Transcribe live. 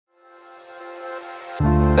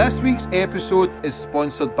This week's episode is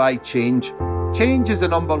sponsored by Change. Change is the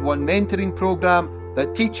 #1 mentoring programme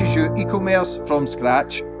that teaches you e-commerce from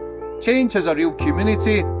scratch. Change has a real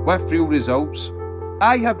community with real results.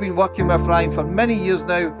 I have been working with Ryan for many years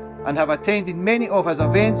now and have attended many of his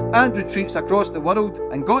events and retreats across the world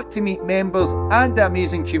and got to meet members and the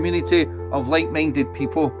amazing community of like-minded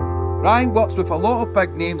people. Ryan works with a lot of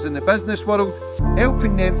big names in the business world,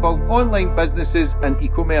 helping them build online businesses and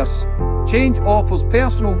e-commerce. Change offers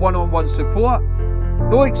personal one-on-one support,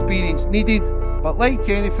 no experience needed, but like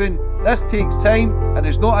anything, this takes time and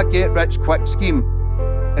is not a get-rich-quick scheme.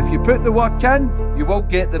 If you put the work in, you will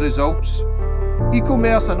get the results.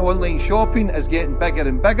 E-commerce and online shopping is getting bigger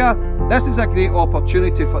and bigger. This is a great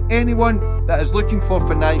opportunity for anyone that is looking for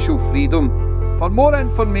financial freedom. For more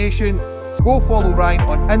information, go follow Ryan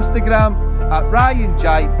on Instagram at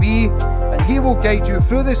RyanJB, and he will guide you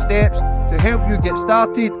through the steps to help you get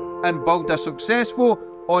started and build a successful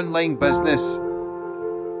online business.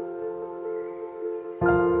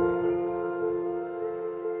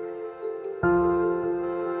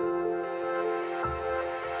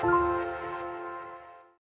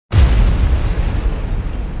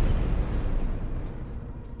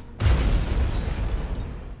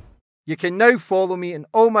 You can now follow me on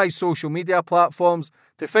all my social media platforms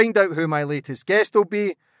to find out who my latest guest will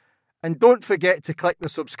be. And don't forget to click the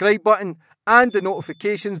subscribe button and the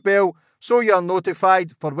notifications bell so you're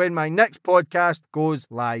notified for when my next podcast goes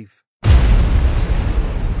live.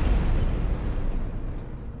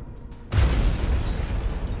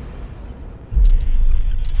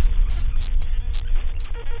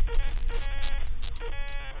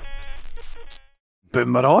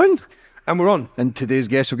 Boom, we're on. And we're on. And today's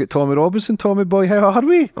guest, we've got Tommy Robinson. Tommy boy, how are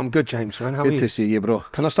we? I'm good, James, man. How are you? Good to see you, bro.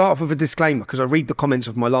 Can I start off with a disclaimer? Because I read the comments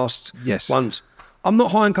of my last Yes. ones. I'm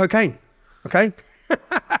not high on cocaine, okay?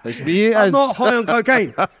 It's me. I'm not high on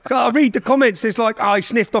cocaine. I read the comments. It's like, oh, he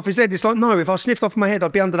sniffed off his head. It's like, no, if I sniffed off my head,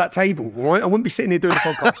 I'd be under that table, all right? I wouldn't be sitting here doing the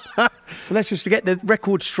podcast. So let's just get the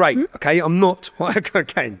record straight, okay? I'm not high on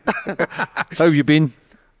cocaine. How have you been?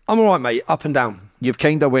 I'm all right, mate. Up and down. You've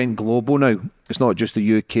kind of went global now. It's not just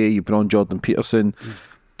the UK. You've been on Jordan Peterson,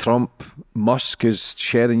 Trump, Musk is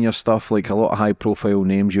sharing your stuff, like a lot of high-profile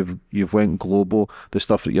names. You've went global. The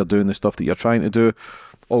stuff that you're doing, the stuff that you're trying to do.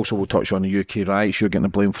 Also, we'll touch on the UK riots. You're getting the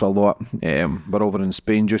blame for a lot. We're over in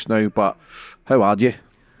Spain just now, but how are you?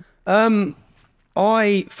 For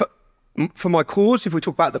my cause, if we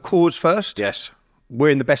talk about the cause first, Yes.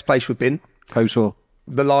 we're in the best place we've been. How so?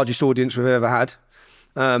 The largest audience we've ever had.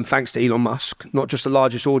 Thanks to Elon Musk, not just the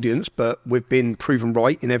largest audience, but we've been proven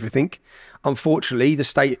right in everything. Unfortunately,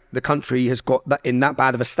 the country has got that in that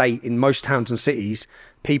bad of a state in most towns and cities.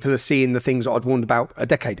 People are seeing the things that I'd warned about a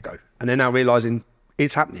decade ago, and they're now realising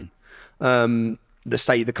it's happening. The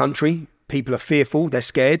state of the country, people are fearful, they're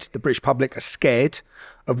scared. The British public are scared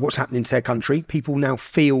of what's happening to their country. People now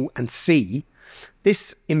feel and see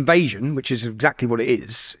this invasion, which is exactly what it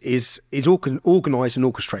is organised and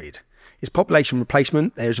orchestrated. It's population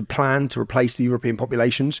replacement. There's a plan to replace the European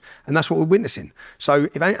populations, and that's what we're witnessing. So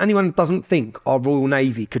if anyone doesn't think our Royal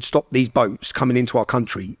Navy could stop these boats coming into our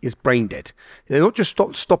country, is brain dead. They're not just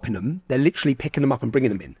stopping them, they're literally picking them up and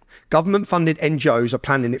bringing them in. Government-funded NGOs are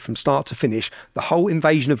planning it from start to finish. The whole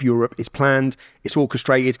invasion of Europe is planned, it's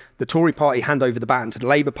orchestrated. The Tory party hand over the baton to the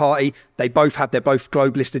Labour Party. They both have their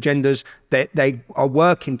globalist agendas. They are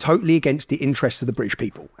working totally against the interests of the British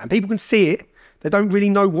people. And people can see it. They don't really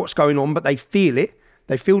know what's going on, but they feel it.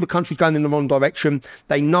 They feel the country's going in the wrong direction.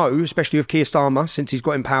 They know, especially with Keir Starmer, since he's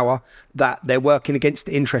got in power, that they're working against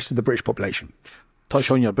the interests of the British population. Touch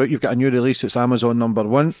on your book. You've got a new release. It's Amazon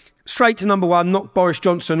 #1. Straight to #1, knocked Boris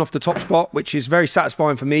Johnson off the top spot, which is very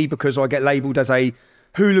satisfying for me because I get labelled as a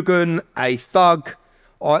hooligan, a thug.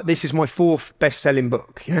 This is my 4th best-selling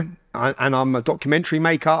book, yeah? And I'm a documentary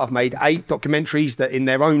maker. I've made 8 documentaries that in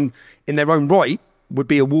their own right would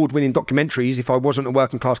be award-winning documentaries if I wasn't a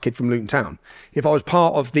working-class kid from Luton Town. If I was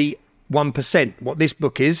part of the 1%, what this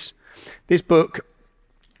book is, this book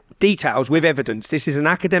details with evidence. This is an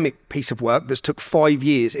academic piece of work that's took 5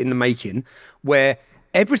 years in the making, where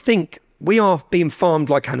everything, we are being farmed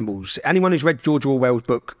like animals. Anyone who's read George Orwell's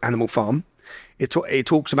book, Animal Farm, it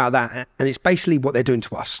talks about that, and it's basically what they're doing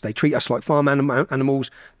to us. They treat us like farm animals.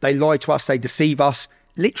 They lie to us. They deceive us.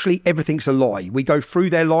 Literally everything's a lie. We go through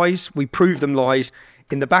their lies. We prove them lies.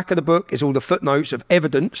 In the back of the book is all the footnotes of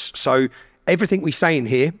evidence. So everything we say in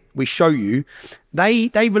here, we show you. They,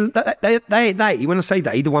 when I say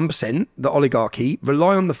they, the 1%, the oligarchy,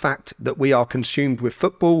 rely on the fact that we are consumed with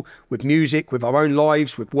football, with music, with our own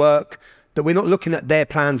lives, with work, that we're not looking at their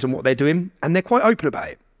plans and what they're doing. And they're quite open about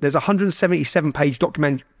it. there's a 177-page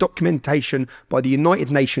documentation by the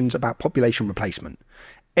United Nations about population replacement.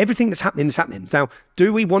 Everything that's happening is happening. Now,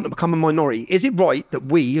 do we want to become a minority? Is it right that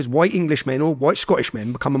we, as white Englishmen or white Scottish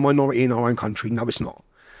men, become a minority in our own country? No, it's not.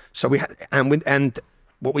 So and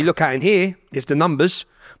what we look at in here is the numbers.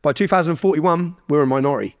 By 2041, we're a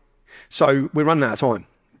minority. So we're running out of time.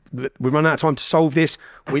 We run out of time to solve this.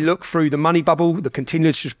 We look through the money bubble, the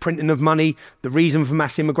continuous just printing of money, the reason for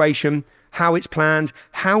mass immigration, how it's planned,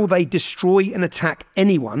 how they destroy and attack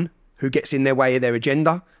anyone who gets in their way of their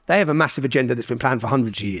agenda. They have a massive agenda that's been planned for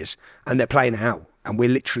hundreds of years, and they're playing it out. And we're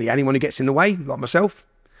literally, anyone who gets in the way, like myself,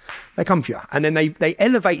 they come for you. And then they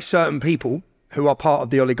elevate certain people who are part of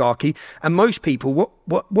the oligarchy. And most people,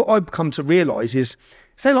 what I've come to realise is,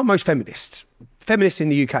 say like most feminists in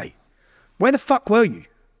the UK, where the fuck were you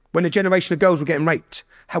when a generation of girls were getting raped?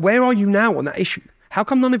 Where are you now on that issue? How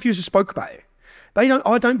come none of you have spoke about it?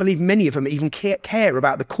 I don't believe many of them even care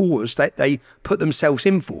about the cause that they put themselves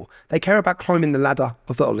in for. They care about climbing the ladder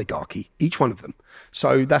of the oligarchy, each one of them.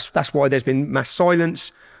 So that's why there's been mass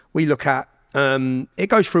silence. We look at, it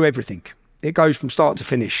goes through everything. It goes from start to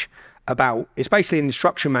finish it's basically an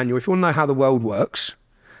instruction manual. If you want to know how the world works,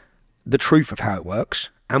 the truth of how it works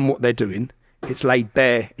and what they're doing, it's laid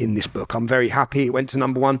bare in this book. I'm very happy it went to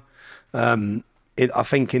 #1. I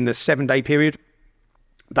think in the 7-day period,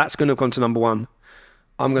 that's going to have gone to #1.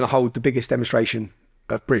 I'm going to hold the biggest demonstration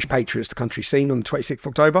of British patriots the country's seen on the 26th of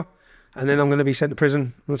October. And then I'm going to be sent to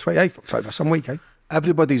prison on the 28th of October, some week, eh?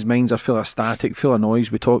 Everybody's minds are full of static, full of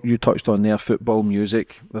noise. You touched on there, football,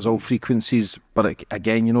 music. There's all frequencies. But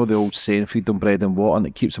again, you know the old saying, feed them bread and water, and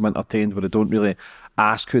it keeps them entertained, but they don't really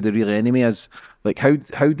ask who the real enemy is. Like, how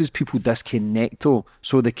does people disconnect, though,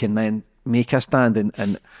 so they can then make a stand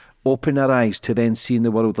and open their eyes to then seeing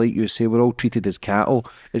the world, like you say, we're all treated as cattle.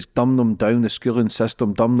 It's dumb them down, the schooling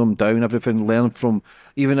system, dumb them down, everything, learn from,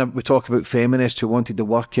 even if we talk about feminists who wanted to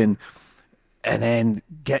work and then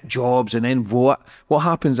get jobs and then vote. What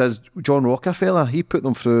happens is, John Rockefeller,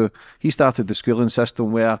 he started the schooling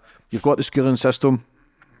system where you've got the schooling system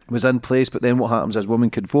was in place, but then what happens is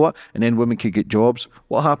women could vote and then women could get jobs.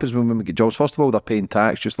 What happens when women get jobs? First of all, they're paying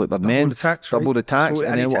tax just like their men. Double the tax. So,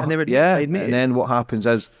 and then what happens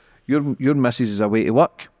is, your missus is away to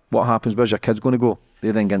work. What happens? Where's your kids going to go?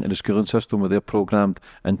 They then get into the schooling system where they're programmed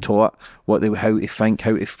and taught how to think,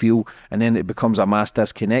 how to feel, and then it becomes a mass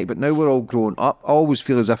disconnect. But now we're all grown up. I always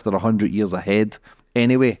feel as if they're 100 years ahead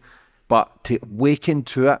anyway. But to wake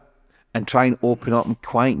into it and try and open up and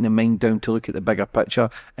quieten the mind down to look at the bigger picture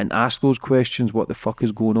and ask those questions, what the fuck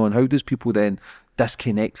is going on? How does people then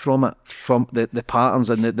disconnect from it, from the patterns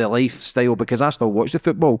and the lifestyle? Because I still watch the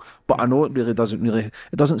football, but I know it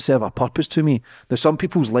doesn't serve a purpose to me. There's some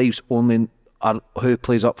people's lives only are who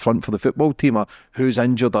plays up front for the football team, or who's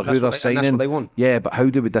injured, or who they're signing. That's what they want. Yeah, but how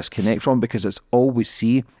do we disconnect from? Because it's all we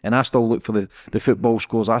see, and I still look for the football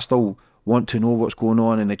scores. I still want to know what's going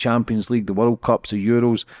on in the Champions League, the World Cups, the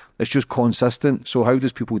Euros. It's just consistent. So how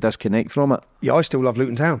does people disconnect from it? Yeah, I still love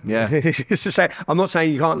Luton Town. Yeah. It's to say, I'm not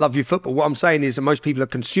saying you can't love your football. What I'm saying is that most people are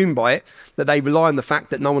consumed by it, that they rely on the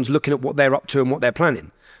fact that no one's looking at what they're up to and what they're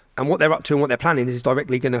planning. And what they're up to and what they're planning is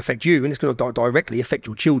directly going to affect you, and it's going to directly affect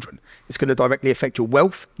your children. It's going to directly affect your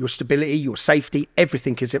wealth, your stability, your safety.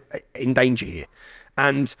 Everything is in danger here.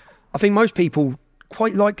 And I think most people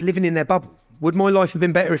quite like living in their bubble. Would my life have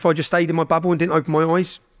been better if I just stayed in my bubble and didn't open my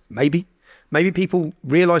eyes? Maybe. Maybe people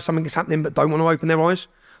realise something is happening but don't want to open their eyes.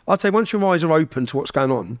 I'd say once your eyes are open to what's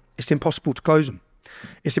going on, it's impossible to close them.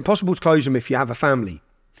 It's impossible to close them if you have a family.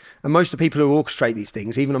 And most of the people who orchestrate these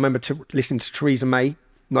things, even I remember listening to Theresa May,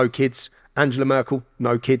 no kids. Angela Merkel,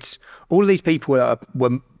 no kids. All of these people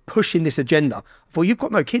were pushing this agenda. I thought, you've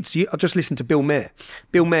got no kids. I just listened to Bill Maher.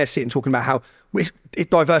 Bill Maher sitting talking about how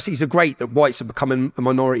diversities are great, that whites are becoming a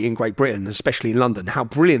minority in Great Britain, especially in London. How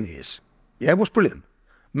brilliant it is. Yeah, what's brilliant?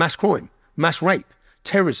 Mass crime, mass rape,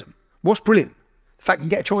 terrorism. What's brilliant? The fact you can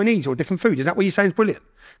get a Chinese or a different food. Is that what you're saying is brilliant?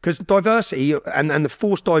 Because diversity and the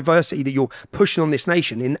forced diversity that you're pushing on this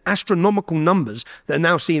nation in astronomical numbers that are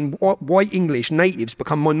now seeing white English natives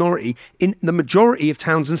become minority in the majority of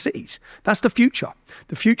towns and cities. That's the future.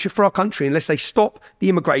 The future for our country, unless they stop the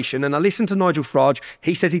immigration. And I listen to Nigel Farage.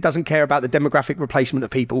 He says he doesn't care about the demographic replacement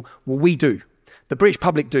of people. Well, we do. The British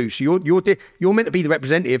public do. So you're meant to be the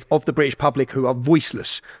representative of the British public who are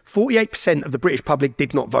voiceless. 48% of the British public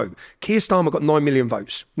did not vote. Keir Starmer got 9 million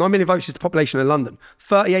votes. 9 million votes is the population of London.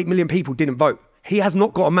 38 million people didn't vote. He has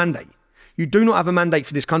not got a mandate. You do not have a mandate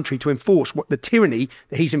for this country to enforce the tyranny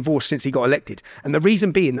that he's enforced since he got elected. And the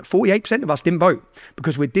reason being that 48% of us didn't vote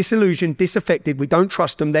because we're disillusioned, disaffected, we don't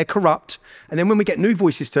trust them, they're corrupt. And then when we get new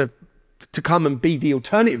voices to to come and be the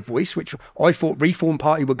alternative voice, which I thought Reform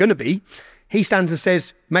Party were going to be, he stands and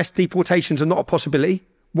says mass deportations are not a possibility.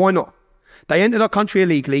 Why not? They entered our country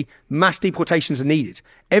illegally. Mass deportations are needed.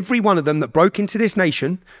 Every one of them that broke into this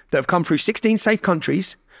nation, that have come through 16 safe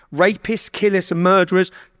countries, rapists, killers and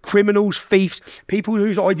murderers, criminals, thieves, people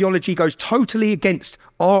whose ideology goes totally against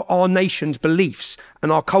our nation's beliefs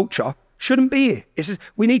and our culture, shouldn't be here.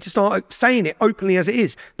 We need to start saying it openly as it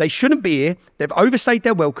is. They shouldn't be here. They've overstayed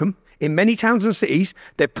their welcome in many towns and cities.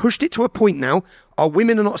 They've pushed it to a point now. Our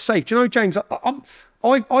women are not safe. Do you know, James,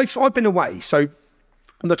 I've been away. So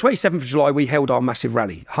on the 27th of July, we held our massive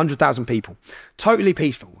rally, 100,000 people, totally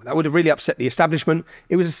peaceful. That would have really upset the establishment.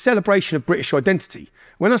 It was a celebration of British identity.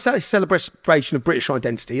 When I say a celebration of British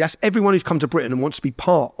identity, that's everyone who's come to Britain and wants to be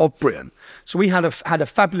part of Britain. So we had a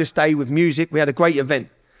fabulous day with music. We had a great event.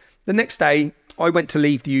 The next day, I went to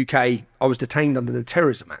leave the UK. I was detained under the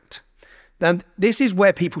Terrorism Act. Now, this is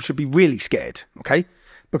where people should be really scared, okay?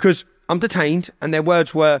 Because I'm detained, and their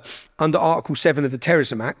words were, under Article 7 of the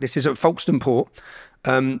Terrorism Act, this is at Folkestone Port,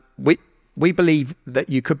 we believe that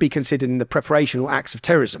you could be considered in the preparation or acts of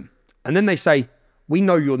terrorism. And then they say, we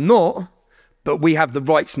know you're not, but we have the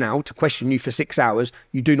rights now to question you for 6 hours.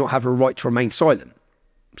 You do not have a right to remain silent.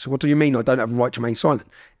 So what do you mean I don't have a right to remain silent?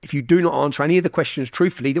 If you do not answer any of the questions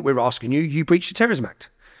truthfully that we're asking you, you breach the Terrorism Act.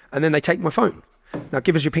 And then they take my phone. Now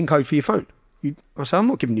give us your PIN code for your phone. I say, I'm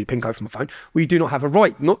not giving you the PIN code for my phone. Well, you do not have a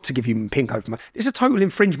right not to give you a PIN code for my phone. It's a total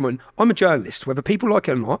infringement. I'm a journalist, whether people like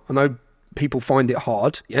it or not. I know people find it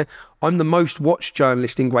hard. Yeah, I'm the most watched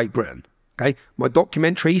journalist in Great Britain. Okay, my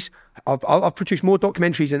documentaries, I've produced more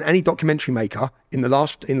documentaries than any documentary maker in the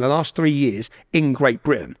last 3 years in Great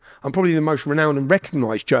Britain. I'm probably the most renowned and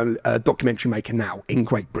recognised documentary maker now in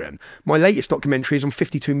Great Britain. My latest documentary is on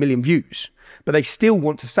 52 million views, but they still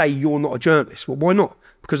want to say you're not a journalist. Well, why not?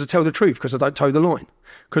 Because I tell the truth, because I don't toe the line,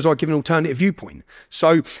 because I give an alternative viewpoint.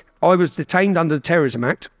 So I was detained under the Terrorism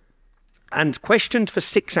Act and questioned for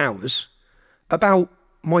 6 hours about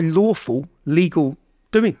my lawful, legal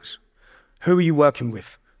doings. Who are you working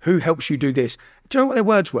with? Who helps you do this? Do you know what their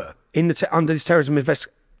words were under this terrorism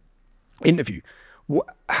interview?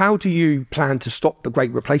 How do you plan to stop the Great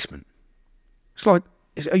Replacement? It's like,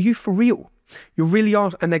 are you for real? You really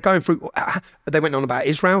are? And they're going through, they went on about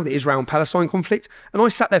Israel, the Israel and Palestine conflict. And I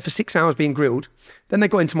sat there for 6 hours being grilled. Then they've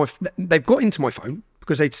got into my phone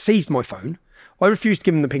because they'd seized my phone. I refused to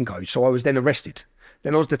give them the PIN code, so I was then arrested.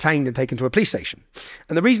 Then I was detained and taken to a police station.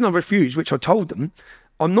 And the reason I refused, which I told them,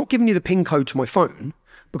 I'm not giving you the PIN code to my phone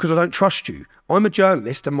because I don't trust you. I'm a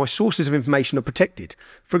journalist and my sources of information are protected.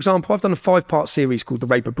 For example, I've done a 5-part series called The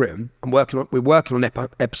Rape of Britain. We're working on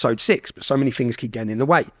episode 6, but so many things keep getting in the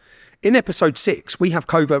way. In episode 6, we have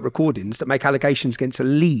covert recordings that make allegations against a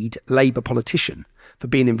lead Labour politician for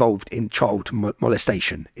being involved in child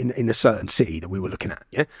molestation in a certain city that we were looking at.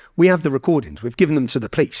 Yeah, we have the recordings. We've given them to the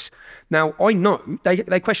police. Now, I know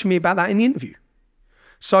they questioned me about that in the interview.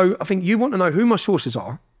 So I think you want to know who my sources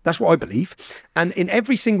are. That's what I believe. And in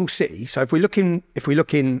every single city, so if we look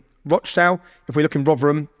in Rochdale, if we look in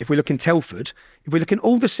Rotherham, if we look in Telford, if we look in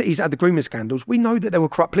all the cities that had the grooming scandals, we know that there were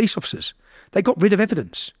corrupt police officers. They got rid of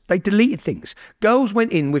evidence. They deleted things. Girls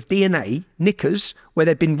went in with DNA, knickers, where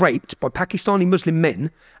they'd been raped by Pakistani Muslim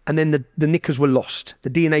men, and then the knickers were lost. The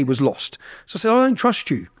DNA was lost. So I said, I don't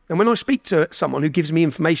trust you. And when I speak to someone who gives me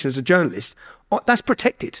information as a journalist, that's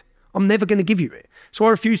protected. I'm never going to give you it. So I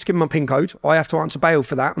refuse to give them my PIN code. I have to answer bail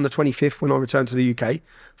for that on the 25th when I return to the UK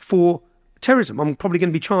for terrorism. I'm probably going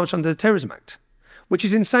to be charged under the Terrorism Act, which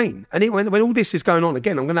is insane. And when all this is going on,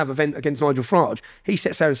 again, I'm going to have an event against Nigel Farage. He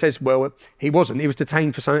sits there and says, well, he wasn't. He was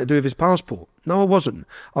detained for something to do with his passport. No, I wasn't.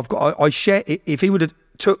 I shared, if he would have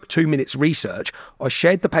took 2 minutes research, I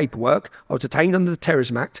shared the paperwork. I was detained under the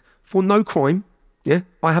Terrorism Act for no crime. Yeah,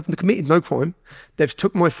 I haven't committed no crime. They've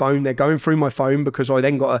took my phone. They're going through my phone because I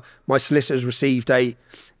then my solicitors received a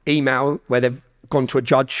email where they've gone to a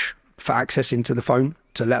judge for access into the phone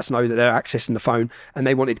to let us know that they're accessing the phone, and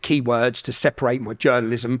they wanted keywords to separate my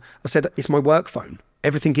journalism. I said, it's my work phone.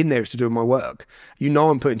 Everything in there is to do with my work. You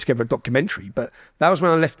know I'm putting together a documentary, but that was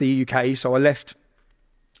when I left the UK, so I left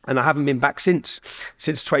and I haven't been back since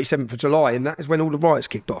 27th of July, and that is when all the riots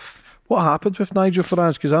kicked off. What happened with Nigel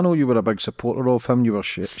Farage? Because I know you were a big supporter of him. You were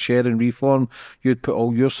sharing Reform. You'd put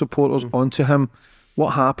all your supporters onto him. What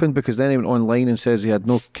happened? Because then he went online and says he had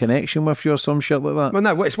no connection with you or some shit like that. Well,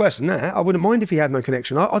 no, it's worse than that. I wouldn't mind if he had no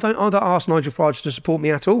connection. I don't ask Nigel Farage to support me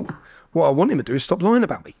at all. What I want him to do is stop lying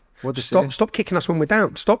about me. Stop kicking us when we're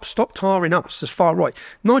down. Stop tarring us as far right.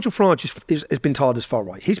 Nigel Farage has been tarred as far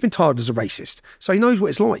right. He's been tarred as a racist. So he knows what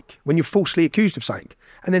it's like when you're falsely accused of something.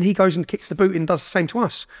 And then he goes and kicks the boot and does the same to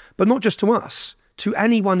us. But not just to us, to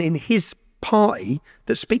anyone in his party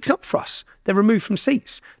that speaks up for us. They're removed from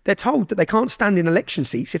seats. They're told that they can't stand in election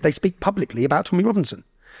seats if they speak publicly about Tommy Robinson.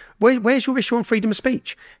 Where's your issue on freedom of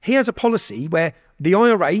speech? He has a policy where the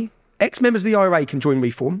IRA, ex-members of the IRA can join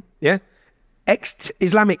Reform, yeah?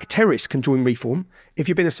 Ex-Islamic terrorists can join Reform. If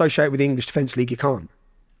you've been associated with the English Defence League, you can't.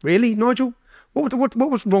 Really, Nigel? What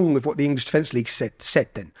was wrong with what the English Defence League said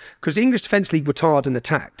then? Because the English Defence League were tarred and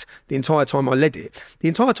attacked the entire time I led it. The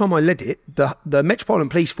entire time I led it, the Metropolitan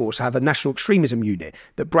Police Force have a national extremism unit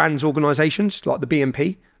that brands organisations like the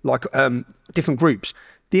BNP, like different groups.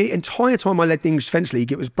 The entire time I led the English Defence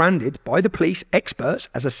League, it was branded by the police experts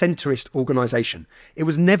as a centrist organisation. It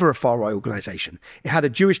was never a far-right organisation. It had a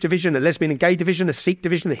Jewish division, a lesbian and gay division, a Sikh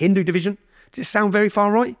division, a Hindu division. Does it sound very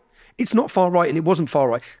far-right? It's not far-right, and it wasn't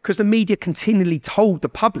far-right, because the media continually told the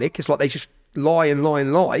public, it's like they just lie and lie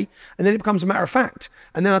and lie, and then it becomes a matter of fact.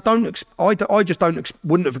 And then I just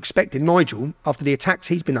wouldn't have expected Nigel, after the attacks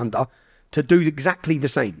he's been under, to do exactly the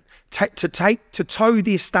same, to toe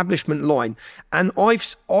the establishment line. And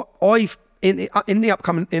in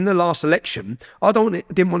the last election,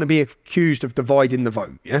 didn't want to be accused of dividing the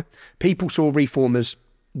vote. Yeah, people saw Reform as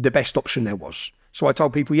the best option there was. So I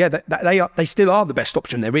told people, yeah, they still are the best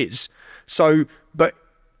option there is. So, but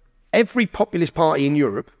every populist party in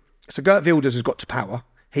Europe, so Geert Wilders has got to power.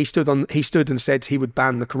 He stood and said he would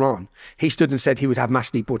ban the Quran. He stood and said he would have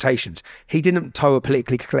mass deportations. He didn't toe a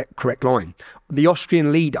politically correct line. The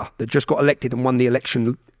Austrian leader that just got elected and won the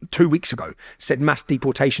election 2 weeks ago said mass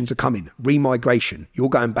deportations are coming, remigration, you're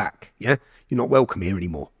going back, yeah? You're not welcome here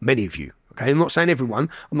anymore, many of you. Okay, I'm not saying everyone,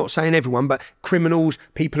 but criminals,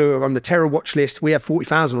 people who are on the terror watch list, we have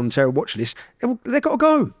 40,000 on the terror watch list, they've got to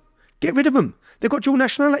go. Get rid of them. They've got dual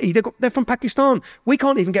nationality. They're from Pakistan. We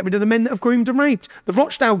can't even get rid of the men that have groomed and raped. The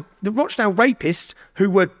Rochdale rapists who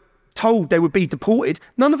were told they would be deported,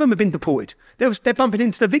 none of them have been deported. They're bumping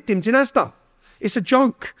into the victims in Asda. It's a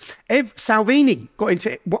joke. Salvini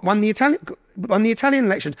won the Italian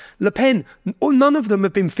elections. Le Pen, none of them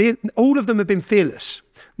have been all of them have been fearless.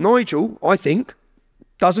 Nigel, I think,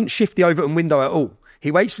 doesn't shift the Overton window at all. He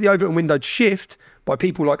waits for the Overton window to shift by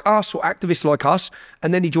people like us or activists like us,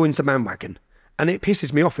 and then he joins the bandwagon. And it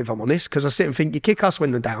pisses me off, if I'm honest, because I sit and think, you kick us when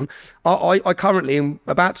they're down. I currently am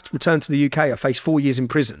about to return to the UK. I face 4 years in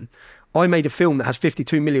prison. I made a film that has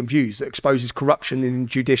 52 million views that exposes corruption in the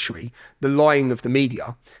judiciary, the lying of the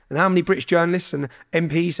media. And how many British journalists and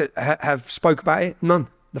MPs have spoke about it? None.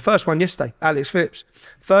 The first one yesterday, Alex Phillips.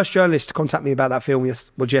 First journalist to contact me about that film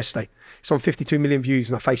was yesterday. It's on 52 million views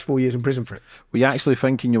and I faced 4 years in prison for it. Were you actually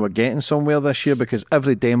thinking you were getting somewhere this year? Because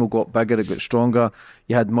every demo got bigger, it got stronger.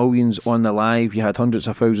 You had millions on the live, you had hundreds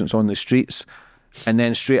of thousands on the streets. And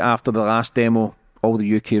then straight after the last demo, all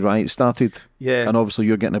the UK riots started. Yeah. And obviously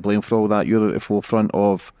you're getting the blame for all that. You're at the forefront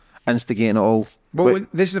of instigating it all. Well,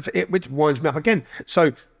 this is which winds me up again.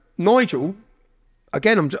 So, Nigel...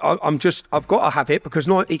 Again, I've got to have it because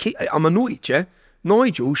I'm annoyed, yeah?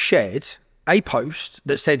 Nigel shared a post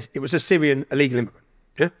that said it was a Syrian illegal immigrant,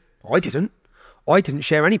 yeah? I didn't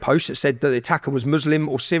share any post that said that the attacker was Muslim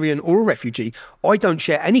or Syrian or a refugee. I don't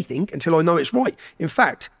share anything until I know it's right. In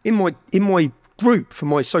fact, in my group for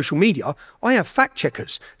my social media, I have fact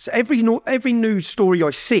checkers. So every news story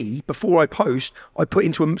I see before I post, I put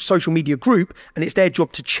into a social media group and it's their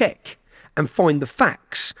job to check and find the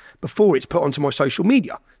facts before it's put onto my social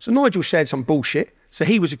media. So Nigel shared some bullshit, so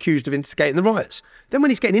he was accused of instigating the riots. Then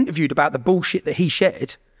when he's getting interviewed about the bullshit that he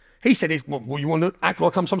shared, he said, well, you want to act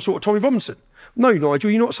like I'm some sort of Tommy Robinson? No, Nigel,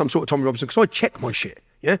 you're not some sort of Tommy Robinson, because I check my shit,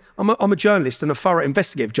 yeah? I'm a journalist and a thorough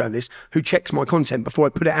investigative journalist who checks my content before I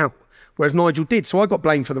put it out, whereas Nigel did. So I got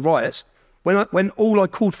blamed for the riots when all I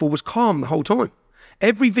called for was calm the whole time.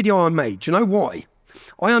 Every video I made, do you know why?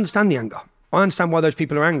 I understand the anger. I understand why those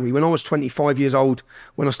people are angry. When I was 25 years old,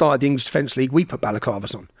 when I started the English Defence League, we put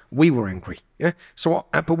balaclavas on. We were angry, yeah? So,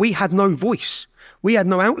 but we had no voice. We had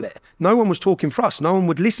no outlet. No one was talking for us. No one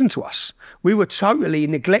would listen to us. We were totally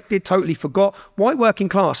neglected, totally forgot. White working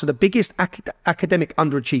class are the biggest academic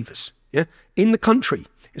underachievers, yeah, in the country.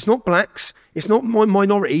 It's not blacks, it's not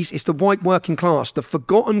minorities, it's the white working class, the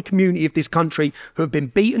forgotten community of this country who have been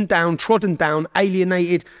beaten down, trodden down,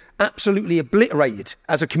 alienated, absolutely obliterated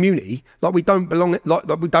as a community. Like we don't belong, like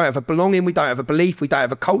we don't have a belonging, we don't have a belief, we don't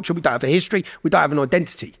have a culture, we don't have a history, we don't have an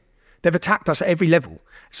identity. They've attacked us at every level.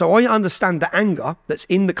 So I understand the anger that's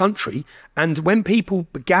in the country. And when people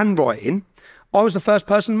began rioting, I was the first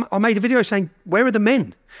person, I made a video saying, where are the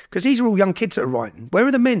men? Because these are all young kids that are rioting. Where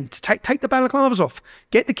are the men to take the balaclavas off?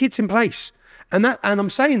 Get the kids in place. And I'm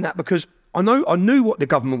saying that because I knew what the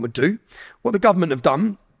government would do. What the government have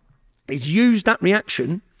done is use that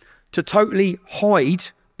reaction to totally hide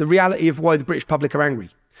the reality of why the British public are angry.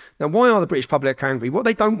 Now, why are the British public angry? What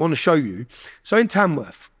they don't want to show you. So in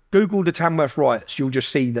Tamworth, Google the Tamworth riots, you'll just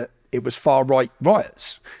see that it was far-right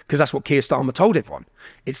riots, because that's what Keir Starmer told everyone.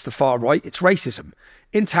 It's the far right, it's racism.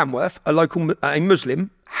 In Tamworth, a Muslim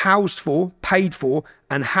paid for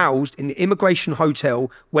and housed in the immigration hotel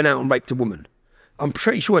went out and raped a woman. I'm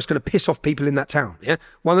pretty sure it's going to piss off people in that town. Yeah,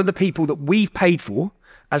 one of the people that we've paid for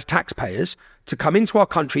as taxpayers to come into our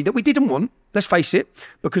country that we didn't want, let's face it,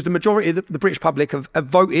 because the majority of the British public have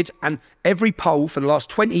voted, and every poll for the last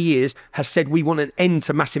 20 years has said we want an end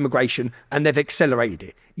to mass immigration, and they've accelerated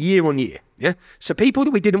it year on year. Yeah, so people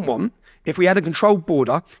that we didn't want, if we had a controlled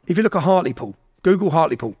border, if you look at Hartlepool, Google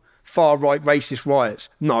Hartlepool, far-right racist riots.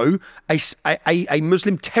 No, a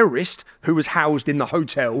Muslim terrorist who was housed in the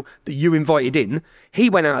hotel that you invited in, he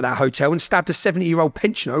went out of that hotel and stabbed a 70-year-old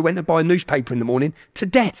pensioner who went to buy a newspaper in the morning to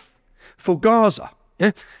death for Gaza.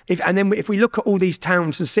 Yeah? If we look at all these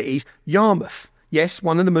towns and cities, Yarmouth, yes,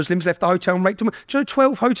 one of the Muslims left the hotel and raped a woman. Do you know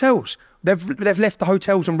 12 hotels? They've left the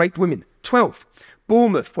hotels and raped women. 12.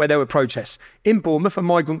 Bournemouth, where there were protests. In Bournemouth, a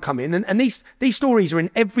migrant come in, and these stories are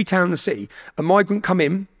in every town and city. A migrant come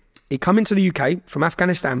in, he come into the UK from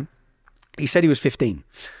Afghanistan. He said he was 15.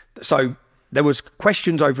 So there was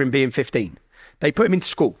questions over him being 15. They put him into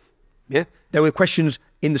school. Yeah, there were questions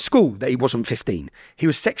in the school that he wasn't 15. He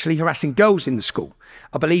was sexually harassing girls in the school.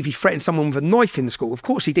 I believe he threatened someone with a knife in the school. Of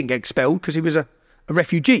course, he didn't get expelled because he was a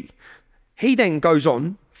refugee. He then goes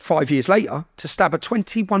on 5 years later to stab a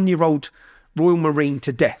 21-year-old Royal Marine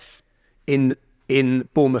to death in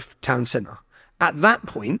Bournemouth town centre. At that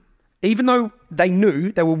point, even though they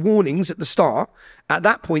knew there were warnings at the start, at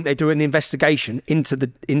that point they do an investigation into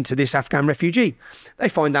this Afghan refugee. They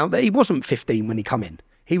find out that he wasn't 15 when he come in.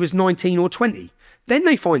 He was 19 or 20. Then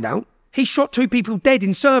they find out he shot 2 people dead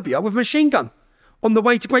in Serbia with a machine gun on the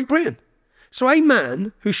way to Great Britain. So a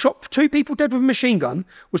man who shot 2 people dead with a machine gun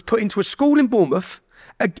was put into a school in Bournemouth,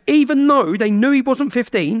 even though they knew he wasn't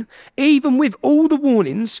 15, even with all the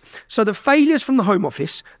warnings. So the failures from the Home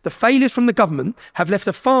Office, the failures from the government have left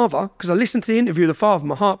a father, because I listened to the interview of the father,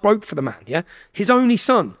 my heart broke for the man, yeah? His only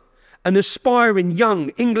son, an aspiring young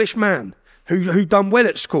English man who done well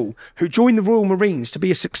at school, who joined the Royal Marines to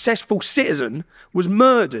be a successful citizen, was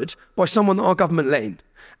murdered by someone that our government let in.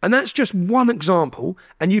 And that's just one example,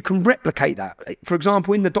 and you can replicate that. For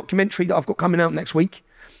example, in the documentary that I've got coming out next week,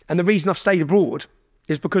 and the reason I've stayed abroad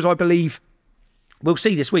is because I believe, we'll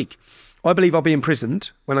see this week, I believe I'll be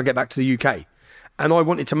imprisoned when I get back to the UK. And I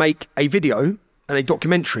wanted to make a video and a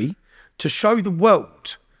documentary to show the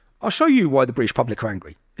world. I'll show you why the British public are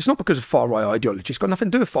angry. It's not because of far-right ideology. It's got nothing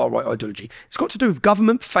to do with far-right ideology. It's got to do with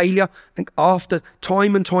government failure, and after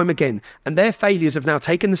time and time again. And their failures have now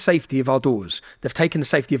taken the safety of our doors. They've taken the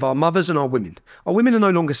safety of our mothers and our women. Our women are no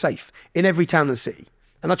longer safe in every town and city.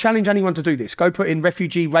 And I challenge anyone to do this. Go put in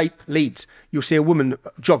refugee rape Leeds. You'll see a woman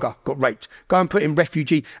jogger got raped. Go and put in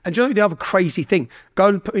refugee. And do you know the other crazy thing? Go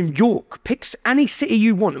and put in York. Pick any city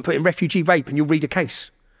you want and put in refugee rape and you'll read a case.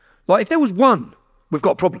 Like if there was one, we've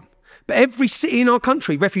got a problem. But every city in our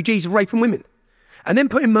country, refugees are raping women. And then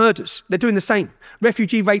put in murders. They're doing the same.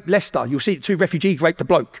 Refugee rape Leicester. You'll see 2 refugees raped a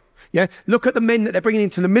bloke. Yeah. Look at the men that they're bringing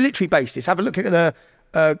into the military bases. Have a look at the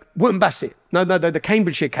Wootton Bassett, the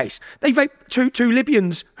Cambridgeshire case. They raped two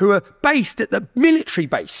Libyans who were based at the military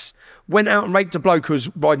base, went out and raped a bloke who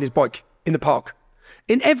was riding his bike in the park.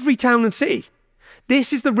 In every town and city.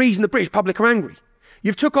 This is the reason the British public are angry.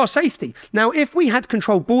 You've took our safety. Now, if we had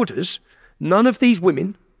controlled borders, none of these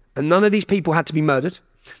women and none of these people had to be murdered.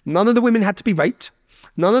 None of the women had to be raped.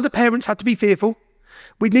 None of the parents had to be fearful.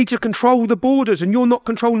 We need to control the borders, and you're not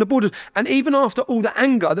controlling the borders. And even after all the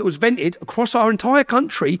anger that was vented across our entire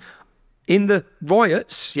country in the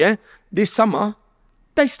riots, yeah, this summer,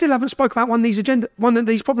 they still haven't spoke about one of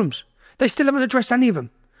these problems. They still haven't addressed any of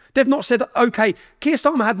them. They've not said, okay, Keir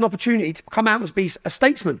Starmer had an opportunity to come out and be a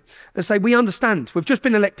statesman and say, we understand, we've just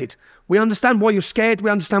been elected. We understand why you're scared.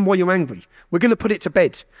 We understand why you're angry. We're going to put it to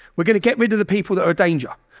bed. We're going to get rid of the people that are a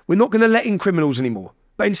danger. We're not going to let in criminals anymore.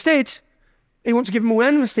 But instead, he wants to give them all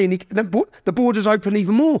amnesty, and the borders open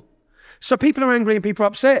even more. So people are angry and people are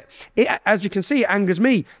upset. As you can see, it angers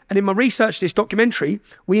me. And in my research, this documentary,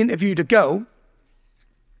 we interviewed a girl.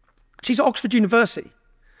 She's at Oxford University,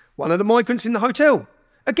 one of the migrants in the hotel.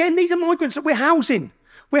 Again, these are migrants that we're housing.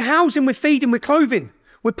 We're housing, we're feeding, we're clothing.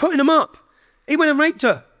 We're putting them up. He went and raped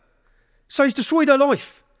her. So he's destroyed her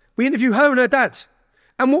life. We interview her and her dad.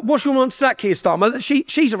 And what's your answer to that, Keir Starmer?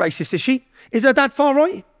 She's a racist, is she? Is her dad far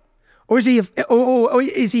right? Or is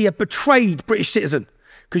he a betrayed British citizen?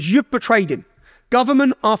 Because you've betrayed him.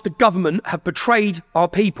 Government after government have betrayed our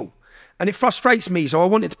people. And it frustrates me. So I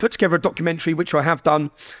wanted to put together a documentary, which I have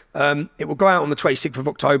done. It will go out on the 26th of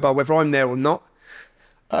October, whether I'm there or not.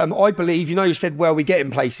 I believe, you said, well, we get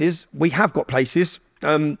in places. We have got places.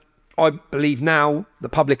 I believe now the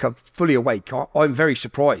public are fully awake. I'm very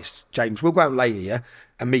surprised, James. We'll go out later, yeah,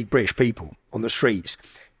 and meet British people on the streets.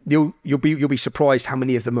 You'll be surprised how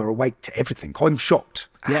many of them are awake to everything. I'm shocked.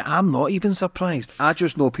 Yeah, I'm not even surprised. I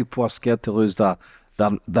just know people are scared to lose their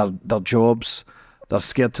jobs. They're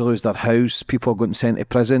scared to lose their house. People are getting sent to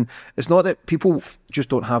prison. It's not that people just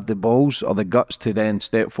don't have the balls or the guts to then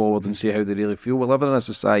step forward and say how they really feel. We're living in a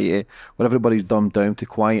society where everybody's dumbed down to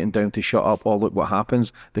quiet and down to shut up. Oh, look what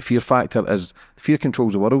happens. The fear factor is, fear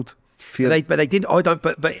controls the world. Fear. But they didn't. I don't.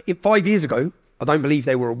 But 5 years ago, I don't believe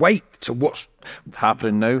they were awake to what's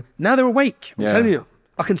happening now. Now they're awake. I'm telling you,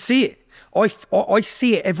 I can see it. I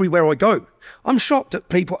see it everywhere I go. I'm shocked at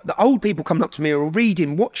people, the old people coming up to me are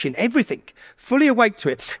reading, watching, everything, fully awake to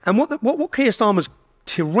it. And what Keir Starmer's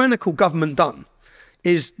tyrannical government done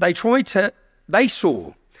is they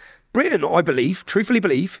saw Britain, I believe, truthfully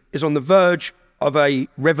believe, is on the verge of a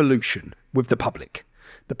revolution with the public.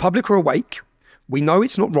 The public are awake. We know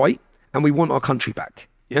it's not right, and we want our country back.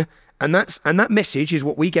 Yeah, and that message is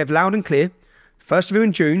what we gave loud and clear. First of all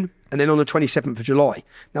in June, and then on the 27th of July.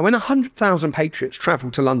 Now, when 100,000 patriots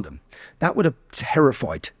travelled to London, that would have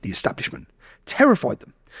terrified the establishment, terrified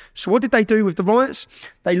them. So what did they do with the riots?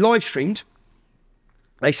 They live streamed,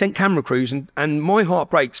 they sent camera crews, and my heart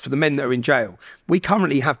breaks for the men that are in jail. We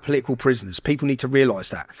currently have political prisoners. People need to realise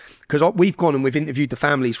that. Because we've gone and we've interviewed the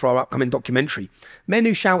families for our upcoming documentary. Men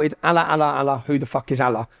who shouted, Allah, Allah, Allah, who the fuck is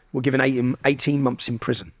Allah, were given 18 months in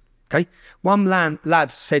prison. Okay? One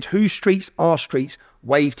lad said, whose streets are streets,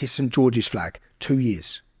 waved his St. George's flag. 2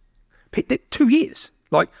 years. 2 years.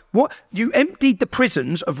 Like, what? You emptied the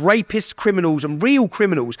prisons of rapists, criminals and real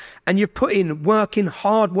criminals, and you've put in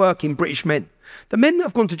hard-working British men. The men that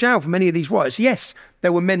have gone to jail for many of these riots, yes,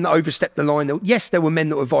 there were men that overstepped the line. Yes, there were men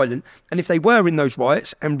that were violent. And if they were in those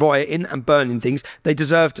riots and rioting and burning things, they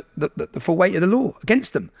deserved the full weight of the law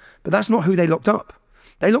against them. But that's not who they locked up.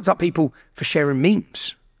 They locked up people for sharing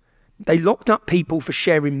memes. They locked up people for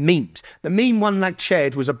sharing memes. The meme one lad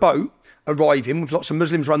shared was a boat arriving with lots of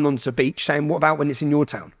Muslims running onto the beach saying, what about when it's in your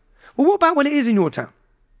town? Well, what about when it is in your town?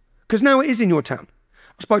 Because now it is in your town.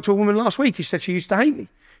 I spoke to a woman last week who said she used to hate me.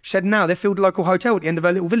 She said now they've filled a local hotel at the end of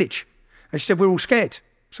her little village. And she said, we're all scared.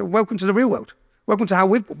 So welcome to the real world. Welcome to how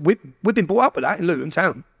we've been brought up with that in Luton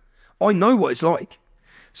Town. I know what it's like.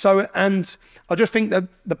 So, and I just think that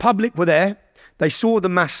the public were there. They saw the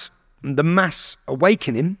mass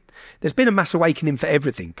awakening. There's been a mass awakening for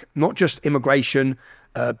everything, not just immigration,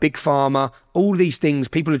 big pharma, all these things.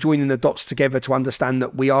 People are joining the dots together to understand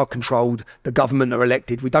that we are controlled, the government are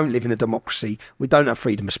elected, we don't live in a democracy, we don't have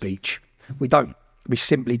freedom of speech. We don't. We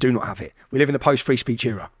simply do not have it. We live in a post-free speech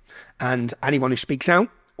era. And anyone who speaks out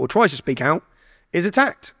or tries to speak out is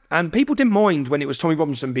attacked. And people didn't mind when it was Tommy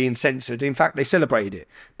Robinson being censored. In fact, they celebrated it.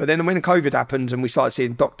 But then when COVID happened and we started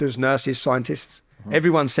seeing doctors, nurses, scientists,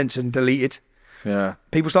 everyone's censored and deleted. Yeah.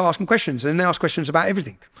 People start asking questions, and they ask questions about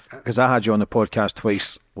everything. Because I had you on the podcast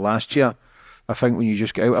twice last year. I think when you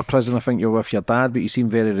just got out of prison, I think you were with your dad, but you seemed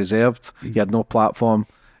very reserved. You had no platform.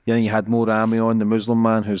 You had Mo Rami on, the Muslim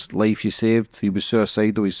man whose life you saved. He was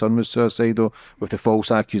suicidal, his son was suicidal with the false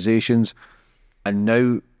accusations. And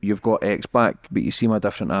now you've got X back, but you seem a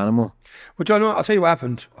different animal. Well, John, I'll tell you what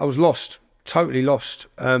happened. I was lost, totally lost.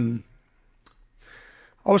 I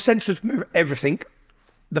was censored from everything.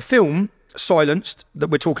 The film Silenced that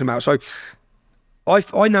we're talking about. So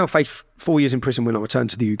I now face 4 years in prison when I returned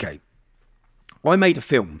to the UK. I made a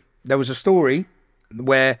film. There was a story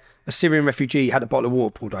where a Syrian refugee had a bottle of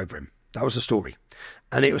water poured over him. That was the story.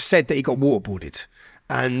 And it was said that he got waterboarded.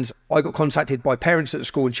 And I got contacted by parents at the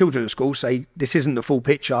school and children at the school say, this isn't the full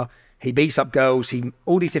picture. He beats up girls,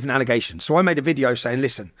 all these different allegations. So I made a video saying,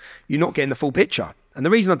 listen, you're not getting the full picture. And the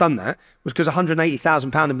reason I've done that was because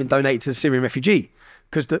 £180,000 had been donated to the Syrian refugee.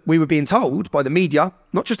 Because we were being told by the media,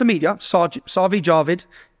 not just the media, Savi Javid,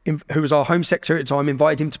 who was our Home Secretary at the time,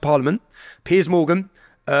 invited him to Parliament, Piers Morgan,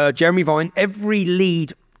 Jeremy Vine, every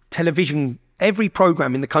lead television, every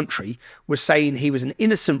programme in the country was saying he was an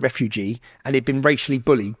innocent refugee and he'd been racially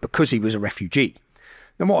bullied because he was a refugee.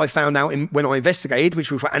 Then what I found out when I investigated,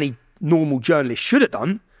 which was what any normal journalist should have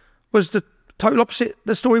done, was the total opposite.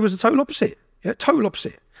 The story was the total opposite. Yeah, total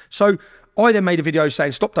opposite. So I then made a video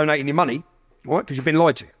saying, stop donating your money. Right, because you've been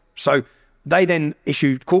lied to. So they then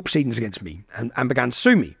issued court proceedings against me and began to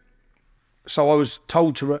sue me. So I was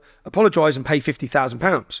told to apologise and pay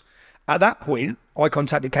 £50,000. At that point, I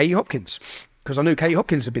contacted Katie Hopkins because I knew Katie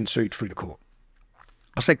Hopkins had been sued through the court.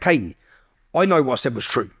 I said, Katie, I know what I said was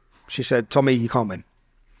true. She said, Tommy, you can't win.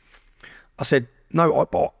 I said, no,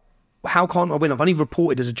 but how can't I win? I've only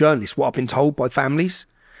reported as a journalist what I've been told by families.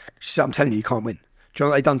 She said, I'm telling you can't win. Do you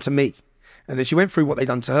know what they've done to me? And then she went through what they'd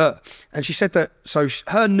done to her. And she said that, so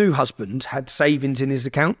her new husband had savings in his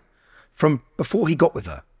account from before he got with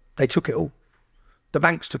her. They took it all. The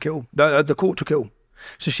banks took it all. The court took it all.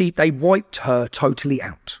 So they wiped her totally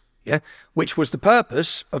out. Yeah, which was the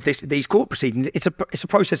purpose of these court proceedings. It's a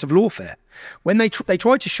process of lawfare. When they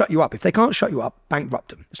try to shut you up, if they can't shut you up, bankrupt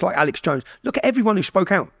them. It's like Alex Jones. Look at everyone who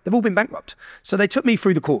spoke out. They've all been bankrupt. So they took me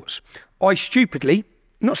through the courts. I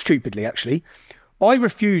not stupidly actually, I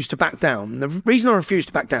refused to back down. The reason I refused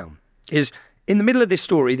to back down is in the middle of this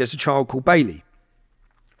story, there's a child called Bailey.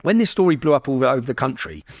 When this story blew up all over the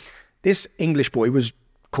country, this English boy was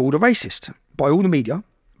called a racist by all the media,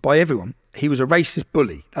 by everyone. He was a racist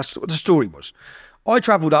bully. That's what the story was. I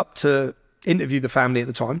travelled up to interview the family at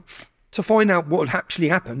the time to find out what had actually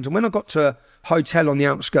happened. And when I got to a hotel on the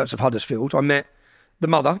outskirts of Huddersfield, I met the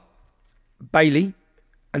mother, Bailey,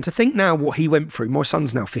 and to think now what he went through. My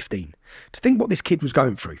son's now 15. To think what this kid was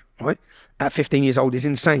going through, right, at 15 years old is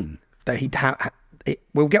insane. That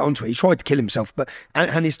we'll get onto it. He tried to kill himself,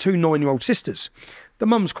 and his 2 9-year-old sisters. The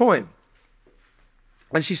mum's crying.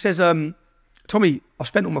 And she says, Tommy, I've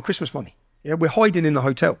spent all my Christmas money. Yeah, we're hiding in the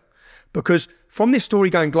hotel because from this story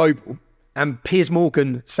going global and Piers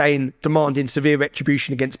Morgan demanding severe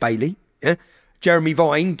retribution against Bailey, yeah, Jeremy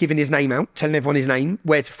Vine giving his name out, telling everyone his name,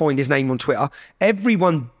 where to find his name on Twitter,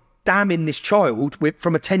 everyone damning this child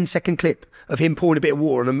from a 10-second clip of him pouring a bit of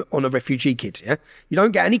water on a refugee kid. Yeah, you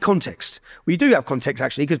don't get any context. Well, you do have context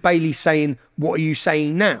actually because Bailey's saying, "What are you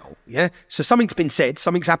saying now?" Yeah, so something's been said,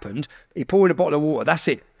 something's happened. He pouring a bottle of water. That's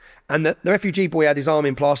it. And the refugee boy had his arm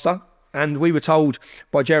in plaster. And we were told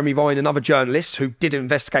by Jeremy Vine and other journalists who didn't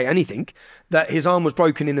investigate anything that his arm was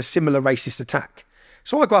broken in a similar racist attack.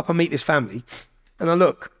 So I go up and meet this family and I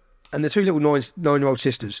look, and the 2 little 9-year-old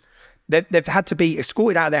sisters, they've had to be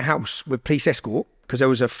escorted out of their house with police escort because there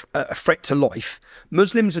was a threat to life.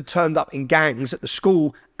 Muslims had turned up in gangs at the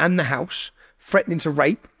school and the house, threatening to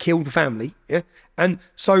rape, kill the family. Yeah, and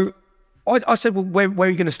so I said, well, where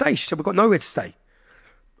are you going to stay? She said, we've got nowhere to stay.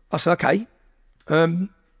 I said, okay.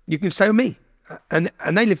 You can stay with me. And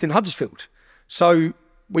they lived in Huddersfield. So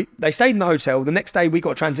they stayed in the hotel. The next day we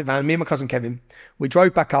got a transit van, me and my cousin Kevin. We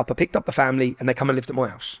drove back up, I picked up the family and they come and lived at my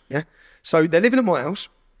house. Yeah. So they're living at my house.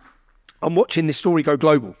 I'm watching this story go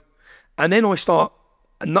global. And then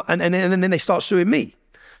and then they start suing me.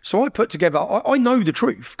 So I put together, I know the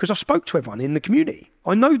truth because I spoke to everyone in the community.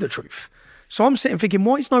 I know the truth. So I'm sitting thinking,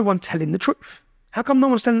 why is no one telling the truth? How come no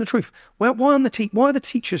one's telling the truth? Well, why are the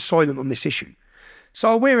teachers silent on this issue? So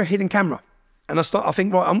I wear a hidden camera and I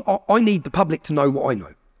think, right, I need the public to know what I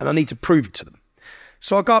know and I need to prove it to them.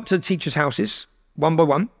 So I go up to the teachers' houses one by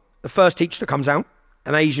one. The first teacher that comes out,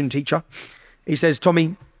 an Asian teacher, he says,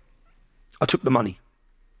 Tommy, I took the money.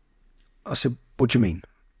 I said, what do you mean?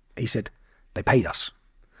 He said, they paid us.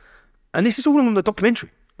 And this is all on the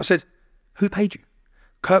documentary. I said, who paid you?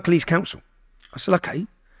 Kirklees Council. I said, okay,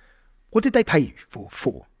 what did they pay you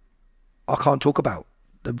for? I can't talk about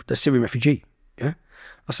the Syrian refugee. Yeah.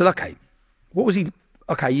 I said, okay, what was he?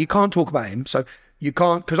 Okay, you can't talk about him. So you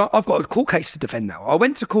can't, because I've got a court case to defend now. I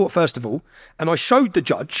went to court first of all, and I showed the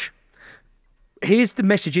judge, here's the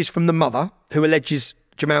messages from the mother who alleges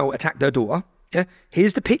Jamal attacked her daughter. Yeah.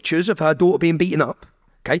 Here's the pictures of her daughter being beaten up.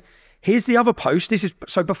 Okay. Here's the other post.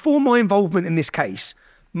 So before my involvement in this case,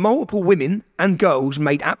 multiple women and girls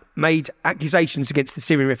made accusations against the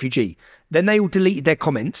Syrian refugee. Then they all deleted their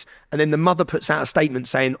comments, and then the mother puts out a statement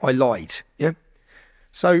saying, I lied. Yeah.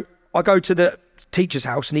 So I go to the teacher's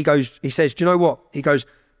house and he says, do you know what? He goes,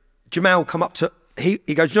 Jamal come up to, he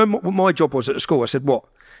goes, do you know what my job was at the school? I said, what?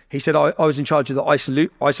 He said, I was in charge of the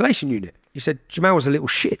isolation unit. He said, Jamal was a little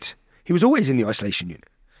shit. He was always in the isolation unit.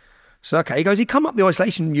 So, okay, he goes, he come up the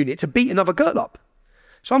isolation unit to beat another girl up.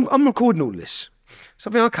 So I'm recording all this. So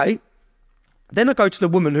I'm thinking, okay. Then I go to the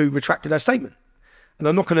woman who retracted her statement. And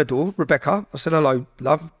I knock on her door, Rebecca. I said, hello,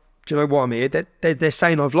 love. Do you know why I'm here? They're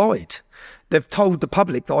saying I've lied. They've told the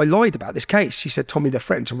public that I lied about this case. She said, Tommy, they're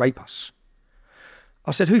threatening to rape us.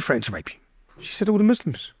 I said, who threatened to rape you? She said, all the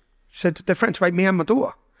Muslims. She said, they're threatening to rape me and my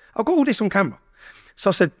daughter. I've got all this on camera. So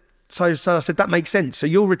I said, that makes sense. So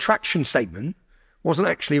your retraction statement wasn't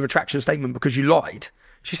actually a retraction statement because you lied.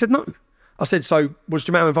 She said, no. I said, so was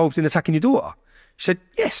Jamal involved in attacking your daughter? She said,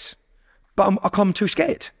 yes, but I'm too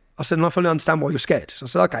scared. I said, and I fully understand why you're scared. So I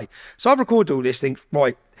said, okay. So I've recorded all this thing,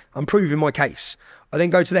 right, I'm proving my case. I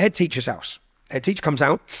then go to the head teacher's house. Head teacher comes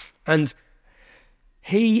out and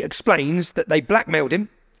he explains that they blackmailed him,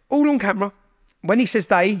 all on camera, when he says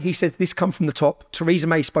they, he says this come from the top. Theresa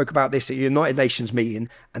May spoke about this at a United Nations meeting,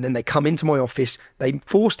 and then they come into my office. They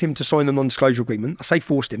forced him to sign a non-disclosure agreement. I say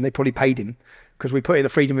forced him, they probably paid him, because we put in a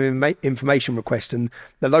freedom of information request, and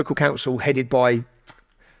the local council headed by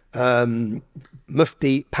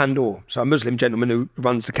Mufti Pandor, so a Muslim gentleman who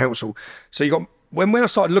runs the council. So you got, when I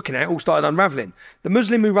started looking at it, all started unravelling. The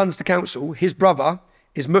Muslim who runs the council, his brother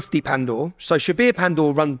is Mufti Pandor. So Shabir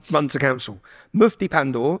Pandor runs the council. Mufti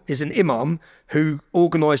Pandor is an imam who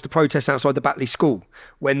organised the protests outside the Batley school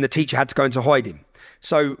when the teacher had to go into hiding.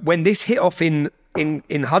 So when this hit off in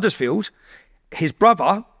Huddersfield, his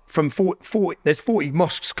brother from there's 40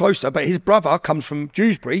 mosques closer, but his brother comes from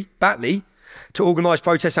Dewsbury, Batley, to organise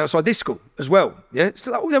protests outside this school as well. Yeah,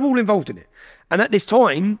 so they're all involved in it. And at this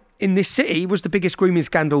time, in this city, was the biggest grooming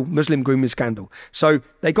scandal, Muslim grooming scandal. So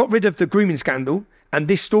they got rid of the grooming scandal, and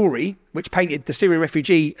this story, which painted the Syrian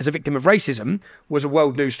refugee as a victim of racism, was a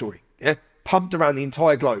world news story. Yeah, pumped around the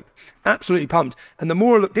entire globe, absolutely pumped. And the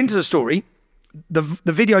more I looked into the story, the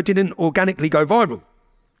video didn't organically go viral.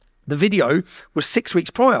 The video was 6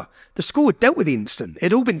 weeks prior. The school had dealt with the incident. It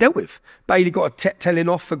had all been dealt with. Bailey got a telling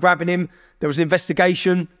off for grabbing him. There was an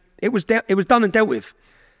investigation. It was done and dealt with.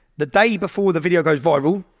 The day before the video goes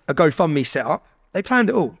viral, a GoFundMe set up. They planned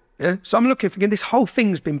it all. Yeah? So I'm looking again, this whole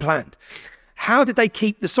thing's been planned. How did they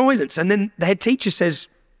keep the silence? And then the head teacher says,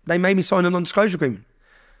 they made me sign a non-disclosure agreement.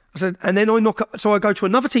 I said, and then so I go to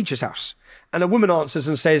another teacher's house, and a woman answers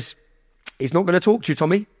and says, he's not going to talk to you,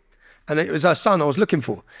 Tommy. And it was her son I was looking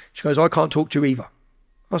for. She goes, I can't talk to you either.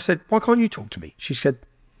 I said, why can't you talk to me? She said,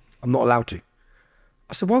 I'm not allowed to.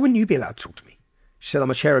 I said, why wouldn't you be allowed to talk to me? She said,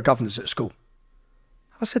 I'm a chair of governors at school.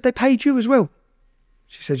 I said, they paid you as well.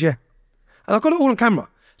 She said, yeah. And I got it all on camera.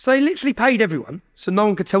 So they literally paid everyone so no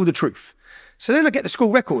one could tell the truth. So then I get the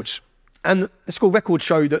school records, and the school records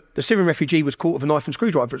show that the Syrian refugee was caught with a knife and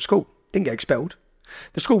screwdriver at school. Didn't get expelled.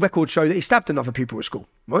 The school records show that he stabbed another pupil at school,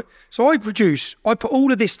 right? So I put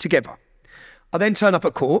all of this together. I then turn up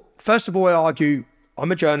at court. First of all, I argue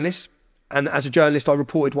I'm a journalist, and as a journalist, I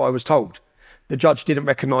reported what I was told. The judge didn't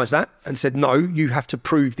recognise that and said, no, you have to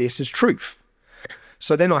prove this as truth.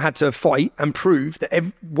 So then I had to fight and prove that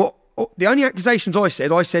the only accusations I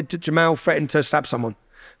said that Jamal threatened to stab someone.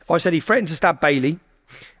 I said he threatened to stab Bailey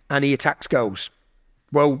and he attacked girls.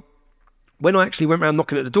 Well, when I actually went around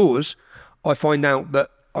knocking at the doors, I find out that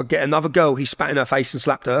I get another girl, he spat in her face and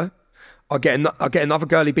slapped her. I get another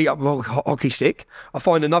girl he beat up with a hockey stick. I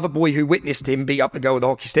find another boy who witnessed him beat up the girl with a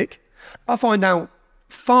hockey stick. I find out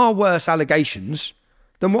far worse allegations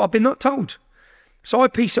than what I've been told. So I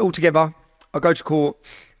piece it all together. I go to court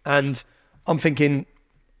and I'm thinking,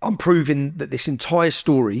 I'm proving that this entire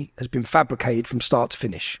story has been fabricated from start to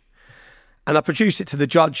finish. And I produce it to the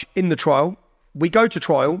judge in the trial. We go to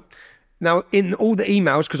trial. Now, in all the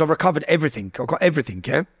emails, because I've recovered everything, I've got everything,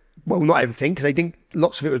 yeah? Well, not everything, because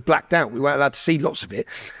lots of it was blacked out. We weren't allowed to see lots of it.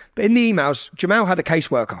 But in the emails, Jamal had a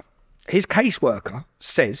caseworker. His caseworker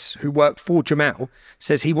says, who worked for Jamal,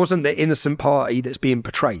 says he wasn't the innocent party that's being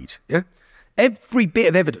portrayed, yeah? Every bit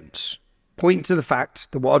of evidence pointing to the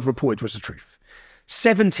fact that what I'd reported was the truth.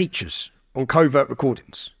 7 teachers on covert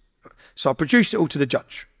recordings. So I produced it all to the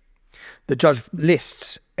judge. The judge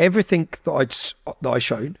lists everything that I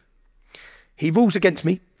showed. He rules against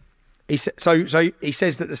me. So he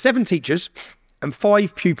says that the 7 teachers and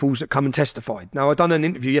 5 pupils that come and testified. Now, I'd done an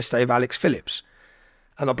interview yesterday of Alex Phillips,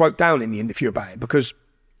 and I broke down in the interview about it because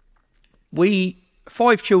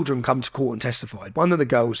 5 children come to court and testified. One of the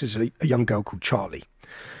girls is a young girl called Charlie.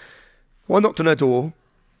 Well, I knocked on her door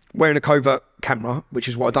wearing a covert camera, which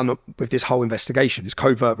is what I've done with this whole investigation, is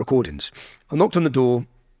covert recordings. I knocked on the door.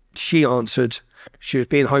 She answered. She was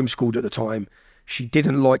being homeschooled at the time. She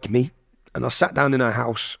didn't like me. And I sat down in her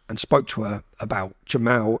house and spoke to her about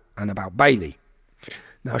Jamal and about Bailey.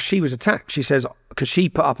 Now, she was attacked. She says, because she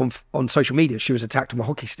put up on social media, she was attacked with a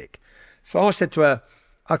hockey stick. So I said to her,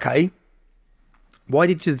 okay, why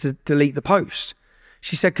did you delete the post?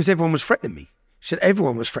 She said, because everyone was threatening me. She said,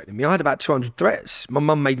 everyone was threatening me. I had about 200 threats. My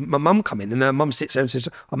mum come in, and her mum sits there and says,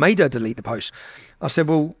 I made her delete the post. I said,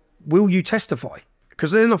 well, will you testify? Because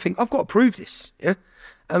then I think, I've got to prove this, yeah?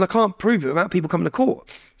 And I can't prove it without people coming to court.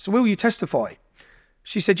 So will you testify?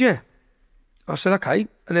 She said, yeah. I said, okay.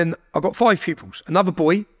 And then I got 5 pupils, another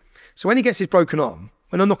boy. So when he gets his broken arm,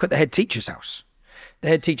 when I knock at the head teacher's house, the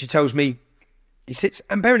head teacher tells me, he sits,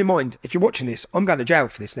 and bearing in mind, if you're watching this, I'm going to jail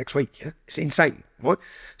for this next week, yeah? It's insane, right?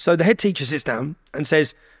 So the head teacher sits down and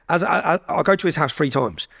says, as I go to his house 3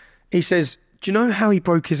 times, he says, do you know how he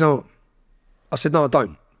broke his arm? I said, no, I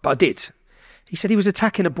don't, but I did. He said he was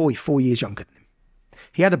attacking a boy 4 years younger than him.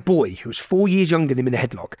 He had a boy who was 4 years younger than him in a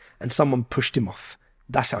headlock, and someone pushed him off.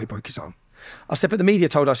 That's how he broke his arm. I said, but the media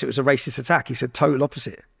told us it was a racist attack. He said, total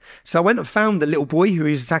opposite. So I went and found the little boy who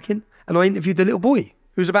he was attacking, and I interviewed the little boy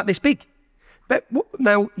who was about this big. But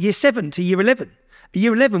now, year 7 to year 11.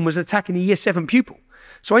 Year 11 was attacking a year 7 pupil.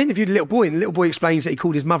 So I interviewed a little boy, and the little boy explains that he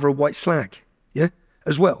called his mother a white slag, yeah,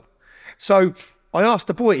 as well. So I asked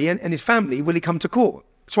the boy and his family, will he come to court?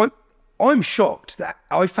 So I'm shocked that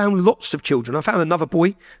I found lots of children. I found another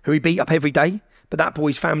boy who he beat up every day, but that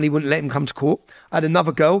boy's family wouldn't let him come to court. I had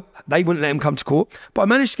another girl, they wouldn't let him come to court. But I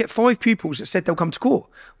managed to get 5 pupils that said they'll come to court,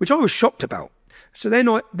 which I was shocked about. So then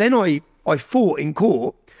I fought in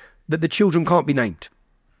court that the children can't be named.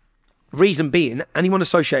 Reason being, anyone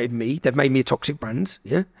associated with me, they've made me a toxic brand,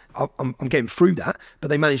 yeah? I'm getting through that, but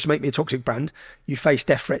they managed to make me a toxic brand. You face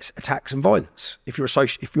death threats, attacks and violence if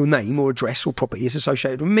your name or address or property is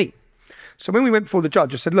associated with me. So when we went before the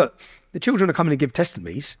judge, I said, look, the children are coming to give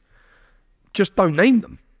testimonies, just don't name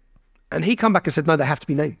them. And he come back and said, no, they have to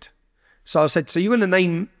be named. So I said, so you're going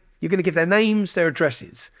to give their names, their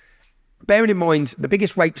addresses. Bearing in mind, the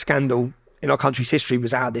biggest rape scandal in our country's history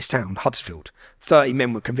was out of this town, Huddersfield. 30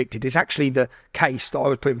 men were convicted. It's actually the case that I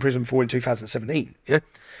was put in prison for in 2017. Yeah.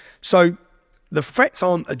 So the threats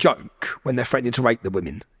aren't a joke when they're threatening to rape the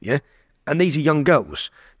women. Yeah. And these are young girls.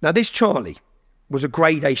 Now, this Charlie was a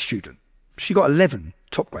grade A student. She got 11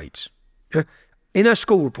 top grades. Yeah. In her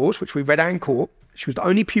school reports, which we read out in court, she was the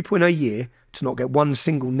only pupil in her year to not get one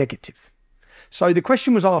single negative. So the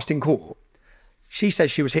question was asked in court. She says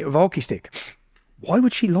she was hit with a hockey stick. Why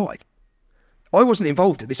would she lie? I wasn't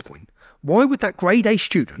involved at this point. Why would that grade A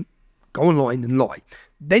student go online and lie?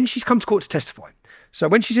 Then she's come to court to testify. So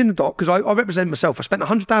when she's in the dock, because I represent myself, I spent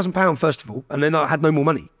 £100,000 first of all, and then I had no more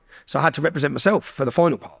money. So I had to represent myself for the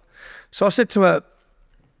final part. So I said to her,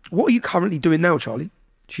 what are you currently doing now, Charlie?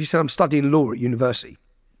 She said, I'm studying law at university.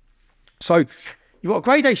 So you've got a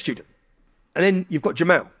grade A student, and then you've got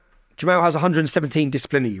Jamal. Jamal has 117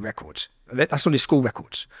 disciplinary records. That's on his school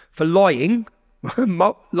records. For lying,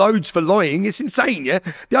 loads for lying. It's insane, yeah?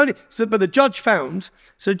 But the judge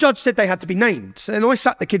the judge said they had to be named. So then I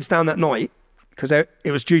sat the kids down that night, because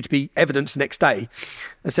it was due to be evidence the next day,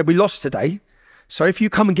 and said, we lost today. So if you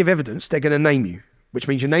come and give evidence, they're going to name you, which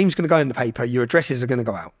means your name's going to go in the paper, your addresses are going to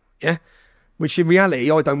go out, yeah? Which in reality,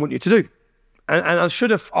 I don't want you to do. And I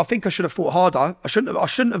think I should have fought harder. I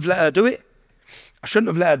shouldn't have let her do it. I shouldn't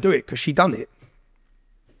have let her do it because she done it.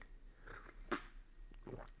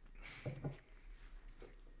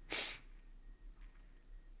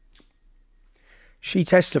 She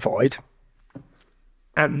testified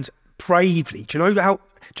and bravely, do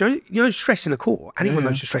you know stress in a court? Anyone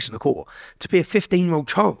knows the stress in a court. To be a 15-year-old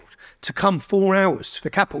child, to come 4 hours to the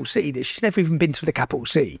capital city, that she's never even been to the capital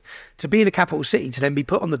city, to be in a capital city, to then be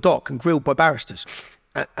put on the dock and grilled by barristers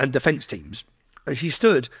and defence teams. And she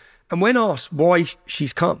stood, and when asked why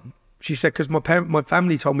she's come, she said, because my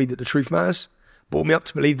family told me that the truth matters, brought me up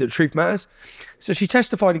to believe that the truth matters. So she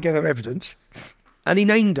testified and gave her evidence, and he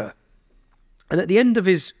named her. And at the end of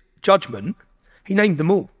his judgment, he named them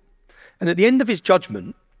all. And at the end of his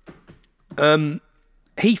judgment,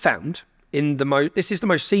 he found, this is the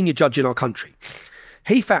most senior judge in our country,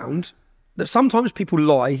 he found that sometimes people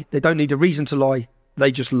lie, they don't need a reason to lie, they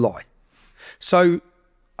just lie. So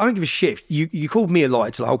I don't give a shit. You called me a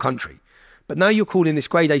liar to the whole country, but now you're calling this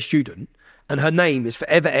grade A student, and her name is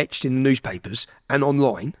forever etched in the newspapers and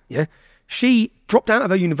online, yeah? She dropped out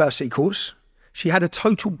of her university course. She had a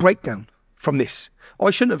total breakdown from this. I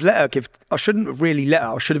shouldn't have really let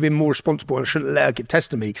her. I should have been more responsible, and I shouldn't have let her give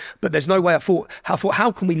testimony. But there's no way I thought,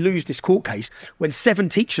 how can we lose this court case when 7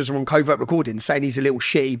 teachers are on covert recording saying he's a little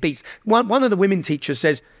shit, he beats. One of the women teachers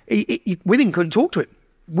says women couldn't talk to him.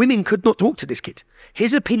 Women could not talk to this kid.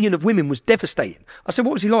 His opinion of women was devastating. I said,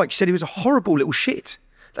 what was he like? She said he was a horrible little shit.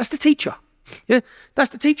 That's the teacher. Yeah, that's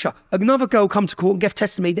the teacher. Another girl come to court and gave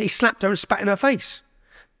testimony that he slapped her and spat in her face.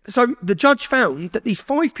 So the judge found that these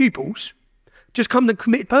 5 pupils just come and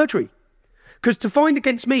committed perjury. Because to find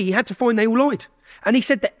against me, he had to find they all lied. And he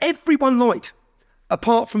said that everyone lied,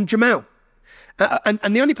 apart from Jamal.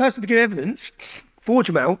 And the only person to give evidence for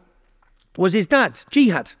Jamal was his dad,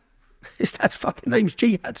 Jihad. His dad's fucking name's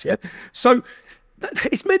Jihad, yeah? So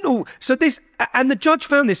it's mental. So and the judge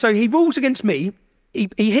found this. So he rules against me.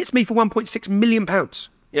 He hits me for £1.6 million,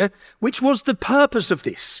 yeah? Which was the purpose of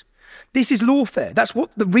this. This is lawfare. That's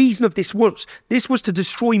what the reason of this was. This was to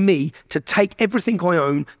destroy me, to take everything I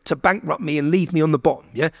own, to bankrupt me and leave me on the bottom.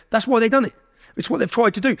 Yeah, that's why they've done it. It's what they've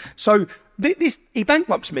tried to do. So he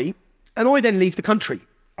bankrupts me, and I then leave the country.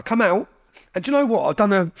 I come out, and do you know what? I've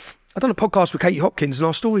done a podcast with Katie Hopkins, and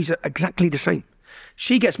our stories are exactly the same.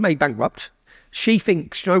 She gets made bankrupt. She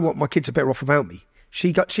thinks, you know what? My kids are better off without me.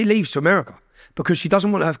 She leaves to America. because she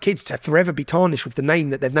doesn't want her kids to forever be tarnished with the name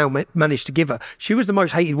that they've now managed to give her. She was the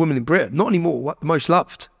most hated woman in Britain, not anymore, the most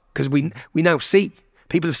loved, because we now see,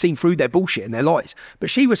 people have seen through their bullshit and their lies. But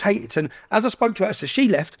she was hated, and as I spoke to her, so she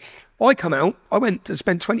left, I come out, I went and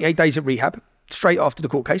spent 28 days at rehab, straight after the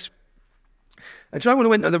court case. And do you know when I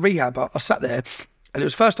went to the rehab, I sat there, and it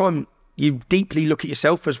was the first time you deeply look at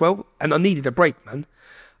yourself as well, and I needed a break, man.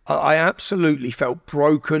 I absolutely felt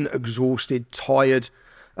broken, exhausted, tired.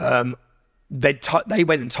 They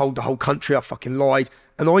went and told the whole country I fucking lied,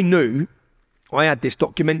 and I knew I had this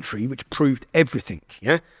documentary which proved everything,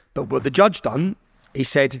 yeah? But what the judge done, he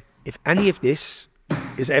said, if any of this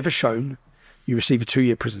is ever shown, you receive a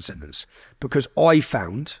 2-year prison sentence. Because I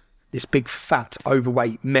found this big, fat,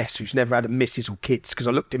 overweight mess who's never had a missus or kids, because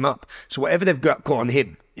I looked him up. So whatever they've got on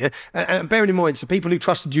him, yeah? And bearing in mind, so people who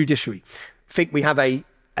trust the judiciary think we have a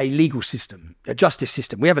legal system, a justice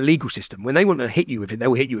system. We have a legal system. When they want to hit you with it, they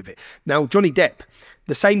will hit you with it. Now, Johnny Depp,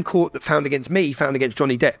 the same court that found against me, found against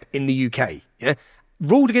Johnny Depp in the UK, yeah?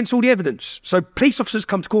 Ruled against all the evidence. So police officers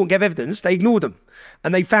come to court and give evidence, they ignored them.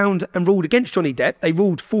 And they found and ruled against Johnny Depp. They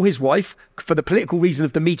ruled for his wife for the political reason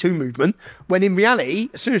of the Me Too movement, when in reality,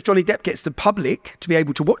 as soon as Johnny Depp gets the public to be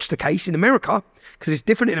able to watch the case in America, because it's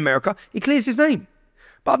different in America, he clears his name.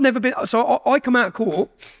 But I've never been, so I come out of court,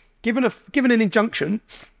 given an injunction.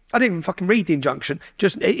 I didn't even fucking read the injunction.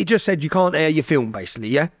 It just said you can't air your film, basically,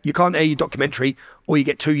 yeah? You can't air your documentary, or you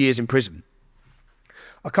get 2 years in prison.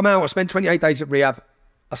 I come out, I spent 28 days at rehab.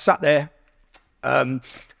 I sat there.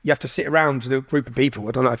 You have to sit around with a group of people.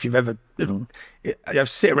 I don't know if you've ever... You have to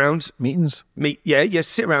sit around. Meetings? Yeah, you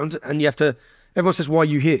sit around, and you have to... Everyone says, why are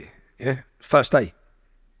you here? Yeah, first day.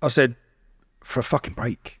 I said, for a fucking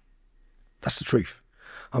break. That's the truth.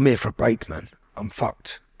 I'm here for a break, man. I'm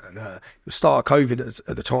fucked. And it was start of COVID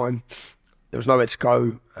at the time. There was nowhere to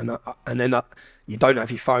go, and then you don't have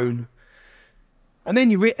your phone. And then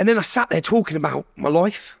then I sat there talking about my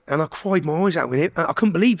life, and I cried my eyes out with it. I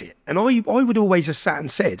couldn't believe it. And I would always have sat and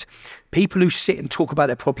said, people who sit and talk about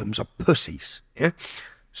their problems are pussies. Yeah,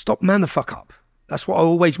 stop, man the fuck up. That's what I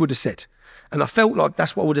always would have said, and I felt like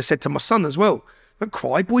that's what I would have said to my son as well. Don't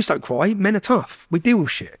cry, boys don't cry. Men are tough. We deal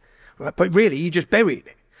with shit, right? But really, you just bury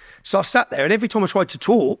it. So I sat there, and every time I tried to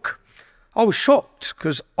talk, I was shocked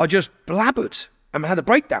because I just blabbered and had a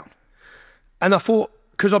breakdown. And I thought,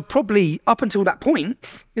 because I'd probably, up until that point,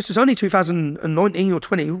 this was only 2019 or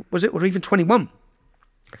 20, was it, or even 21,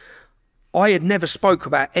 I had never spoke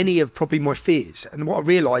about any of probably my fears. And what I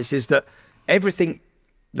realised is that everything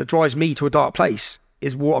that drives me to a dark place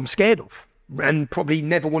is what I'm scared of, and probably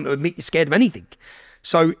never want to admit you're scared of anything.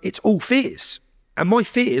 So it's all fears. And my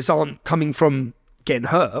fears aren't coming from getting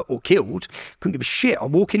hurt or killed. Couldn't give a shit. I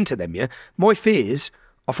walk into them, yeah. My fears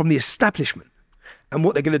are from the establishment and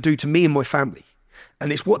what they're going to do to me and my family.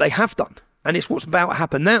 And it's what they have done. And it's what's about to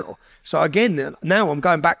happen now. So again, now I'm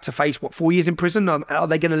going back to face, 4 years in prison? Are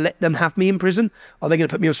they going to let them have me in prison? Are they going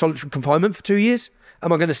to put me on solitary confinement for 2 years?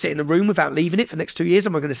 Am I going to sit in a room without leaving it for the next 2 years?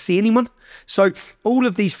 Am I going to see anyone? So all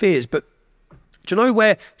of these fears, but do you know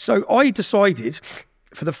where? So I decided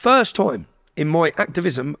for the first time in my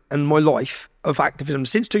activism and my life of activism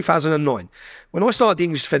since 2009, when I started the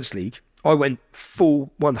English Defence League, I went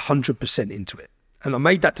full 100% into it. And I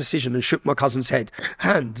made that decision and shook my cousin's hand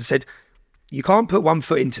and said, you can't put 1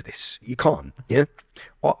 foot into this. You can't, yeah?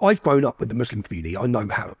 I've grown up with the Muslim community. I know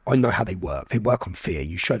how they work. They work on fear.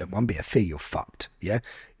 You show them one bit of fear, you're fucked, yeah?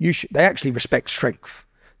 They actually respect strength.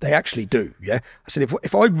 They actually do, yeah? I said,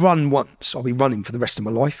 if I run once, I'll be running for the rest of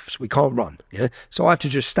my life, so we can't run, yeah? So I have to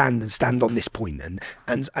just stand on this point,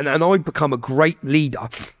 and I become a great leader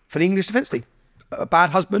for the English Defence League. A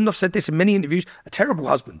bad husband, I've said this in many interviews, a terrible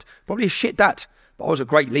husband, probably a shit dad, but I was a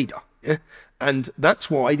great leader, yeah? And that's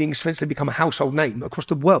why the English Defence League become a household name across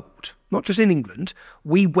the world, not just in England.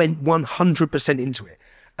 We went 100% into it.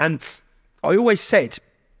 And I always said,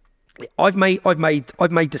 I've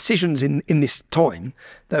made decisions in this time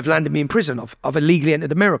that have landed me in prison. I've illegally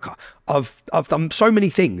entered America. I've done so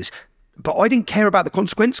many things, but I didn't care about the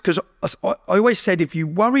consequence, because I always said, if you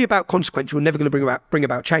worry about consequence, you're never going to bring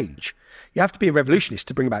about change. You have to be a revolutionist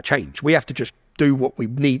to bring about change. We have to just do what we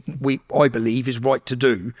need. I believe is right to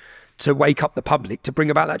do to wake up the public to bring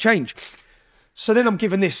about that change. So then I'm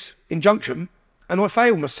given this injunction, and I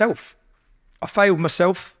failed myself. I failed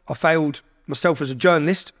myself as a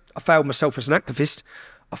journalist. I failed myself as an activist.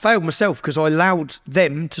 I failed myself because I allowed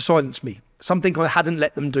them to silence me, something I hadn't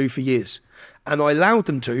let them do for years. And I allowed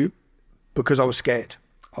them to because I was scared.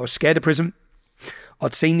 I was scared of prison.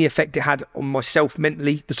 I'd seen the effect it had on myself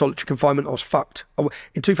mentally, the solitary confinement. I was fucked.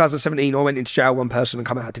 In 2017, I went into jail one person and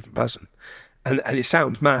come out a different person. And it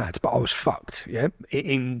sounds mad, but I was fucked, yeah,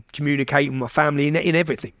 in communicating with my family, in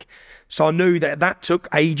everything. So I knew that took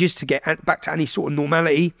ages to get back to any sort of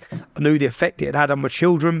normality. I knew the effect it had on my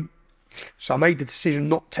children. So I made the decision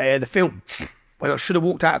not to air the film when I should have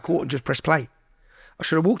walked out of court and just pressed play. I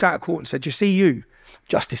should have walked out of court and said, you see you,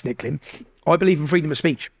 Justice Nicklin, I believe in freedom of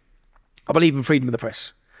speech. I believe in freedom of the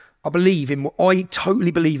press. I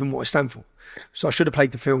totally believe in what I stand for. So I should have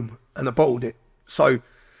played the film, and I bottled it. So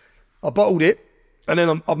I bottled it, and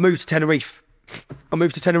then I've moved to Tenerife. I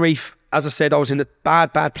moved to Tenerife. As I said, I was in a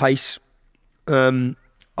bad place.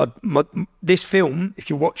 This film, if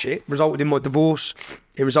you watch it, resulted in my divorce.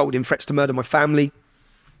 It resulted in threats to murder my family.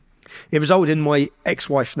 It resulted in my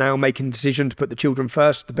ex-wife now making the decision to put the children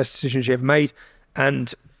first, the best decision she ever made,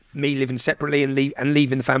 and me living separately and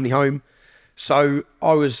leaving the family home. So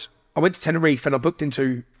I went to Tenerife and I booked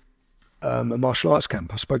into a martial arts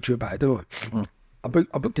camp. I spoke to you about it, didn't I? Mm.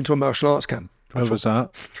 I booked into a martial arts camp. Where was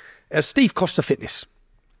that? Steve Costa Fitness.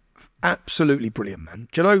 Absolutely brilliant, man.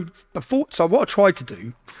 Do you know, so what I tried to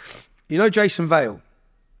do, you know Jason Vale?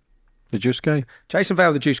 The juice guy? Jason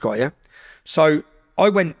Vale, the juice guy, yeah? So I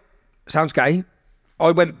went, sounds gay,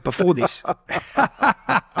 I went before this. I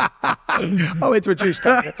went to a juice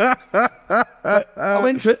camp. I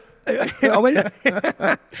went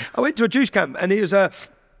to a juice camp, and it was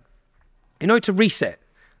to reset.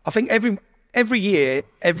 I think every year,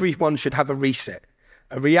 everyone should have a reset.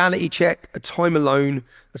 A reality check, a time alone,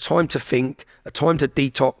 a time to think, a time to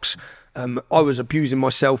detox. I was abusing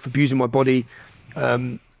myself, abusing my body.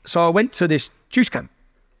 So I went to this juice camp.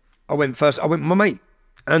 I went with my mate.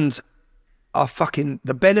 And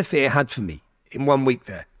the benefit it had for me in 1 week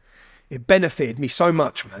there, it benefited me so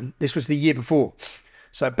much, man. This was the year before.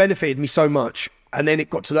 So it benefited me so much. And then it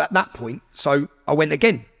got to that point. So I went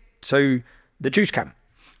again to the juice camp.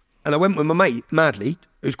 And I went with my mate, Madly,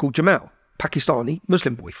 who's called Jamal. Pakistani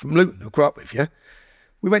Muslim boy from Luton, who I grew up with, yeah?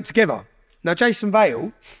 We went together. Now, Jason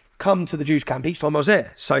Vale come to the juice camp each time I was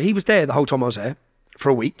there. So he was there the whole time I was there for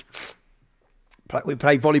a week. We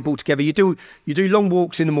played volleyball together. You do long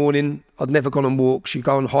walks in the morning. I'd never gone on walks. You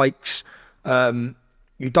go on hikes. You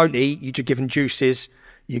don't eat. You're given juices.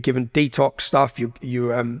 You're given detox stuff.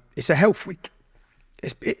 It's a health week.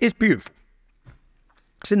 It's beautiful.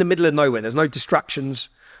 It's in the middle of nowhere. There's no distractions.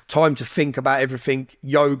 Time to think about everything.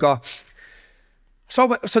 Yoga. So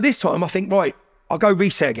this time I think, right, I'll go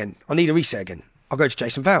reset again. I need a reset again. I'll go to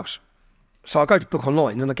Jason Vale's. So I go to book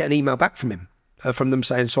online and I get an email back from him, from them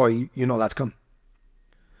saying, sorry, you're not allowed to come.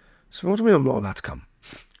 So what do you mean I'm not allowed to come?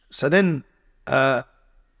 So then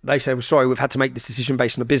they say, well, sorry, we've had to make this decision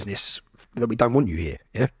based on a business that we don't want you here.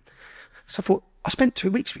 Yeah. So I thought, I spent 2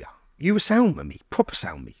 weeks with you. You were sound with me, proper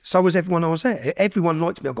sound with me. So was everyone I was there. Everyone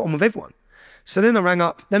liked me. I got on with everyone. So then I rang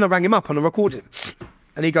him up and I recorded him.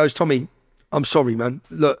 And he goes, Tommy, I'm sorry, man.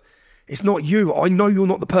 Look, it's not you. I know you're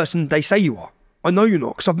not the person they say you are. I know you're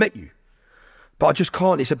not because I've met you. But I just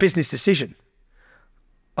can't. It's a business decision.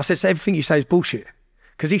 I said, so everything you say is bullshit.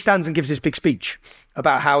 Because he stands and gives this big speech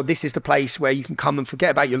about how this is the place where you can come and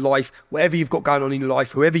forget about your life, whatever you've got going on in your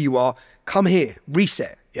life, whoever you are, come here,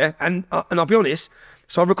 reset. Yeah. And I'll be honest.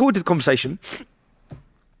 So I recorded the conversation.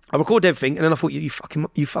 I recorded everything, and then I thought, you fucking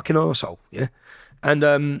arsehole, yeah?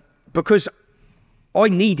 And because I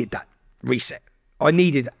needed that reset. I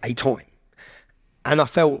needed a time. And I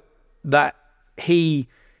felt that he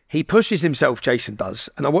pushes himself, Jason does,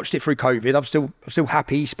 and I watched it through COVID. I'm still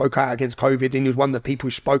happy he spoke out against COVID, and he was one of the people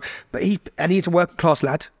who spoke. But he's a working class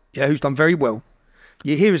lad, yeah, who's done very well.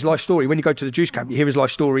 You hear his life story. When you go to the juice camp, you hear his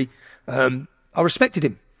life story. I respected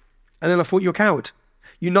him. And then I thought, you're a coward.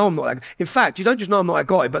 You know I'm not that guy. In fact, you don't just know I'm not that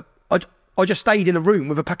guy, but I just stayed in a room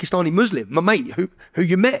with a Pakistani Muslim, my mate, who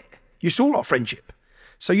you met. You saw our friendship.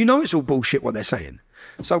 So you know it's all bullshit what they're saying.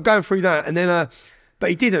 So I'm going through that, and then but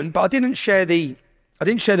he didn't. But I didn't share the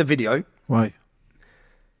video. Why?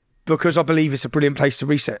 Because I believe it's a brilliant place to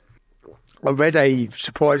reset. I read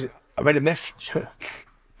a message.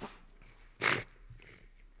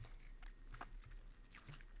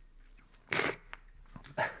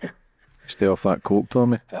 Stay off that coke,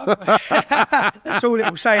 Tommy. That's all it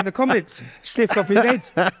will say in the comments. Sniffed off his head.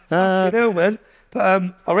 You know, man.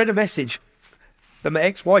 But I read a message that my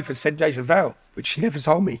ex-wife had sent Jason Vale, which she never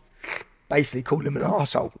told me. Basically called him an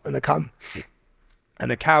arsehole and a cunt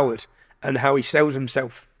and a coward, and how he sells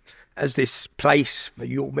himself as this place for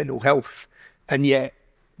your mental health. And yet,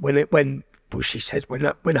 she says when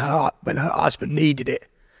her husband needed it,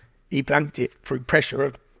 he blanked it through pressure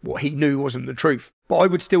of what he knew wasn't the truth. But I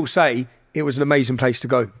would still say it was an amazing place to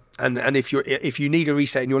go. And if you need a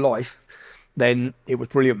reset in your life, then it was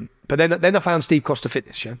brilliant. But then I found Steve Costa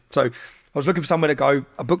Fitness, yeah. So I was looking for somewhere to go.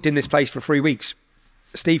 I booked in this place for 3 weeks.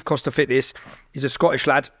 Steve Costa Fitness is a Scottish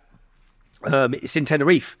lad. It's in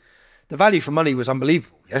Tenerife. The value for money was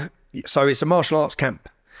unbelievable. Yeah. So it's a martial arts camp.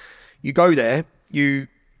 You go there. I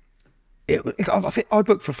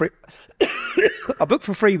booked for 3. I booked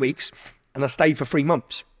for 3 weeks, and I stayed for 3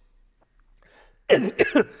 months.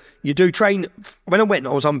 You do train. When I went,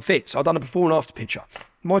 I was unfit. So I'd done a before and after picture.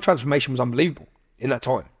 My transformation was unbelievable in that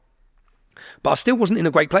time. But I still wasn't in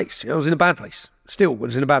a great place. I was in a bad place. Still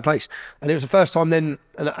was in a bad place. And it was the first time then,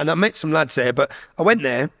 and I met some lads there, but I went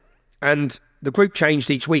there and the group changed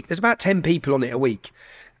each week. There's about 10 people on it a week.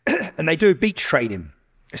 And they do beach training.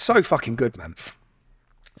 It's so fucking good, man.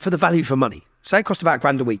 For the value for money. Say it costs about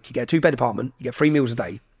 £1 a week. You get a 2-bed apartment. You get 3 meals a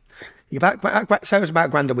day. Say it was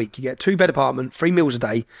about £1 a week. You get a 2-bed apartment, 3 meals a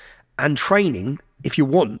day, and training, if you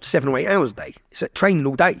want, 7 or 8 hours a day. It's training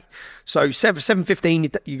all day. So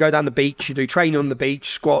 7:15, you go down the beach, you do training on the beach,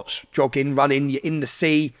 squats, jogging, running, you're in the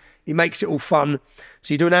sea. It makes it all fun.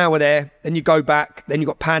 So you do an hour there, then you go back, then you've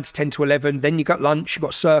got pads 10 to 11, then you've got lunch, you've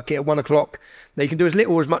got circuit at 1 o'clock. Now you can do as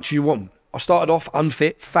little or as much as you want. I started off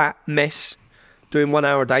unfit, fat, mess, doing 1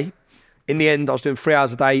 hour a day. In the end, I was doing 3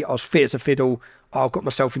 hours a day. I was fit as a fiddle. I got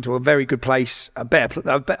myself into a very good place, a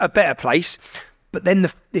better place. But then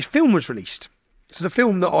this film was released. So the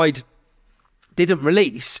film that I didn't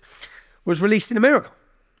release was released in America.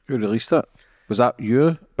 Who released it? Was that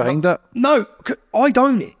you behind it? No, I'd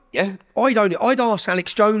own it. Yeah, I'd own it. I'd asked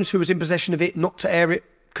Alex Jones, who was in possession of it, not to air it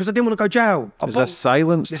because I didn't want to go jail. Is this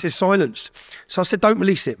silenced? This is silenced. So I said, don't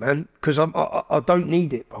release it, man, because I don't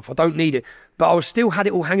need it, bruv. I don't need it. But I still had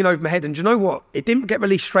it all hanging over my head. And do you know what? It didn't get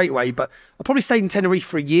released straight away, but I probably stayed in Tenerife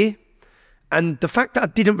for a year. And the fact that I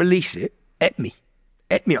didn't release it ate me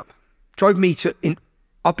up. Drove me to...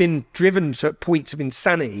 I've been driven to points of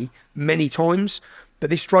insanity many times, but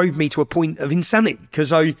this drove me to a point of insanity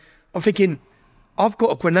because I'm thinking, I've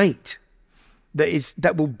got a grenade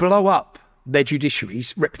that will blow up their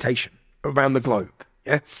judiciary's reputation around the globe,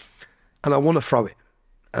 yeah? And I want to throw it,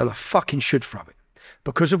 and I fucking should throw it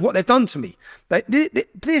because of what they've done to me.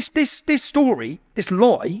 This story, this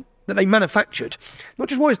lie that they manufactured, not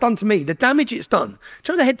just what it's done to me, the damage it's done.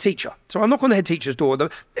 Do you know the head teacher? So I knock on the head teacher's door.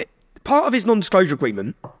 Part of his non-disclosure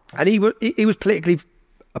agreement, and he was politically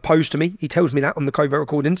opposed to me. He tells me that on the covert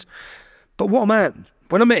recordings. But what a man.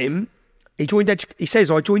 When I met him, he says,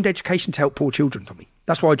 I joined education to help poor children, Tommy.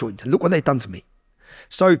 That's why I joined. And look what they've done to me.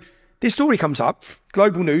 So this story comes up,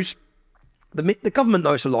 global news. The government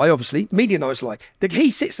know it's a lie, obviously. The media know it's a lie. He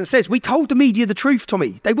sits and says, we told the media the truth,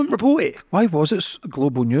 Tommy. They wouldn't report it. Why was it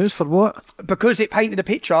global news? For what? Because it painted a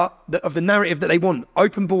picture of the narrative that they want.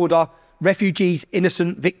 Open border, refugees,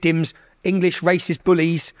 innocent victims, English racist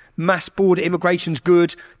bullies, mass border immigration's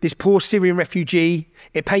good, this poor Syrian refugee.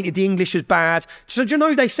 It painted the English as bad. So do you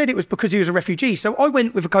know they said it was because he was a refugee? So I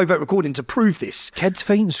went with a covert recording to prove this. Kids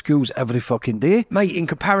fighting schools every fucking day. Mate, in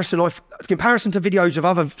comparison to videos of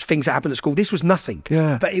other things that happened at school, this was nothing.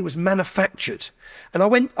 Yeah. But it was manufactured. And I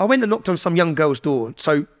went and knocked on some young girl's door.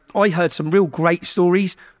 So I heard some real great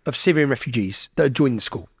stories of Syrian refugees that had joined the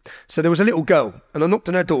school. So there was a little girl and I knocked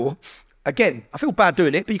on her door. Again, I feel bad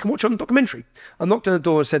doing it, but you can watch it on the documentary. I knocked on the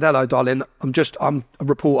door and said, hello, darling, I'm a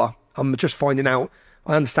reporter. I'm just finding out.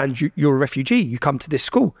 I understand you're a refugee. You come to this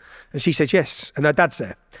school. And she said, yes. And her dad's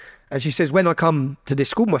there. And she says, when I come to this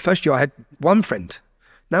school, my first year, I had one friend.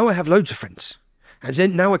 Now I have loads of friends. And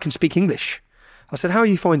then now I can speak English. I said, how are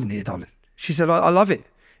you finding it here, darling? She said, I love it.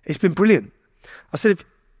 It's been brilliant. I said,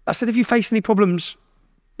 have you faced any problems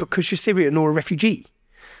because you're Syrian or a refugee?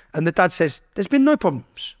 And the dad says, there's been no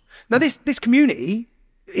problems. Now, this community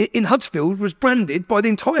in Huddersfield was branded by the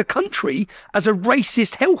entire country as a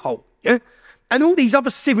racist hellhole, yeah? And all these other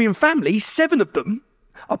Syrian families, 7 of them,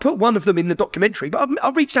 I put one of them in the documentary, but I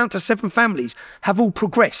reached out to 7 families, have all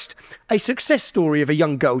progressed. A success story of a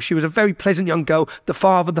young girl. She was a very pleasant young girl. The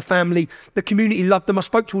father, the family, the community loved them. I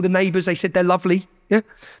spoke to all the neighbours. They said they're lovely, yeah?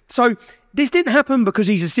 So this didn't happen because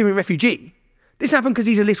he's a Syrian refugee. This happened because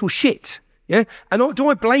he's a little shit, yeah? And do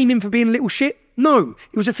I blame him for being a little shit? No,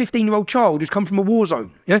 he was a 15-year-old child who's come from a war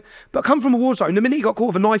zone, yeah? But come from a war zone, the minute he got caught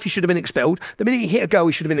with a knife, he should have been expelled. The minute he hit a girl,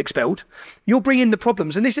 he should have been expelled. You'll bring in the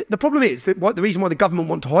problems. And the problem is that the reason why the government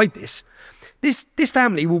want to hide this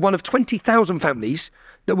family were one of 20,000 families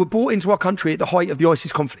that were brought into our country at the height of the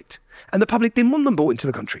ISIS conflict. And the public didn't want them brought into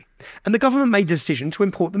the country. And the government made the decision to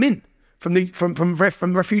import them in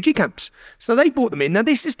from refugee camps. So they brought them in. Now,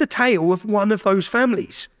 this is the tale of one of those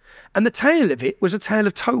families. And the tale of it was a tale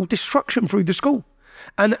of total destruction through the school.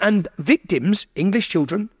 And victims, English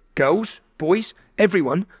children, girls, boys,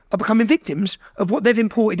 everyone, are becoming victims of what they've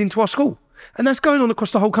imported into our school. And that's going on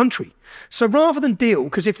across the whole country. So rather than deal,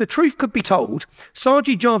 because if the truth could be told,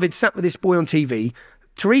 Sajid Javid sat with this boy on TV,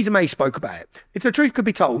 Theresa May spoke about it. If the truth could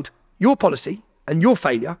be told, your policy and your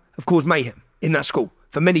failure have caused mayhem in that school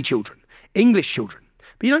for many children, English children.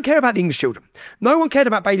 But you don't care about the English children. No one cared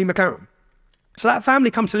about Bailey McLaren. So that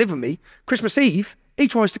family come to live with me, Christmas Eve, he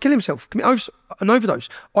tries to kill himself, commit an overdose.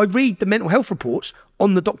 I read the mental health reports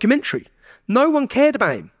on the documentary. No one cared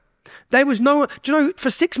about him. There was no one. Do you know, for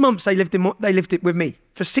 6 months they lived it with me.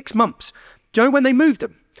 For 6 months. Do you know when they moved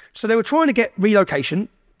them? So they were trying to get relocation.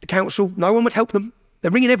 The council, no one would help them.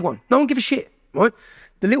 They're ringing everyone. No one give a shit, right?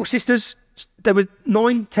 The little sisters, they were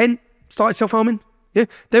 9, 10, started self-harming. Yeah,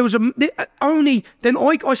 there was then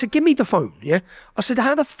I said, give me the phone. Yeah, I said,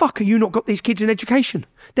 how the fuck have you not got these kids in education?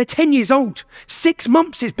 They're 10 years old. 6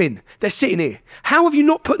 months it's been. They're sitting here. How have you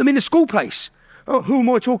not put them in a school place? Oh, who am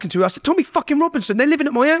I talking to? I said, Tommy fucking Robinson. They're living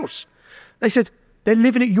at my house. They said, they're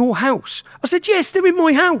living at your house. I said, yes, they're in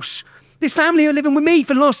my house. This family are living with me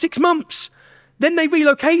for the last 6 months. Then they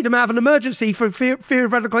relocated them out of an emergency for fear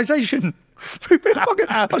of radicalisation.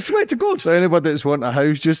 I swear to God. So anybody that's wanting a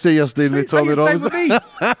house, just say you're staying with Tommy Robinson.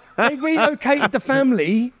 They relocated the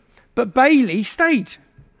family, but Bailey stayed.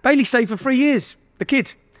 Bailey stayed for 3 years. The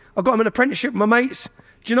kid. I got him an apprenticeship with my mates.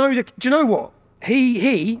 Do you know what?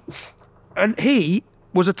 He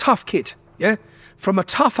was a tough kid, yeah? From a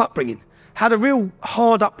tough upbringing. Had a real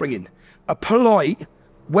hard upbringing. A polite,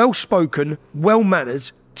 well-spoken, well-mannered,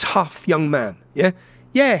 tough young man, yeah?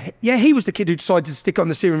 Yeah, he was the kid who decided to stick on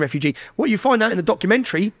the Syrian refugee. What you find out in the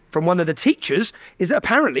documentary from one of the teachers is that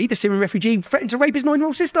apparently the Syrian refugee threatened to rape his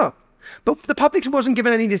 9-year-old sister. But the public wasn't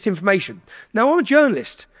given any of this information. Now, I'm a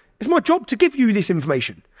journalist. It's my job to give you this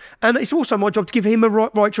information. And it's also my job to give him a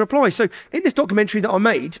right to reply. So in this documentary that I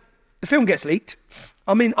made, the film gets leaked.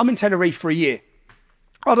 I'm in Tenerife for a year.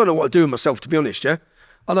 I don't know what to do with myself, to be honest, yeah?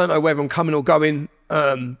 I don't know whether I'm coming or going.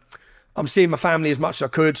 I'm seeing my family as much as I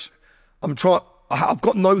could. I've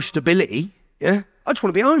got no stability, yeah? I just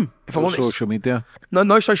want to be home, if I'm honest. Social media?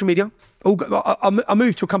 No social media. I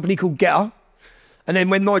moved to a company called Getter, and then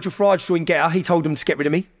when Nigel Farage joined Getter, he told them to get rid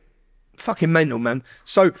of me. Fucking mental, man.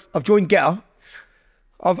 So I've joined Getter.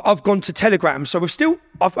 I've gone to Telegram, so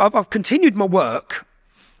I've continued my work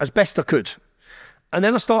as best I could. And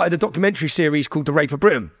then I started a documentary series called The Rape of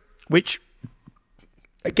Britain, which,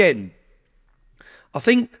 again, I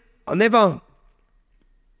think I never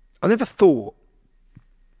thought.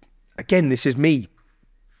 Again, this is me.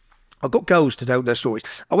 I've got girls to tell their stories.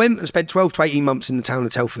 I went and spent 12 to 18 months in the town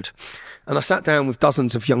of Telford, and I sat down with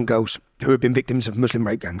dozens of young girls who had been victims of Muslim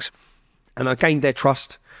rape gangs. And I gained their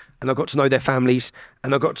trust, and I got to know their families,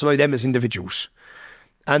 and I got to know them as individuals.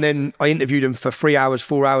 And then I interviewed them for 3 hours,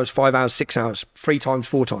 4 hours, 5 hours, 6 hours, 3 times,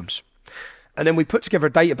 4 times. And then we put together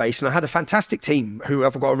a database, and I had a fantastic team who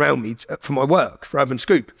I've got around me for my work, for Urban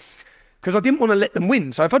Scoop. Because I didn't want to let them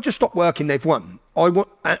win. So if I just stopped working, they've won.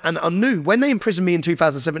 And I knew when they imprisoned me in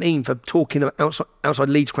 2017 for talking outside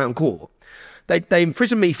Leeds Crown Court, they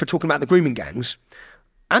imprisoned me for talking about the grooming gangs.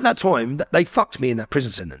 At that time, they fucked me in that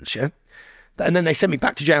prison sentence, yeah? And then they sent me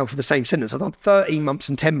back to jail for the same sentence. I've done 13 months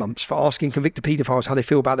and 10 months for asking convicted paedophiles how they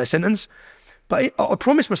feel about their sentence. But I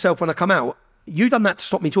promised myself when I come out, you done that to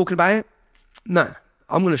stop me talking about it? Nah.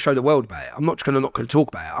 I'm going to show the world about it. I'm not going to talk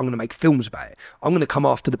about it. I'm going to make films about it. I'm going to come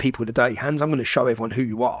after the people with the dirty hands. I'm going to show everyone who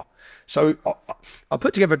you are. So I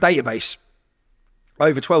put together a database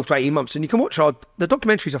over 12 to 18 months, and you can watch the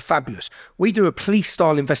documentaries are fabulous. We do a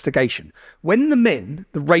police-style investigation. When the men,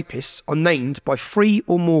 the rapists, are named by 3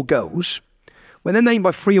 or more girls, when they're named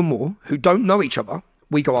by 3 or more who don't know each other,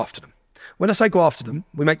 we go after them. When I say go after them,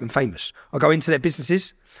 we make them famous. I go into their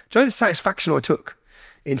businesses. Do you know the satisfaction I took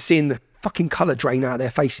in seeing the fucking colour drain out of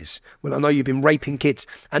their faces when I know you've been raping kids?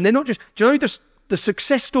 And they're not just, do you know the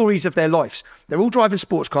success stories of their lives? They're all driving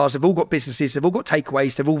sports cars, they've all got businesses, they've all got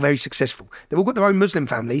takeaways, they're all very successful. They've all got their own Muslim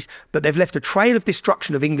families, but they've left a trail of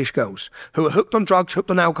destruction of English girls who are hooked on drugs,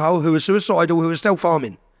 hooked on alcohol, who are suicidal, who are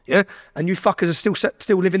self-harming. Yeah? And you fuckers are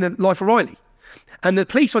still living the life of Riley. And the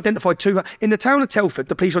police identified in the town of Telford,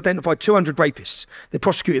 the police identified 200 rapists. They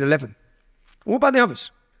prosecuted 11. What about the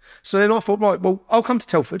others? So then I thought, right, well, I'll come to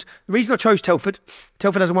Telford. The reason I chose Telford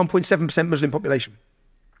has a 1.7% Muslim population.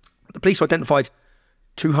 The police identified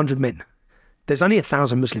 200 men. There's only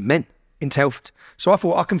 1,000 Muslim men in Telford. So I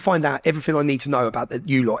thought I can find out everything I need to know about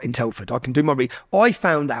you lot in Telford. I can do my I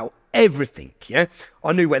found out everything, yeah?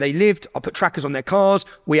 I knew where they lived. I put trackers on their cars.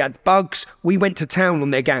 We had bugs. We went to town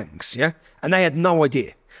on their gangs, yeah? And they had no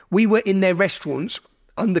idea. We were in their restaurants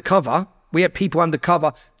undercover. We had people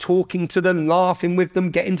undercover talking to them, laughing with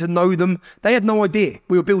them, getting to know them. They had no idea.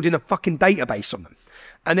 We were building a fucking database on them.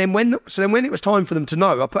 And then when it was time for them to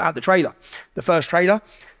know, I put out the trailer, the first trailer,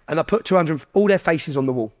 and I put 200 all their faces on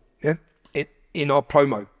the wall, yeah, in our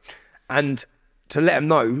promo, and to let them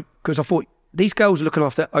know, because I thought these girls are looking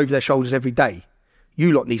after over their shoulders every day.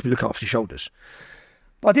 You lot need to be looking after your shoulders.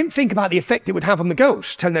 But I didn't think about the effect it would have on the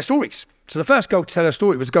girls telling their stories. So the first girl to tell her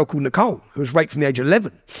story was a girl called Nicole, who was raped from the age of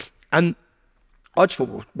 11. And I just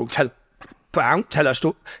thought, well tell her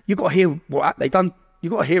story. You got to hear what they done. You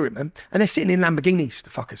got to hear it, man. And they're sitting in Lamborghinis, the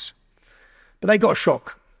fuckers. But they got a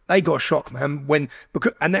shock. They got a shock, man. When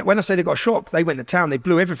I say they got a shock, they went to town. They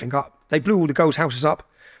blew everything up. They blew all the girls' houses up.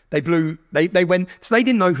 They went. So they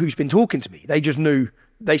didn't know who's been talking to me. They just knew.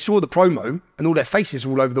 They saw the promo and all their faces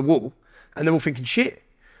were all over the wall, and they're all thinking, shit.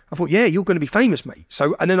 I thought, yeah, you're going to be famous, mate.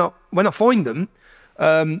 So, and then when I find them,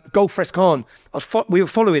 Golfres Khan, we were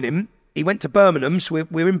following him. He went to Birmingham, so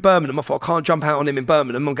we're in Birmingham. I thought, I can't jump out on him in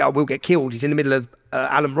Birmingham. I will get killed. He's in the middle of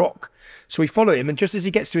Allen Rock. So we follow him, and just as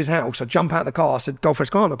he gets to his house, I jump out of the car. I said,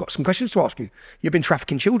 Golfres Khan, I've got some questions to ask you. You've been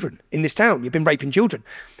trafficking children in this town. You've been raping children.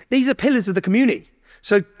 These are pillars of the community.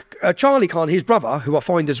 So Charlie Khan, his brother, who I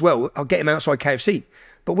find as well, I'll get him outside KFC.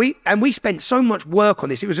 But we spent so much work on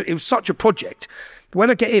this. It was such a project. But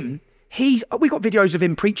when I get him, we got videos of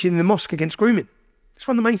him preaching in the mosque against grooming. It's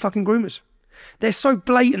one of the main fucking groomers. They're so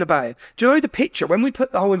blatant about it. Do you know the picture? When we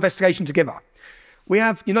put the whole investigation together, we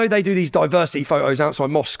have, they do these diversity photos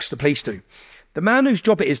outside mosques, the police do. The man whose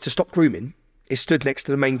job it is to stop grooming is stood next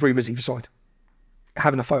to the main groomers either side,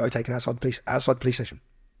 having a photo taken outside the police station.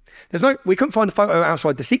 We couldn't find a photo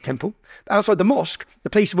outside the Sikh temple. But outside the mosque, the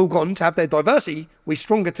police have all gone to have their diversity. We're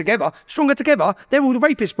stronger together. Stronger together. They're all the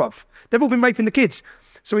rapists, bruv. They've all been raping the kids.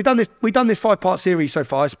 So we've done this 5-part series so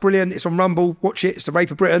far. It's brilliant. It's on Rumble. Watch it. It's the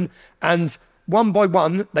Rape of Britain. And one by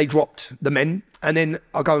one, they dropped the men. And then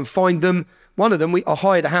I go and find them. One of them,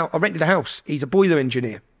 I rented a house. He's a boiler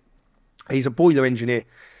engineer.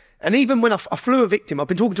 And even when I flew a victim, I've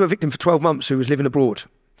been talking to a victim for 12 months who was living abroad.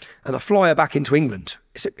 And I fly her back into England.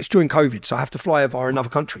 It's during COVID, so I have to fly her via another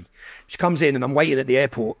country. She comes in and I'm waiting at the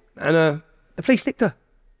airport, and the police nicked her.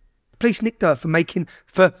 The police nicked her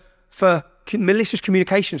for malicious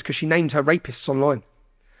communications because she named her rapists online.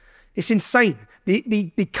 It's insane.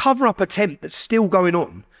 The cover-up attempt that's still going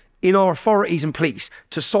on in our authorities and police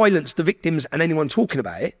to silence the victims and anyone talking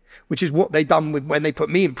about it, which is what they done when they put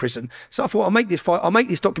me in prison. So I thought, I'll make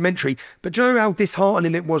this documentary. But do you know how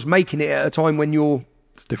disheartening it was making it at a time when you're...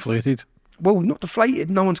 It's deflated. Well, not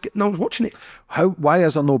deflated. No one's watching it. Why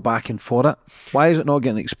is there no backing for it? Why is it not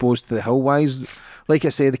getting exposed to the hill? Why is, like I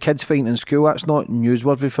say, the kids fighting in school? That's not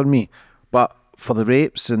newsworthy for me. But for the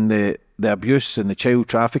rapes and the abuse and the child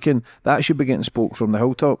trafficking, that should be getting spoke from the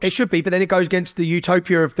hilltops. It should be, but then it goes against the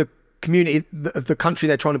utopia of the community, of the country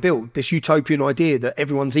they're trying to build. This utopian idea that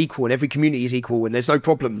everyone's equal and every community is equal and there's no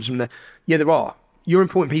problems. And there are. You're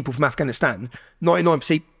importing people from Afghanistan.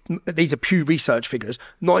 99%. These are Pew Research figures.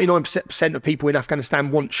 99% of people in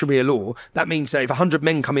Afghanistan want Sharia law. That means that if 100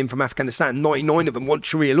 men come in from Afghanistan, 99 of them want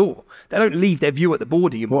Sharia law. They don't leave their view at the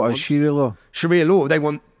border. What is Sharia law? Sharia law, they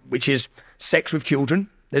want, which is sex with children.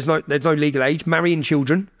 There's no legal age, marrying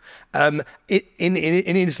children. In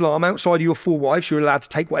Islam, outside of your 4 wives, you're allowed to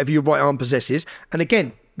take whatever your right arm possesses. And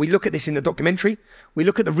again, we look at this in the documentary. We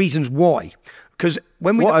look at the reasons why. Because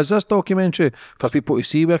what is this documentary for people to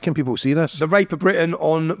see? Where can people see this? The Rape of Britain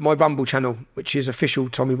on my Rumble channel, which is official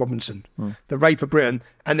Tommy Robinson. The Rape of Britain.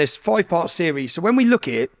 And there's 5-part series. So when we look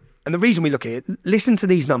at it, and the reason we look at it, listen to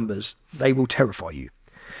these numbers. They will terrify you.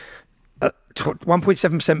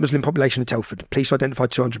 1.7% Muslim population of Telford. Police identified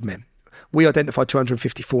 200 men. We identified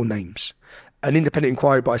 254 names. An independent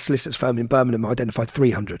inquiry by a solicitor's firm in Birmingham identified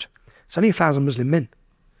 300. It's only 1,000 Muslim men.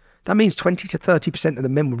 That means 20 to 30% of the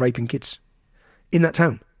men were raping kids in that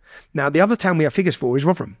town. Now, the other town we have figures for is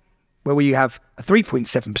Rotherham, where we have a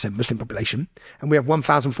 3.7% Muslim population and we have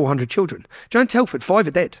 1,400 children. Do you know in Telford, 5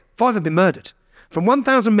 are dead. 5 have been murdered. From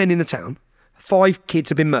 1,000 men in the town, 5 kids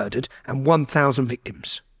have been murdered and 1,000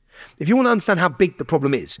 victims. If you want to understand how big the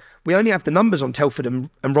problem is, we only have the numbers on Telford and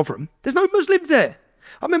Rotherham. There's no Muslims there.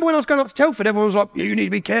 I remember when I was going up to Telford, everyone was like, you need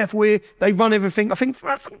to be careful here. They run everything. I think,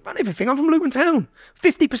 run everything. I'm from Luton Town.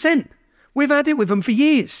 50%. We've had it with them for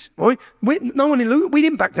years, right? No one in Luton, we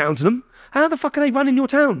didn't back down to them. How the fuck are they running your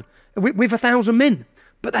town with 1,000 men?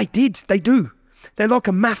 But they do. They're like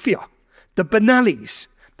a mafia. The Benalis,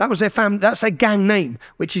 that was their family, that's their gang name,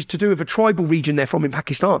 which is to do with a tribal region they're from in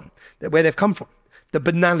Pakistan, where they've come from. The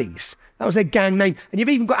Benalis. That was their gang name. And you've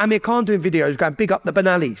even got Amir Khan doing videos going, big up the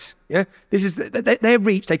Benalis. Yeah? This is their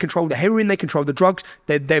reach. They control the heroin, they control the drugs,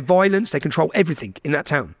 their violence, they control everything in that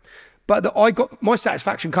town. But I got my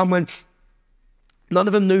satisfaction come when none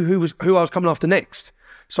of them knew who I was coming after next.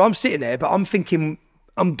 So I'm sitting there, but I'm thinking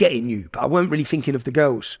I'm getting you, but I weren't really thinking of the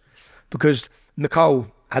girls because Nicole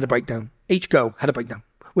had a breakdown. Each girl had a breakdown.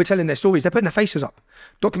 We're telling their stories. They're putting their faces up.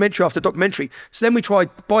 Documentary after documentary. So then we tried,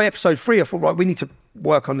 by episode 3, I thought, right, we need to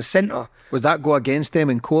work on the centre. Would that go against them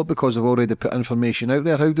in court because they've already put information out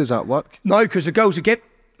there? How does that work? No, because the girls would get...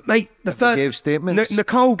 Mate, the third... They gave statements?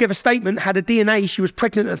 Nicole gave a statement, had a DNA, she was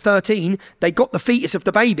pregnant at 13, they got the fetus of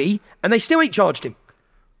the baby, and they still ain't charged him.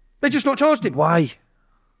 They're just not charged him. Why?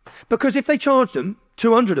 Because if they charged them,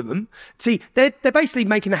 200 of them, see, they're basically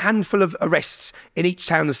making a handful of arrests in each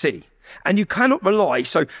town and city. And you cannot rely.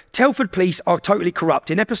 So Telford police are totally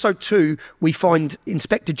corrupt. In episode 2, we find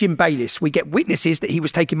Inspector Jim Bayliss. We get witnesses that he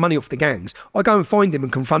was taking money off the gangs. I go and find him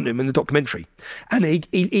and confront him in the documentary. And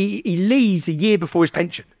he leaves a year before his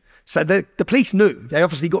pension. So the police knew. They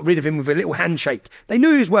obviously got rid of him with a little handshake. They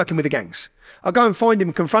knew he was working with the gangs. I go and find him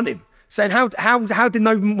and confront him, saying, how did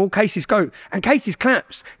no more cases go? And cases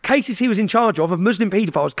collapsed. Cases he was in charge of Muslim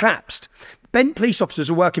paedophiles collapsed. Bent police officers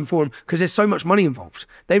are working for him because there's so much money involved.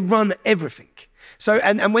 They run everything. So,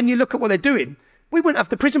 and when you look at what they're doing, we wouldn't have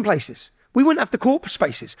the prison places. We wouldn't have the court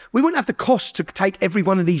spaces. We wouldn't have the cost to take every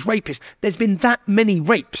one of these rapists. There's been that many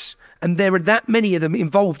rapes, and there are that many of them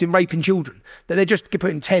involved in raping children, that they're just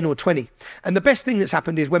putting 10 or 20. And the best thing that's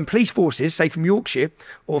happened is when police forces, say from Yorkshire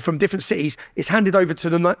or from different cities, it's handed over to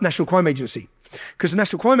the National Crime Agency. Because the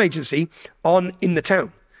National Crime Agency aren't in the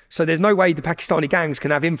town. So there's no way the Pakistani gangs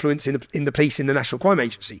can have influence in the police in the National Crime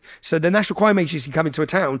Agency. So the National Crime Agency come into a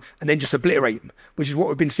town and then just obliterate them, which is what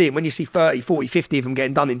we've been seeing. When you see 30, 40, 50 of them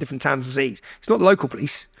getting done in different towns and cities, it's not the local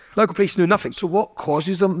police. Local police do nothing. So what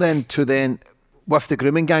causes them then to with the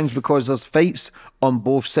grooming gangs? Because there's fights on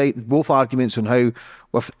both sides, both arguments on how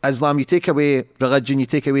with Islam you take away religion, you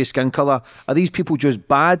take away skin colour. Are these people just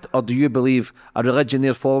bad, or do you believe a religion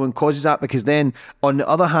they're following causes that? Because then on the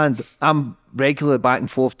other hand, I'm regularly back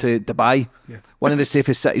and forth to Dubai, one of the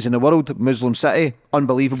safest cities in the world, Muslim city,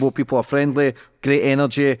 unbelievable, people are friendly, great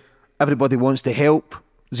energy, everybody wants to help,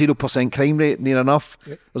 0% crime rate, near enough.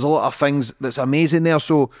 There's a lot of things that's amazing there.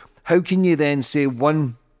 So how can you then say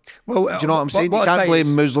one... Well, do you know what I'm saying? You can't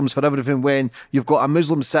blame Muslims for everything when you've got a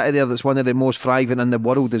Muslim city there that's one of the most thriving in the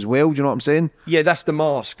world as well. Do you know what I'm saying? Yeah, that's the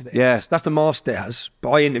mask. That's the mask there has.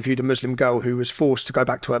 But I interviewed a Muslim girl who was forced to go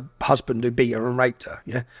back to her husband who beat her and raped her.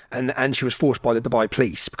 Yeah, and she was forced by the Dubai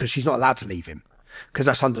police because she's not allowed to leave him because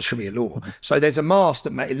that's under Sharia law. So there's a mask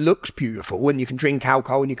that it looks beautiful and you can drink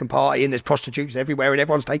alcohol and you can party and there's prostitutes everywhere and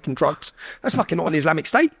everyone's taking drugs. That's fucking not an Islamic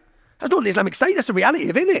state. That's not an Islamic state. That's the reality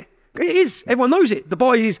of it, isn't it? It is. Everyone knows it.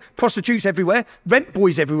 Dubai is prostitutes everywhere, rent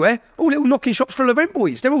boys everywhere, all little knocking shops full of rent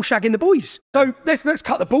boys. They're all shagging the boys. So let's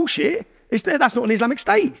cut the bullshit. That's not an Islamic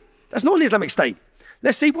state. That's not an Islamic state.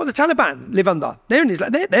 Let's see what the Taliban live under. They're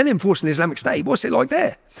enforcing an Islamic state. What's it like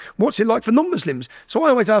there? What's it like for non-Muslims? So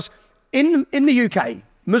I always ask, in the UK,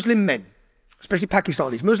 Muslim men, especially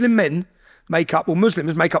Pakistanis, Muslims make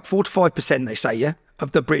up 4 to 5%, they say, yeah,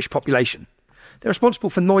 of the British population. They're responsible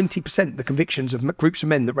for 90% of the convictions of groups of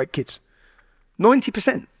men that rape kids.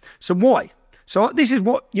 90%. So why? So this is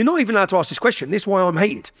what, you're not even allowed to ask this question. This is why I'm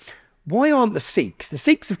hated. Why aren't the Sikhs? The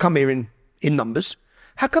Sikhs have come here in numbers.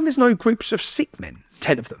 How come there's no groups of Sikh men,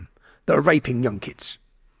 10 of them, that are raping young kids?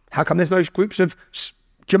 How come there's no groups of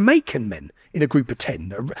Jamaican men in a group of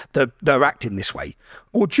 10 that are acting this way?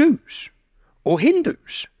 Or Jews? Or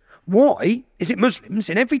Hindus? Why is it Muslims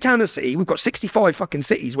in every town and city? We've got 65 fucking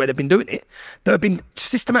cities where they've been doing it, that have been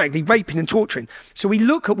systematically raping and torturing. So we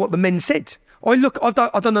look at what the men said.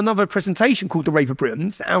 I've done another presentation called The Rape of Britain.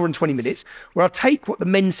 It's an hour and 20 minutes where I take what the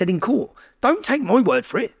men said in court. Don't take my word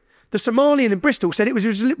for it. The Somalian in Bristol said it was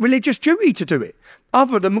a religious duty to do it.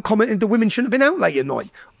 Other of them commented the women shouldn't have been out late at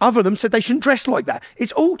night. Other of them said they shouldn't dress like that.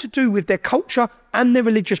 It's all to do with their culture and their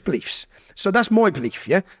religious beliefs. So that's my belief,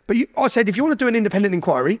 yeah? But I said, if you want to do an independent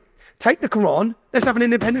inquiry, take the Quran, let's have an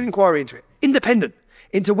independent inquiry into it. Independent.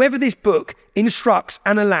 Into whether this book instructs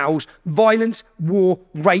and allows violence, war,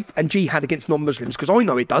 rape and jihad against non-Muslims, because I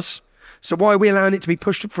know it does. So why are we allowing it to be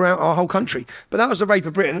pushed throughout our whole country? But that was The Rape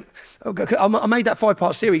of Britain. I made that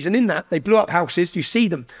 5-part series, and in that, they blew up houses. You see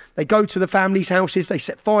them. They go to the families' houses. They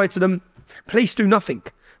set fire to them. Police do nothing.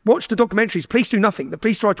 Watch the documentaries. Police do nothing. The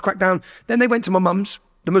police tried to crack down. Then they went to my mum's.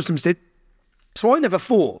 The Muslims did. So I never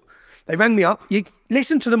thought. They rang me up. You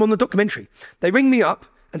listen to them on the documentary. They ring me up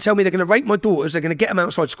and tell me they're going to rape my daughters. They're going to get them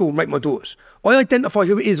outside school and rape my daughters. I identify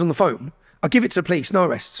who it is on the phone. I give it to the police. No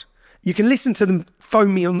arrests. You can listen to them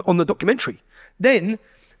phone me on the documentary. Then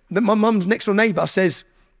my mum's next door neighbour says,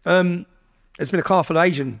 there's been a car full of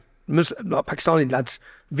Asian, Muslim, like Pakistani lads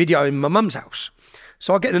videoing my mum's house.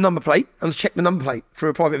 So I get the number plate and I check the number plate through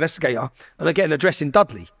a private investigator and I get an address in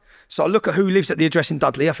Dudley. So I look at who lives at the address in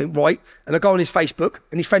Dudley, I think, right, and I go on his Facebook,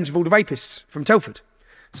 and he's friends with all the rapists from Telford.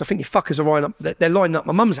 So I think you fuckers are lining up, they're lining up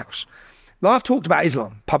my mum's house. Now, I've talked about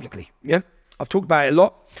Islam publicly, yeah? I've talked about it a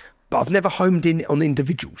lot, but I've never homed in on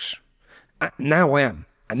individuals. Now I am,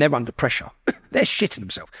 and they're under pressure. They're shitting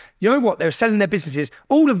themselves. You know what? They're selling their businesses.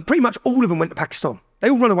 Pretty much all of them went to Pakistan. They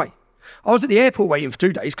all run away. I was at the airport waiting for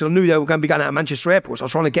 2 days because I knew they were going to be going out of Manchester Airport. So I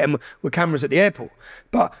was trying to get them with cameras at the airport.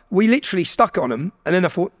 But we literally stuck it on them. And then I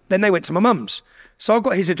thought, then they went to my mum's. So I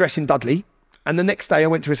got his address in Dudley. And the next day I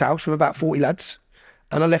went to his house with about 40 lads.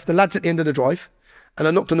 And I left the lads at the end of the drive. And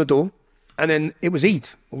I knocked on the door. And then it was Eid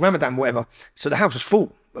or Ramadan, whatever. So the house was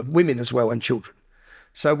full of women as well and children.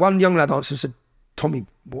 So one young lad answered and said, Tommy,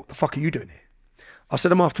 what the fuck are you doing here? I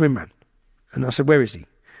said, I'm after Imran. And I said, where is he?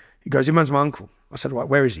 He goes, Imran's my uncle. I said, right,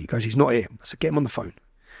 where is he? He goes, he's not here. I said, get him on the phone.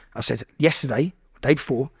 I said, yesterday, day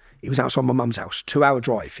before, he was outside my mum's house, 2-hour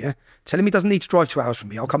drive, yeah? Tell him he doesn't need to drive 2 hours from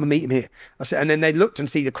me. I'll come and meet him here. I said, and then they looked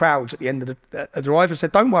and see the crowds at the end of the drive and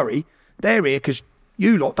said, don't worry, they're here because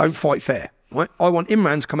you lot don't fight fair, right? I want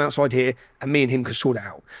Imran to come outside here and me and him can sort it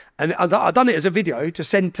out. And I've done it as a video to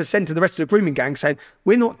send to the rest of the grooming gang saying,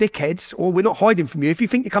 we're not dickheads or we're not hiding from you. If you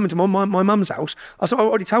think you're coming to my mum's house, I said, I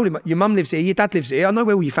already told him, your mum lives here, your dad lives here, I know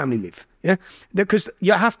where all your family live. Yeah, because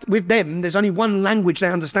you have to, with them, there's only one language they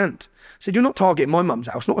understand. So you're not targeting my mum's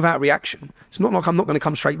house, not without reaction. It's not like I'm not going to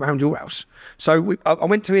come straight round your house. So I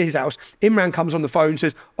went to his house. Imran comes on the phone and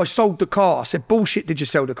says, I sold the car. I said, bullshit, did you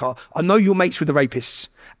sell the car? I know you're mates with the rapists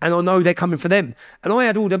and I know they're coming for them. And I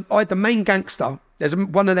had the main gangster. There's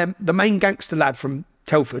one of them, the main gangster lad from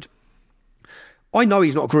Telford. I know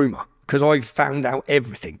he's not a groomer because I found out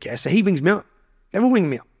everything. Yeah, so he rings me up. They're all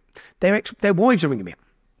ringing me up. Their wives are ringing me up.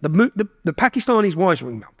 The Pakistanis' wives are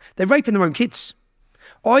ringing me up. They're raping their own kids.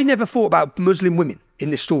 I never thought about Muslim women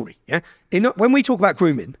in this story. Yeah, when we talk about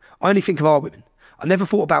grooming, I only think of our women. I never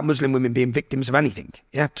thought about Muslim women being victims of anything.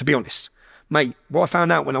 Yeah, to be honest. Mate, what I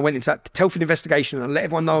found out when I went into that Telford investigation and I let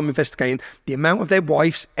everyone know I'm investigating, the amount of their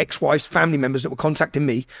wives, ex-wives, family members that were contacting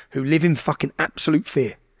me who live in fucking absolute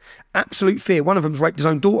fear. Absolute fear. One of them's raped his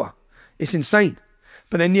own daughter. It's insane.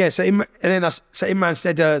 But then, yeah, so Imran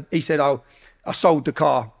said, he said, oh, I sold the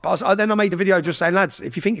car. But then I made a video just saying, lads,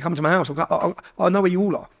 if you think you come to my house, I know where you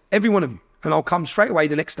all are. Every one of you. And I'll come straight away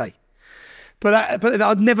the next day. But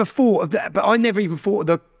I'd never thought of that. But I never even thought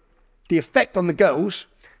of the effect on the girls.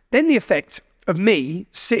 Then the effect of me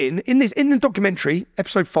sitting in the documentary,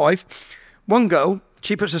 episode 5, one girl,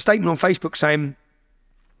 she puts a statement on Facebook saying,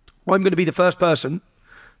 I'm going to be the first person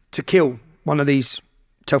to kill one of these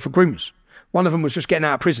Telford groomers. One of them was just getting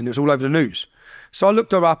out of prison. It was all over the news. So I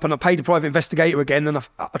looked her up and I paid a private investigator again and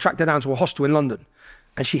I tracked her down to a hostel in London.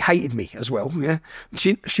 And she hated me as well. Yeah,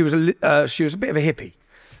 she was a bit of a hippie.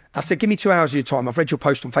 I said, give me 2 hours of your time. I've read your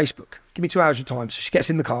post on Facebook. Give me 2 hours of your time. So she gets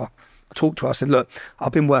in the car. I talked to her. I said, look,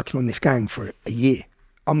 I've been working on this gang for a year.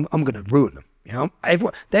 I'm going to ruin them. You know,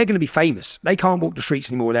 they're going to be famous. They can't walk the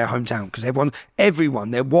streets anymore in their hometown because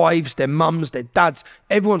everyone, their wives, their mums, their dads,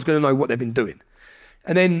 everyone's going to know what they've been doing.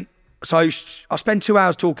 And then, so I spend 2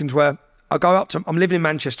 hours talking to her. I go up to, I'm living in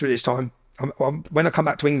Manchester at this time. When I come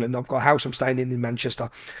back to England, I've got a house I'm staying in Manchester,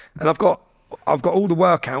 and I've got all the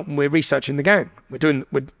work out, and we're researching the gang.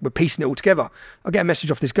 We're piecing it all together. I get a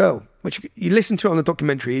message off this girl, which you listen to it on the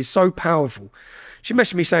documentary, is so powerful. She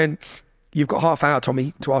messaged me saying, "You've got half hour,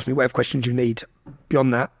 Tommy, to ask me whatever questions you need.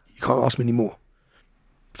 Beyond that, you can't ask me any more."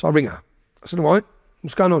 So I ring her. I said, "All right,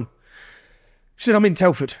 what's going on?" She said, "I'm in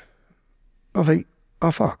Telford." I think,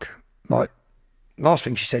 oh fuck! Like, last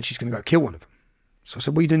thing she said, she's going to go kill one of them. So I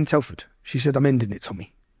said, "What are you doing in Telford?" She said, "I'm ending it,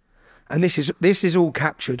 Tommy." And this is all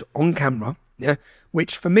captured on camera, yeah.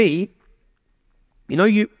 Which for me,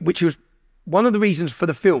 which was one of the reasons for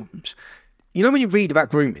the films. You know, when you read about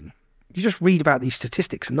grooming, you just read about these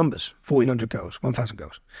statistics and numbers: 1,400 girls, 1,000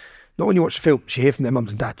 girls. Not when you watch the films, you hear from their mums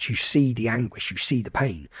and dads. You see the anguish, you see the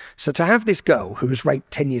pain. So to have this girl who was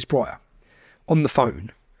raped 10 years prior on the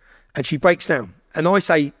phone, and she breaks down, and I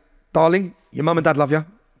say, "Darling, your mum and dad love you.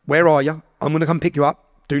 Where are you? I'm going to come pick you up.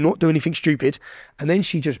 Do not do anything stupid." And then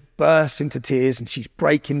she just bursts into tears and she's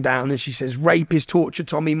breaking down and she says, "Rape is torture,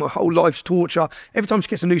 Tommy. My whole life's torture." Every time she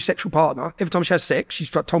gets a new sexual partner, every time she has sex, she's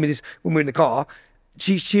told me this when we're in the car,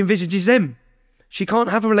 she envisages them. She can't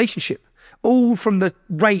have a relationship. All from the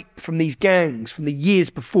rape, from these gangs, from the years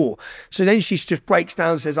before. So then she just breaks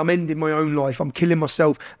down and says, "I'm ending my own life. I'm killing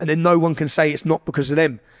myself." And then no one can say it's not because of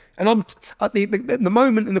them. And I'm at the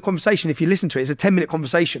moment in the conversation, if you listen to it, it's a 10-minute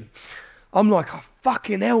conversation. I'm like, "Oh,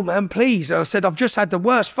 fucking hell, man, please." And I said, "I've just had the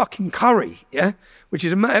worst fucking curry," yeah, which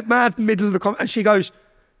is a mad middle of the and she goes,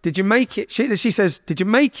 did you make it? She says, did you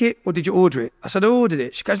make it or did you order it? I said, I ordered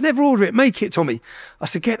it. She goes, never order it, make it, Tommy. I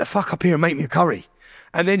said, get the fuck up here and make me a curry.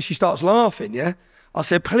 And then she starts laughing, yeah? I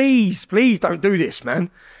said, please don't do this, man.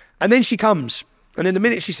 And then she comes. And in the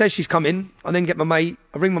minute she says she's coming, I then get my mate,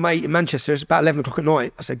 I ring my mate in Manchester, it's about 11 o'clock at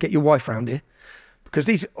night. I said, get your wife round here.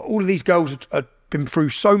 Because all of these girls have been through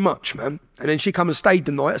so much, man. And then she come and stayed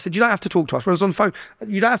the night. I said, you don't have to talk to us. When I was on the phone,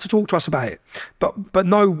 you don't have to talk to us about it. But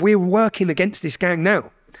no, we're working against this gang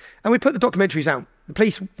now. And we put the documentaries out. The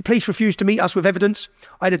police refused to meet us with evidence.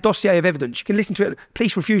 I had a dossier of evidence. You can listen to it.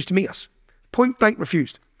 Police refused to meet us. Point blank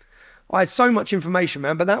refused. I had so much information,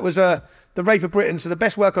 man. But that was the rape of Britain. So the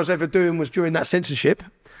best work I was ever doing was during that censorship.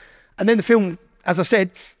 And then the film, as I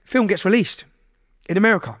said, film gets released in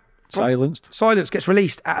America. Silenced. Silence gets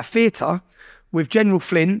released at a theatre with General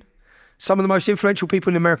Flynn, some of the most influential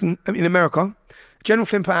people in America. General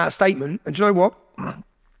Flynn put out a statement. And do you know what?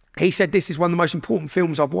 He said, this is one of the most important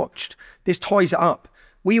films I've watched. This ties it up.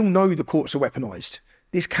 We all know the courts are weaponised.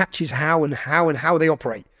 This catches how they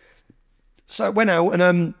operate. So it went out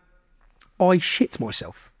and I shit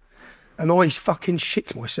myself. And I fucking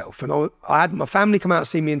shit myself. And I had my family come out and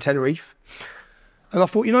see me in Tenerife. And I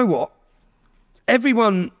thought, you know what?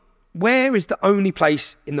 Where is the only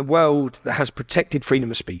place in the world that has protected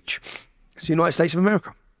freedom of speech? It's the United States of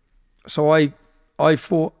America. So I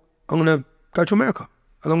thought, I'm going to go to America.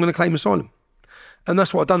 And I'm going to claim asylum. And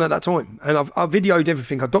that's what I've done at that time. And I've videoed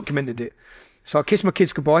everything. I've documented it. So I kissed my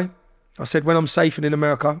kids goodbye. I said, when I'm safe and in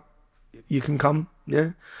America, you can come,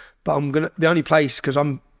 yeah? But the only place, because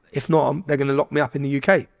if not, they're going to lock me up in the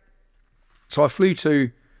UK. So I flew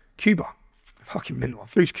to Cuba. Fucking mental. I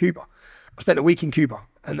flew to Cuba. I spent a week in Cuba.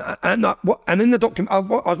 And in the document, I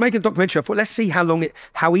was making a documentary. I thought, let's see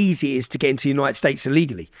how easy it is to get into the United States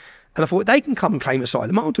illegally. And I thought, they can come and claim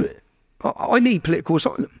asylum. I'll do it. I need political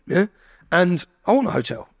asylum, yeah? And I want a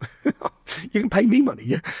hotel. You can pay me money,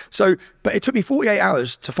 yeah? But it took me 48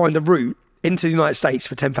 hours to find a route into the United States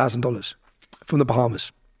for $10,000 from the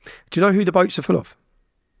Bahamas. Do you know who the boats are full of?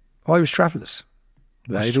 Irish travellers.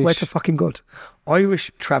 I swear to fucking God.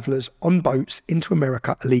 Irish travellers on boats into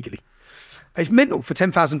America illegally. It's mental for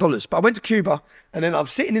 $10,000. But I went to Cuba and then I'm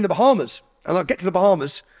sitting in the Bahamas and I get to the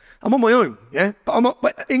Bahamas. I'm on my own, yeah?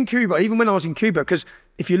 But in Cuba, even when I was in Cuba, because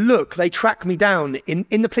if you look, they track me down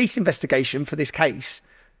in the police investigation for this case.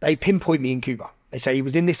 They pinpoint me in Cuba. They say he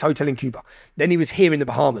was in this hotel in Cuba. Then he was here in the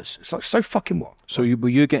Bahamas. It's like, so fucking what? So were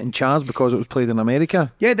you getting charged because it was played in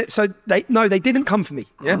America? Yeah, they didn't come for me.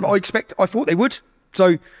 Yeah, but I thought they would.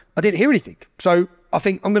 So I didn't hear anything. So I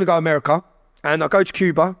think I'm going to go to America and I go to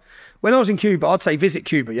Cuba. When I was in Cuba, I'd say visit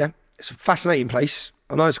Cuba, yeah? It's a fascinating place.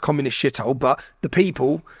 I know it's a communist shithole, but the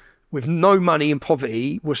people with no money and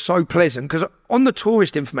poverty was so pleasant because on the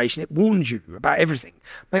tourist information, it warns you about everything.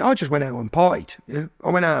 Mate, I just went out and partied. Yeah? I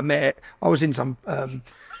went out and met, I was in some,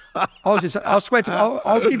 I swear to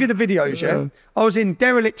I'll give you the videos, yeah? I was in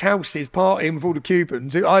derelict houses partying with all the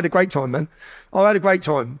Cubans. I had a great time, man. I had a great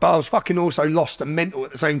time, but I was fucking also lost and mental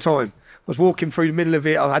at the same time. I was walking through the middle of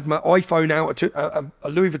it. I had my iPhone out, a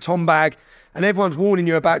Louis Vuitton bag, and everyone's warning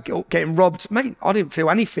you about getting robbed. Mate, I didn't feel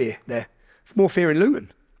any fear there. More fear in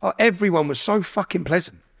Luton. Everyone was so fucking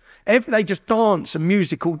pleasant. They just dance and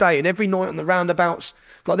music all day, and every night on the roundabouts,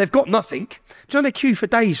 like they've got nothing. Do you know they queue for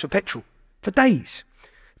days for petrol? For days.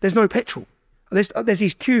 There's no petrol. There's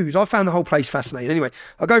these queues. I found the whole place fascinating. Anyway,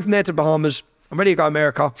 I go from there to Bahamas. I'm ready to go to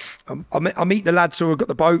America. I meet the lads who have got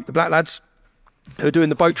the boat, the black lads who are doing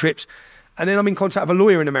the boat trips. And then I'm in contact with a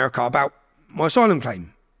lawyer in America about my asylum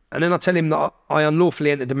claim. And then I tell him that I unlawfully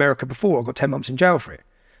entered America before. I got 10 months in jail for it.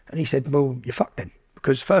 And he said, well, you're fucked then.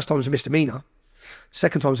 Because first time's a misdemeanor,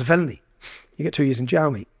 second time's a felony. You get 2 years in jail,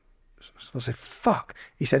 mate. So I said, fuck.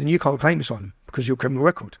 He said, and you can't claim asylum because of your criminal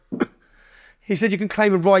record. He said, you can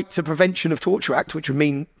claim a right to Prevention of Torture Act, which would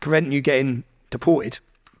mean preventing you getting deported,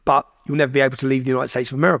 but you'll never be able to leave the United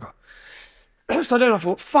States of America. So then I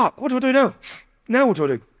thought, fuck, what do I do now? Now what do I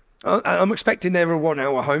do? I'm expecting never a 1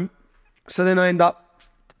 hour home. So then I end up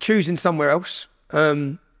choosing somewhere else.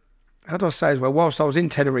 How do I say as well? Whilst I was in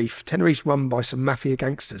Tenerife's run by some mafia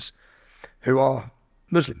gangsters who are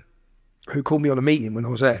Muslim, who called me on a meeting when I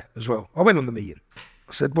was there as well. I went on the meeting.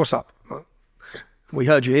 I said, what's up? We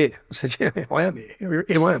heard you here. I said, yeah, I am here.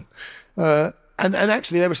 Here I am. And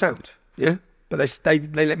actually they were sound, yeah? But they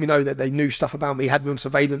let me know that they knew stuff about me, had me on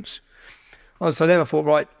surveillance. And so then I thought,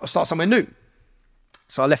 right, I'll start somewhere new.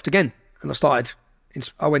 So I left again and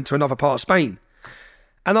I went to another part of Spain.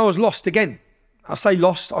 And I was lost again. I say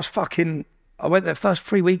lost, I went there first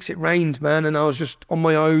 3 weeks, it rained, man, and I was just on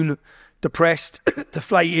my own, depressed,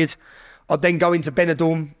 deflated. I'd then go into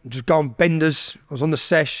Benidorm, just go on benders. I was on the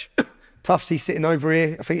sesh, Tuftsy sitting over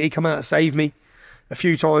here. I think he come out and saved me a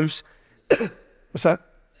few times. What's that?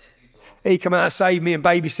 He come out and saved me and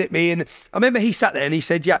babysit me. And I remember he sat there and he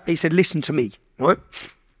said, listen to me, right?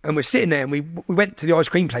 And we're sitting there and we went to the ice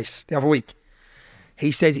cream place the other week.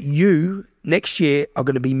 He said, you, next year, are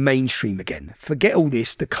going to be mainstream again. Forget all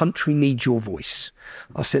this. The country needs your voice.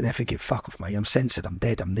 I was sitting there thinking, fuck off, mate. I'm censored. I'm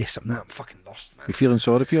dead. I'm this. I'm that. I'm fucking lost, man. You feeling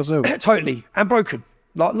sorry for yourself? Totally. And broken.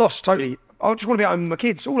 Like, lost, totally. I just want to be home with my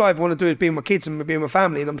kids. All I ever want to do is be with my kids and be with my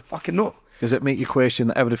family, and I'm fucking not. Does it make you question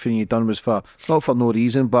that everything you've done was for, not for no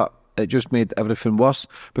reason, but it just made everything worse?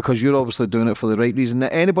 Because you're obviously doing it for the right reason.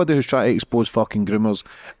 Anybody who's trying to expose fucking groomers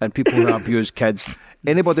and people who abuse kids,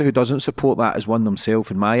 anybody who doesn't support that is one themselves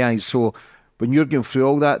in my eyes. So when you're going through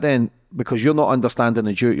all that then, because you're not understanding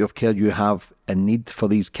the duty of care you have and need for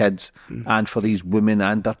these kids and for these women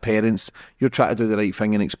and their parents, you're trying to do the right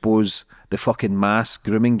thing and expose the fucking mass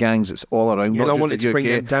grooming gangs that's all around, Yeah, not I just wanted the to bring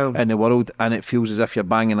UK, them down. in the world, and it feels as if you're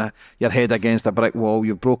banging your head against a brick wall.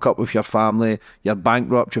 You've broke up with your family, you're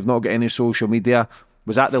bankrupt, you've not got any social media.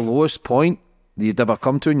 Was that the lowest point that you'd ever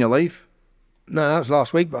come to in your life? No, that was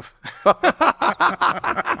last week, bruv.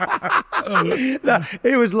 No,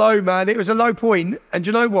 it was low, man. It was a low point. And do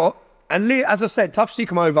you know what? And as I said, Tuftsy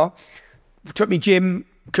come over, took me gym,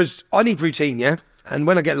 because I need routine, yeah? And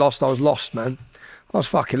when I get lost, I was lost, man. I was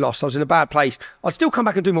fucking lost. I was in a bad place. I'd still come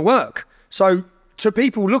back and do my work. So to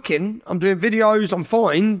people looking, I'm doing videos, I'm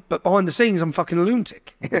fine, but behind the scenes, I'm fucking a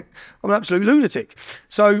lunatic. I'm an absolute lunatic.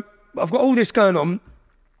 So I've got all this going on.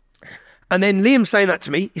 And then Liam saying that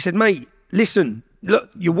to me, he said, mate, listen, look,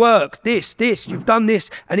 your work, this, you've done this.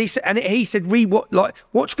 And he said,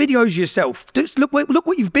 watch videos of yourself. Just look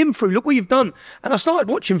what you've been through, look what you've done. And I started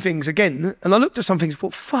watching things again, and I looked at some things and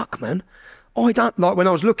thought, fuck, man. I don't, like when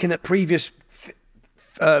I was looking at previous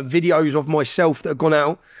videos of myself that had gone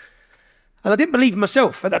out, and I didn't believe in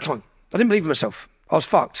myself at that time. I didn't believe in myself. I was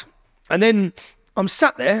fucked. And then I'm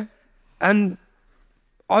sat there, and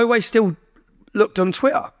I always still looked on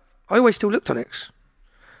Twitter. I always still looked on X.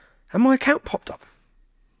 And my account popped up.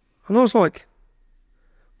 And I was like,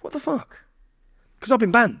 what the fuck? Because I've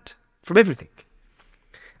been banned from everything.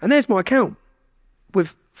 And there's my account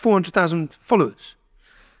with 400,000 followers.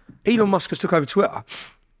 Elon Musk has took over Twitter.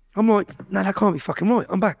 I'm like, no, that can't be fucking right.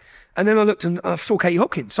 I'm back. And then I looked and I saw Katie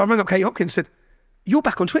Hopkins. So I rang up Katie Hopkins and said, you're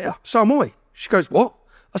back on Twitter. So am I. She goes, what?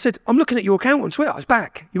 I said, I'm looking at your account on Twitter. It's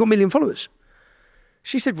back. You've got 1 million followers.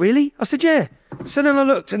 She said, really? I said, yeah. So then I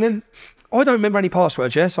looked, and then I don't remember any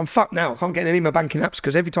passwords, yeah? So I'm fucked now. I can't get any of my banking apps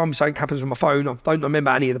because every time something happens with my phone, I don't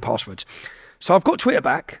remember any of the passwords. So I've got Twitter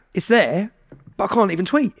back. It's there, but I can't even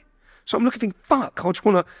tweet. So I'm looking, fuck, I just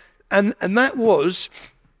want to... And that was...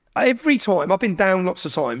 Every time, I've been down lots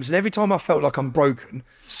of times, and every time I felt like I'm broken,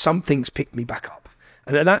 something's picked me back up.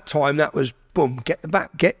 And at that time, that was, boom, get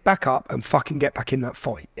back up and fucking get back in that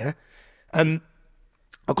fight, yeah? And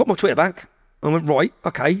I got my Twitter back. I went, right,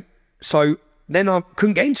 okay. So then I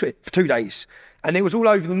couldn't get into it for 2 days. And it was all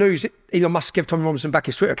over the news. Elon Musk gave Tommy Robinson back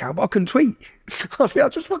his Twitter account, but I couldn't tweet. I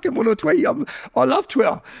just fucking want to tweet. I love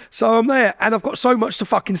Twitter. So I'm there, and I've got so much to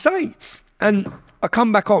fucking say. And I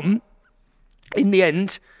come back on. In the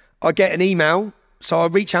end, I get an email. So I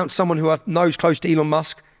reach out to someone who I know is close to Elon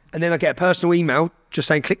Musk, and then I get a personal email just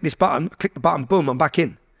saying, click this button. I click the button, boom, I'm back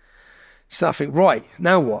in. So I think, right,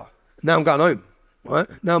 now what? Now I'm going home. Right?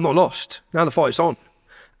 Now I'm not lost. Now the fight's on.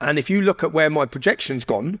 And if you look at where my projection's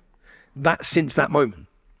gone, that's since that moment.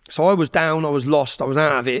 So I was down, I was lost, I was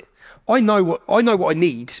out of it. I know what I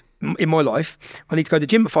need in my life. I need to go to the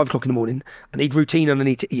gym at 5 o'clock in the morning. I need routine and I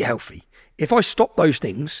need to eat healthy. If I stop those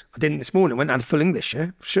things, I didn't this morning, I went and had full English,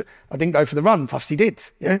 yeah? I didn't go for the run, Tuftsy did,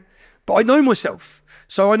 yeah? But I know myself.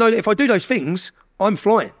 So I know that if I do those things, I'm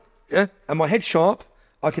flying, yeah? And my head's sharp,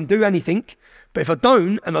 I can do anything. But if I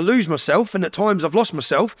don't, and I lose myself, and at times I've lost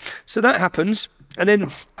myself, so that happens, and then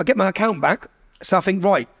I get my account back, so I think,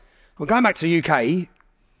 right, I'm going back to the UK,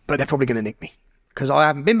 but they're probably going to nick me, because I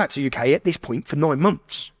haven't been back to the UK at this point for 9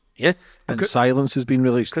 months, yeah? And Silence has been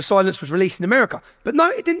released. Because Silence was released in America. But no,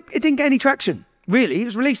 it didn't get any traction, really. It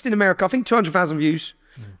was released in America, I think 200,000 views.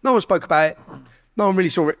 No one spoke about it. No one really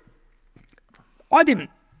saw it. I didn't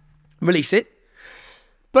release it,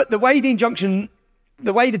 but the way the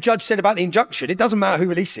judge said about the injunction, it doesn't matter who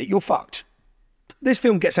released it, you're fucked. This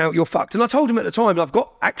film gets out, you're fucked. And I told him at the time, and I've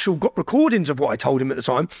got recordings of what I told him at the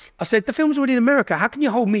time. I said, the film's already in America. How can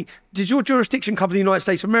you hold me? Did your jurisdiction cover the United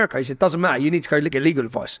States of America? He said, doesn't matter. You need to go get legal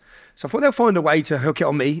advice. So I thought they'll find a way to hook it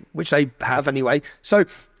on me, which they have anyway. So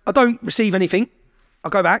I don't receive anything. I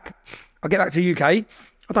go back. I get back to the UK.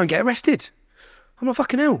 I don't get arrested. I'm not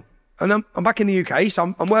fucking hell. And I'm back in the UK,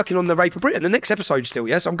 so I'm working on the Rape of Britain. The next episode still,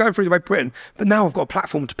 yes? I'm going through the Rape of Britain, but now I've got a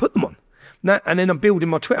platform to put them on. And then I'm building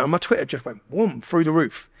my Twitter, and my Twitter just went whoom through the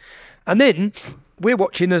roof. And then we're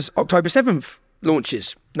watching as October 7th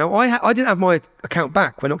launches. Now, I didn't have my account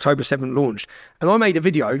back when October 7th launched, and I made a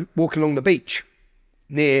video walking along the beach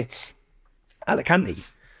near Alicante,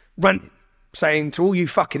 ranting, saying to all you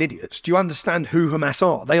fucking idiots, do you understand who Hamas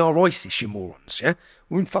are? They are ISIS, you morons, yeah?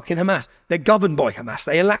 We're in fucking Hamas. They're governed by Hamas.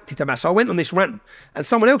 They elected Hamas. So I went on this rant, and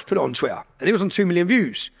someone else put it on Twitter, and it was on 2 million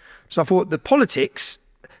views. So I thought the politics,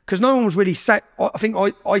 because no one was really I think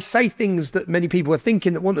I say things that many people are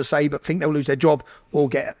thinking that want to say, but think they'll lose their job or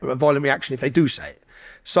get a violent reaction if they do say it.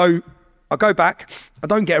 So I go back, I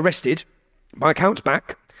don't get arrested, my account's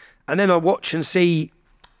back, and then I watch and see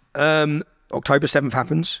October 7th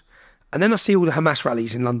happens, and then I see all the Hamas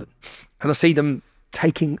rallies in London, and I see them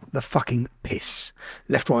taking the fucking piss,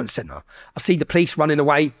 left, right and centre. I see the police running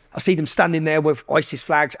away. I see them standing there with ISIS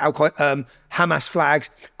flags, Hamas flags,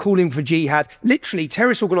 calling for jihad. Literally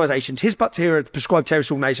terrorist organisations, Hizb ut-Tahrir prescribed terrorist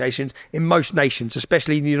organisations in most nations,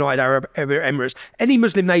 especially in the United Arab Emirates. Any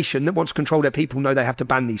Muslim nation that wants to control their people know they have to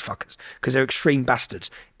ban these fuckers because they're extreme bastards.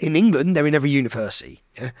 In England, they're in every university.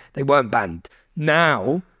 Yeah? They weren't banned.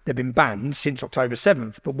 Now, they've been banned since October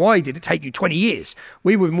 7th. But why did it take you 20 years?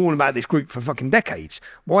 We were warning about this group for fucking decades.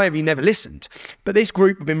 Why have you never listened? But this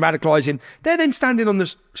group have been radicalising. They're then standing on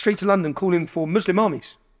the streets of London calling for Muslim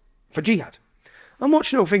armies, for jihad. I'm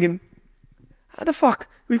watching it all thinking, how the fuck?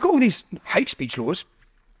 We've got all these hate speech laws,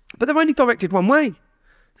 but they're only directed one way.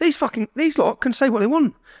 These lot can say what they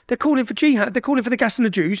want. They're calling for jihad. They're calling for the gas and the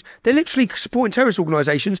Jews. They're literally supporting terrorist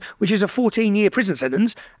organisations, which is a 14-year prison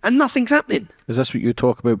sentence, and nothing's happening. Is this what you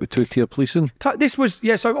talk about with two-tier policing? This was,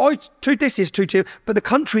 yeah, so this is two-tier, but the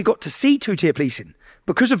country got to see two-tier policing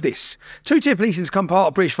because of this. Two-tier policing's come part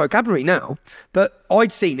of British vocabulary now, but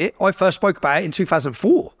I'd seen it. I first spoke about it in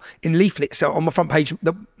 2004 in leaflets on my front page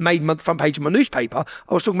that made my front page of my newspaper.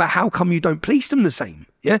 I was talking about how come you don't police them the same.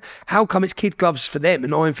 Yeah, how come it's kid gloves for them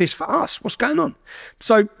and iron fist for us? What's going on?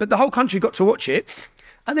 So, but the whole country got to watch it,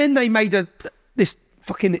 and then they made this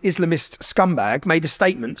fucking Islamist scumbag made a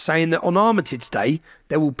statement saying that on Armitage Day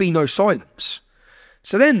there will be no silence.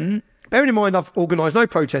 So then, bearing in mind I've organised no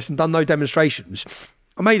protests and done no demonstrations,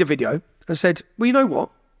 I made a video and said, well, you know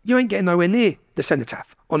what? You ain't getting nowhere near the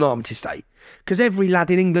cenotaph on Armitage Day because every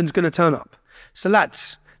lad in England's going to turn up. So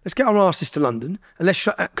lads, let's get our asses to London and let's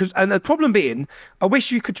and the problem being, I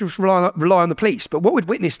wish you could just rely on the police, but what we'd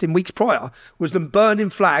witnessed in weeks prior was them burning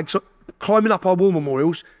flags, climbing up our war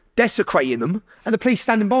memorials, desecrating them, and the police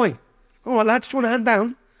standing by. All right, lads, do you want a hand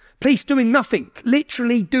down? Police doing nothing,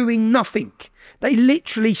 literally doing nothing. They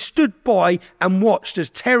literally stood by and watched as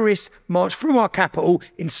terrorists marched through our capital,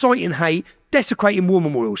 inciting hate, desecrating war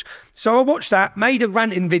memorials. So I watched that, made a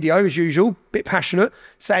ranting video as usual, bit passionate,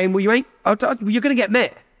 saying, well, you're going to get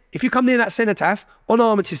met. If you come near that cenotaph on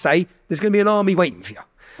Armitage Day, there's going to be an army waiting for you.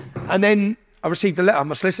 And then I received a letter,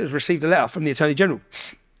 my solicitors received a letter from the Attorney General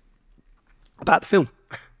about the film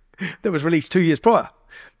that was released 2 years prior.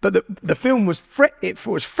 But the film was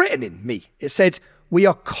threatening me. It said, we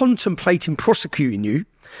are contemplating prosecuting you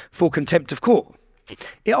for contempt of court.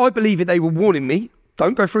 I believe that they were warning me,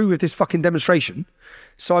 don't go through with this fucking demonstration.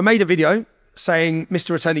 So I made a video saying,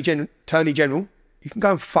 Mr. Attorney General, you can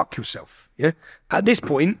go and fuck yourself. Yeah. At this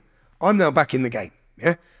point, I'm now back in the game.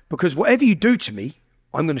 Yeah. Because whatever you do to me,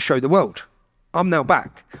 I'm going to show the world. I'm now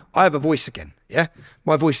back. I have a voice again. Yeah.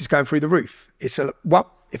 My voice is going through the roof. If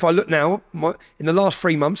I look now, in the last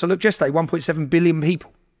 3 months, I looked yesterday, 1.7 billion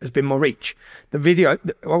people has been my reach. The video,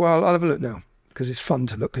 well, I'll have a look now because it's fun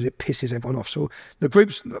to look because it pisses everyone off. So the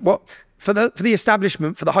groups, for the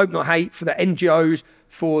establishment, for the Hope Not Hate, for the NGOs,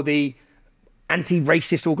 for the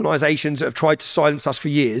anti-racist organisations that have tried to silence us for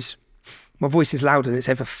years, my voice is louder than it's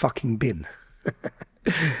ever fucking been.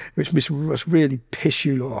 Which must really piss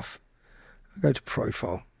you off. I'll go to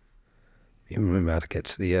profile. You remember how to get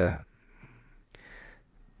to the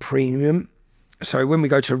premium. So when we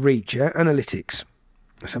go to reach, yeah, analytics,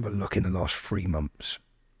 let's have a look in the last 3 months.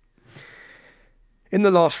 In the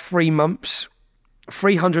last 3 months,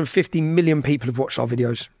 350 million people have watched our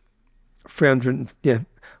videos.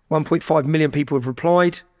 1.5 million people have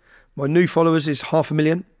replied. My new followers is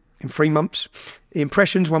 500,000 in 3 months. The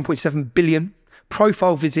impressions, 1.7 billion.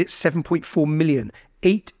 Profile visits, 7.4 million.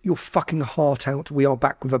 Eat your fucking heart out. We are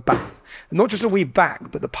back with a bang. And not just are we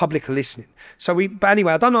back, but the public are listening. But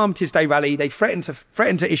anyway, I done Armitage Day rally. They threatened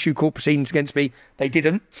to issue court proceedings against me. They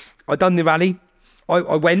didn't. I done the rally.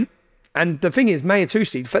 I went. And the thing is, Mayor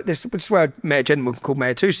Tusi, this is where Mayor General called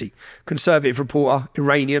Mayor Tusi, conservative reporter,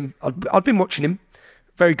 Iranian. I'd been watching him.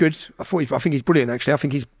 Very good. I think he's brilliant, actually. I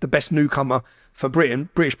think he's the best newcomer for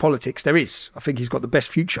British politics there is. I think he's got the best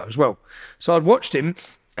future as well. So I'd watched him,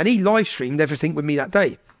 And he live streamed everything with me that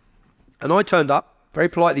day. And I turned up very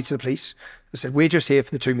politely to the police and said, we're just here for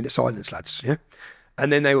the 2-minute silence, lads. Yeah.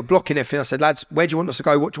 And then they were blocking everything. I said, lads, where do you want us to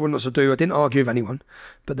go? What do you want us to do? I didn't argue with anyone.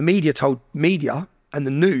 But the media and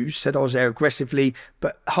the news said I was there aggressively,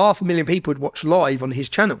 but 500,000 people had watched live on his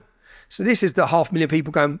channel. So this is the 500,000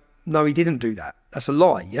 people going, no, he didn't do that. That's a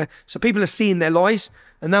lie, yeah? So people are seeing their lies,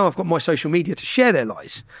 and now I've got my social media to share their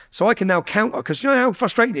lies. So I can now counter, because you know how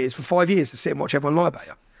frustrating it is for 5 years to sit and watch everyone lie about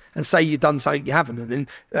you and say you've done something you haven't. And then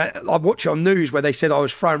I watch it on news where they said I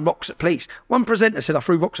was throwing rocks at police. One presenter said I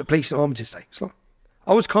threw rocks at police on Armistice Day. It's like,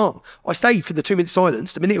 I was calm. I stayed for the 2-minute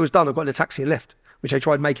silence. The minute it was done, I got in a taxi and left, which they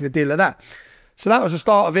tried making a deal of that. So that was the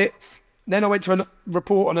start of it. Then I went to a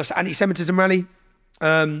report on an anti-Semitism rally.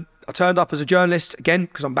 I turned up as a journalist, again,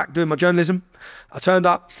 because I'm back doing my journalism. I turned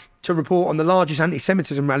up to report on the largest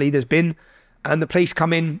anti-Semitism rally there's been, and the police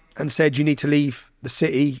come in and said, you need to leave the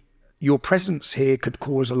city. Your presence here could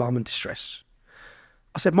cause alarm and distress.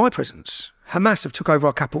 I said, my presence? Hamas have took over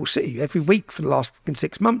our capital city every week for the last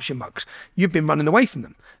 6 months, you mugs. You've been running away from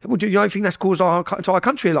them. Well, do you don't think that's caused our entire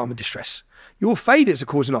country alarm and distress? Your failures are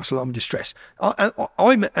causing us alarm and distress. And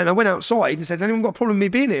I went outside and said, has anyone got a problem with me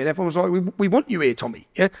being here? And everyone was like, we want you here, Tommy.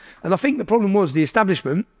 Yeah. And I think the problem was the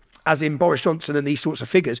establishment, as in Boris Johnson and these sorts of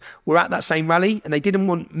figures, were at that same rally, and they didn't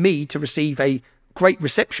want me to receive a great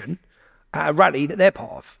reception at a rally that they're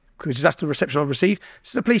part of, because that's the reception I've received.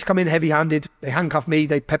 So the police come in heavy-handed, they handcuff me,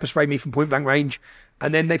 they pepper spray me from point-blank range,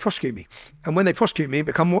 and then they prosecute me. And when they prosecute me, it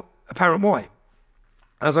become apparent why.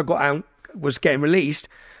 As I got out, was getting released,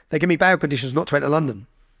 they gave me bail conditions not to enter London.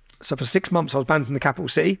 So for 6 months, I was banned from the capital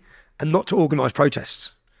city and not to organise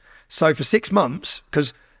protests. So for 6 months,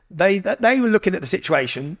 because they were looking at the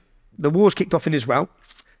situation, the war's kicked off in Israel,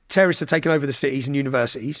 terrorists are taking over the cities and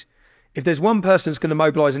universities. If there's one person that's going to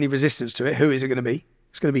mobilise any resistance to it, who is it going to be?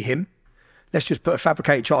 It's going to be him. Let's just put a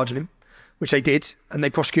fabricated charge on him, which they did, and they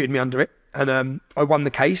prosecuted me under it. And I won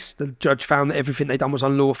the case. The judge found that everything they'd done was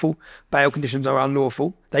unlawful. Bail conditions are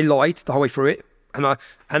unlawful. They lied the whole way through it, and I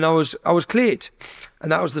was cleared.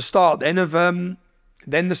 And that was the start then of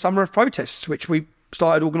then the summer of protests, which we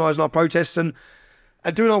started organising our protests and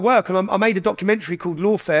doing our work. And I made a documentary called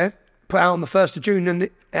Lawfare, put out on the 1st of June, and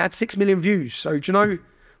it had 6 million views. So do you know,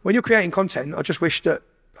 when you're creating content, I just wish that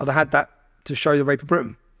I'd have had that to show the rape of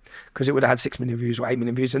Britain, because it would have had 6 million views or 8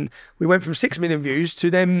 million views, and we went from 6 million views to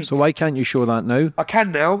them. So why can't you show that now? I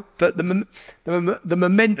can now, but the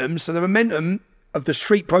momentum, so the momentum of the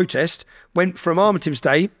street protest went from Armistice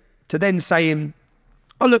Day to then saying,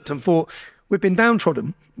 I looked and thought, we've been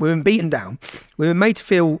downtrodden, we've been beaten down, we've been made to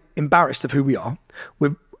feel embarrassed of who we are,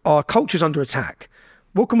 our culture's under attack.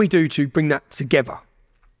 What can we do to bring that together?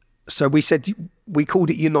 So we said, we called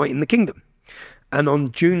it Uniting the Kingdom. And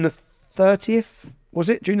on June the 30th, was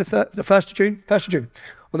it? The 1st of June? 1st of June.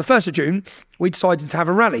 On the 1st of June, we decided to have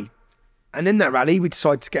a rally. And in that rally, we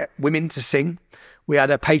decided to get women to sing. We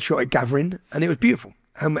had a patriotic gathering, and it was beautiful.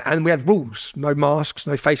 And we had rules: no masks,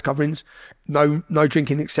 no face coverings, no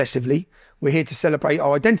drinking excessively. We're here to celebrate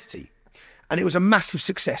our identity. And it was a massive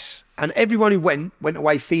success. And everyone who went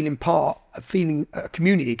away feeling feeling a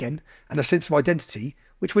community again and a sense of identity,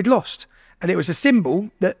 which we'd lost. And it was a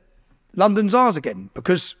symbol that London's ours again,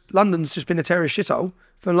 because London's just been a terrorist shithole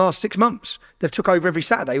for the last 6 months. They've took over every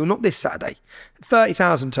Saturday. Well, not this Saturday.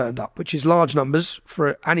 30,000 turned up, which is large numbers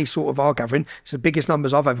for any sort of our gathering. It's the biggest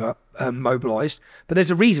numbers I've ever mobilised. But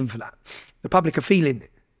there's a reason for that. The public are feeling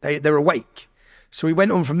it. They're awake. So we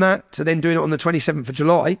went on from that to then doing it on the 27th of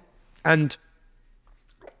July. And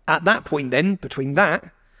at that point then, between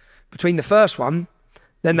the first one,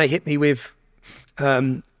 then they hit me with,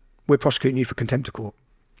 we're prosecuting you for contempt of court.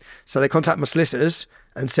 So they contacted my solicitors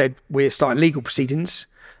and said, we're starting legal proceedings.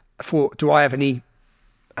 Do I have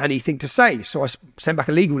anything to say? So I sent back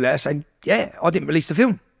a legal letter saying, yeah, I didn't release the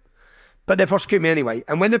film. But they're prosecuting me anyway.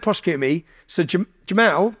 And when they prosecute me, so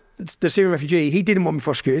Jamal, the Syrian refugee, he didn't want me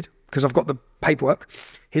prosecuted because I've got the paperwork.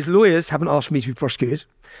 His lawyers haven't asked for me to be prosecuted.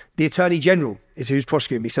 The Attorney General is who's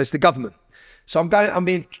prosecuting me. So it's the government. So I'm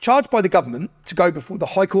being charged by the government to go before the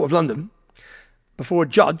High Court of London, before a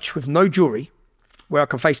judge with no jury, where I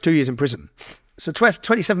can face 2 years in prison. So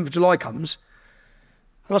 27th of July comes,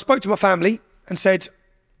 and I spoke to my family and said,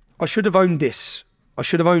 I should have owned this. I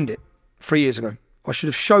should have owned it 3 years ago. I should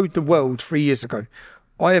have showed the world 3 years ago.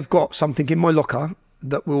 I have got something in my locker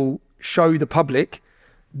that will show the public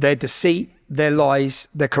their deceit, their lies,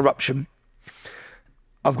 their corruption.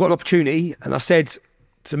 I've got an opportunity, and I said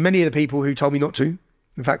to many of the people who told me not to,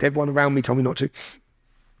 in fact, everyone around me told me not to,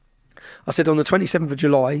 I said on the 27th of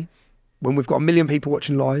July, when we've got 1 million people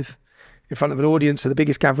watching live, in front of an audience of the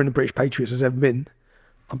biggest gathering of British patriots has ever been,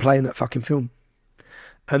 I'm playing that fucking film.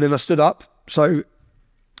 And then I stood up. So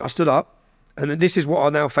I stood up, and then this is what I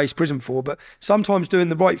now face prison for. But sometimes doing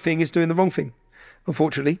the right thing is doing the wrong thing,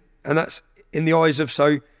 unfortunately. And that's in the eyes of,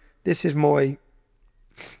 so this is my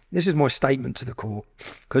statement to the court,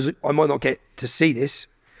 because I might not get to see this,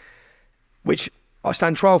 which I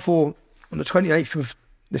stand trial for on the 28th of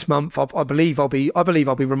this month. I believe I'll be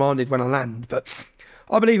remanded when I land, but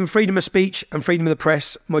I believe in freedom of speech and freedom of the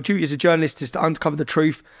press. My duty as a journalist is to uncover the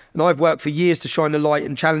truth, and I've worked for years to shine the light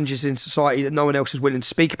on challenges in society that no one else is willing to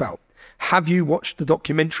speak about. Have you watched the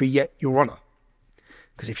documentary yet, Your Honour?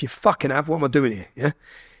 Because if you fucking have, what am I doing here? Yeah.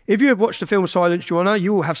 If you have watched the film Silence, Your Honour,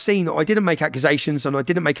 you will have seen that I didn't make accusations and I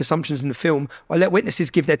didn't make assumptions in the film. I let witnesses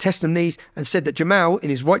give their testimonies and said that Jamal, in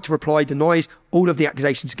his right to reply, denies all of the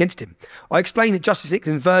accusations against him. I explained that Justice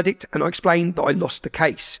Nicklin's verdict, and I explained that I lost the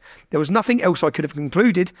case. There was nothing else I could have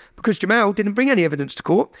concluded, because Jamal didn't bring any evidence to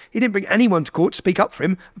court. He didn't bring anyone to court to speak up for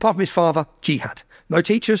him, apart from his father, Jihad. No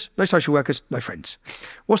teachers, no social workers, no friends.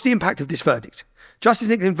 What's the impact of this verdict? Justice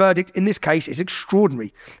Nicklin's verdict in this case is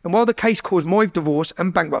extraordinary, and while the case caused my divorce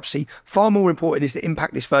and bankruptcy, far more important is the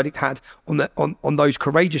impact this verdict had on those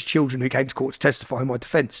courageous children who came to court to testify in my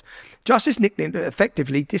defence. Justice Nicklin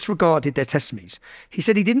effectively disregarded their testimonies. He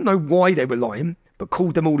said he didn't know why they were lying, but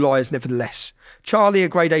called them all liars nevertheless. Charlie, a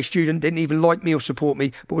grade A student, didn't even like me or support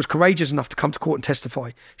me, but was courageous enough to come to court and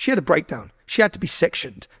testify. She had a breakdown. She had to be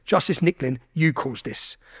sectioned. Justice Nicklin, you caused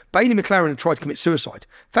this. Bailey McLaren had tried to commit suicide.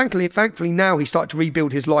 Thankfully now he's started to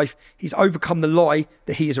rebuild his life. He's overcome the lie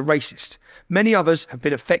that he is a racist. Many others have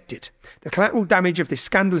been affected. The collateral damage of this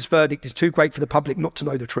scandalous verdict is too great for the public not to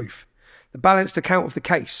know the truth. The balanced account of the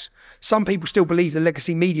case. Some people still believe the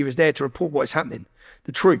legacy media is there to report what is happening.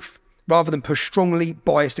 The truth, rather than push strongly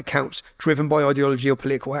biased accounts driven by ideology or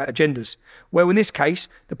political agendas. Well, in this case,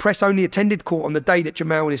 the press only attended court on the day that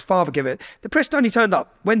Jamal and his father gave it. The press only turned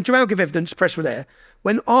up. When Jamal gave evidence, the press were there.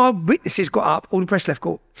 When our witnesses got up, all the press left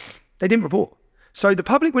court. They didn't report. So the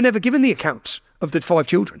public were never given the accounts of the 5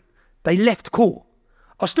 children. They left court.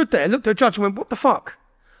 I stood there, looked at the judge and went, what the fuck?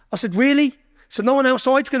 I said, really? So no one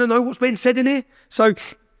outside's going to know what's being said in here? So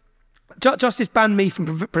Justice Nicklin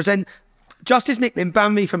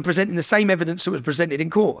banned me from presenting the same evidence that was presented in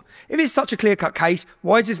court. If it's such a clear-cut case,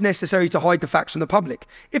 why is it necessary to hide the facts from the public?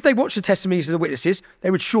 If they watched the testimonies of the witnesses, they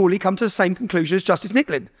would surely come to the same conclusion as Justice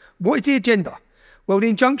Nicklin. What is the agenda? Well, the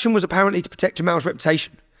injunction was apparently to protect Jamal's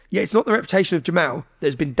reputation. Yet it's not the reputation of Jamal that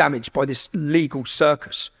has been damaged by this legal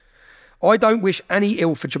circus. I don't wish any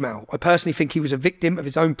ill for Jamal. I personally think he was a victim of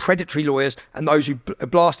his own predatory lawyers and those who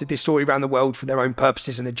blasted this story around the world for their own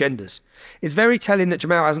purposes and agendas. It's very telling that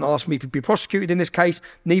Jamal hasn't asked me to be prosecuted in this case,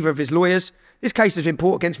 neither of his lawyers. This case has been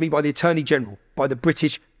brought against me by the Attorney General, by the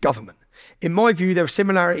British government. In my view, there are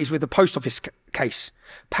similarities with the post office case.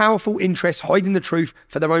 Powerful interests hiding the truth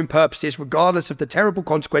for their own purposes, regardless of the terrible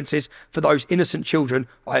consequences for those innocent children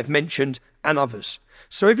I have mentioned and others.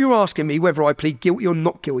 So if you're asking me whether I plead guilty or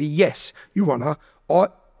not guilty, yes, Your Honour,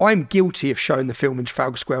 I'm guilty of showing the film in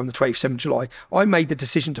Trafalgar Square on the 27th of July. I made the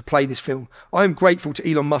decision to play this film. I am grateful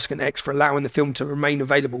to Elon Musk and X for allowing the film to remain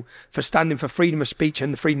available, for standing for freedom of speech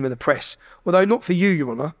and the freedom of the press. Although not for you,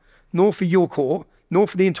 Your Honour, nor for your court, nor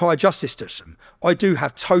for the entire justice system. I do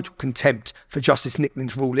have total contempt for Justice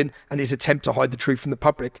Nicklin's ruling and his attempt to hide the truth from the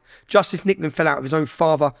public. Justice Nicklin fell out with his own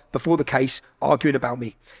father before the case, arguing about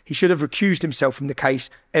me. He should have recused himself from the case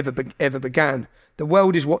ever began. The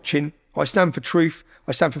world is watching. I stand for truth.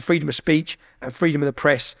 I stand for freedom of speech and freedom of the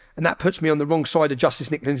press, and that puts me on the wrong side of Justice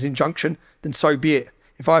Nicklin's injunction, then so be it.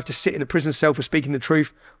 If I have to sit in a prison cell for speaking the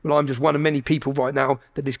truth, well, I'm just one of many people right now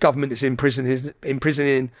that this government is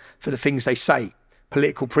imprisoning for the things they say.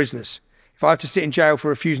 Political prisoners. If I have to sit in jail for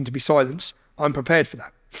refusing to be silenced, I'm prepared for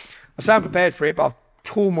that. I say I'm prepared for it, but I've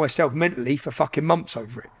torn myself mentally for fucking months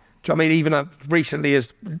over it. Do you know what I mean? Even recently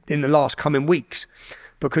as in the last coming weeks.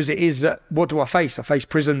 Because it is, what do I face? I face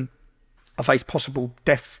prison. I face possible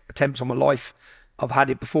death attempts on my life. I've had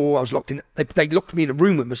it before. I was locked in. They locked me in a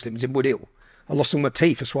room with Muslims in Wood Hill. I lost all my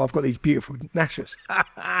teeth. That's why I've got these beautiful gnashes.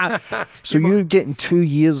 So you're getting 2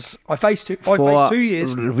 years. I faced 2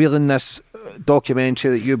 years. Revealing this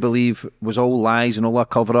documentary that you believe was all lies and all a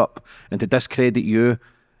cover up, and to discredit you.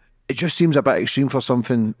 It just seems a bit extreme for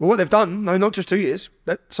something. Well, what they've done, no, not just 2 years.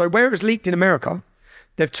 So where it was leaked in America,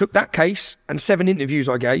 they've took that case and 7 interviews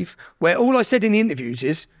I gave, where all I said in the interviews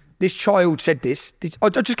is, this child said this. I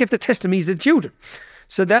just give the testimonies of the children.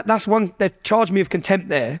 So that's one. They've charged me with contempt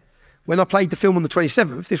there. When I played the film on the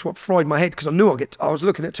 27th, this is what fried my head, because I knew I was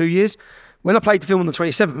looking at 2 years. When I played the film on the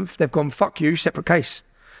 27th, they've gone, fuck you, separate case.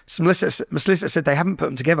 So my solicitor said they haven't put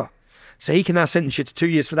them together. So he can now sentence you to 2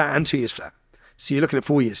 years for that and 2 years for that. So you're looking at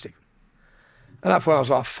 4 years, Steve. And that's why I was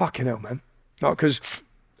like, fucking hell, man. Because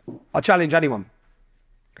I challenge anyone.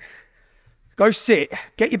 Go sit,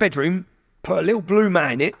 get your bedroom, put a little blue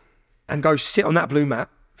mat in it, and go sit on that blue mat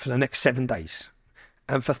for the next 7 days.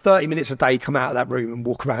 And for 30 minutes a day, come out of that room and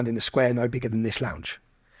walk around in a square no bigger than this lounge.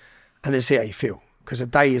 And then see how you feel. Because a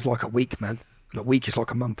day is like a week, man. And a week is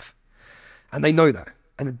like a month. And they know that.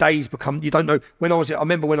 And the days become, you don't know. I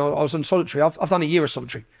remember when I was on solitary, I've done a year of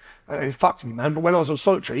solitary. And it fucked me, man. But when I was on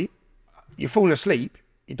solitary, you're falling asleep.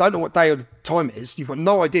 You don't know what day or time it is. You've got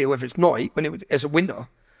no idea whether it's night, it's a winter.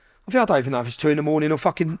 I don't even know if it's 2 in the morning or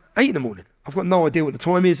fucking 8 in the morning. I've got no idea what the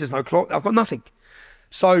time is. There's no clock. I've got nothing.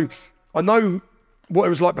 So I know what it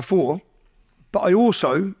was like before, but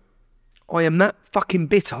I am that fucking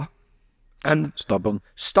bitter and stubborn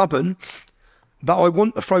that I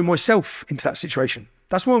want to throw myself into that situation.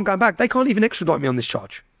 That's why I'm going back. They can't even extradite me on this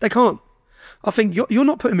charge. They can't. I think you're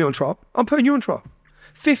not putting me on trial. I'm putting you on trial.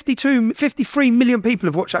 53 million people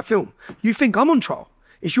have watched that film. You think I'm on trial.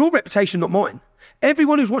 It's your reputation, not mine.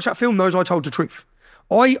 Everyone who's watched that film knows I told the truth.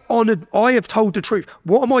 I have told the truth.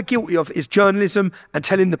 What am I guilty of is journalism and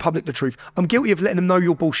telling the public the truth. I'm guilty of letting them know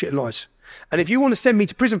your bullshit and lies. And if you want to send me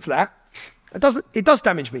to prison for that, it does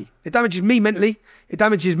damage me. It damages me mentally. It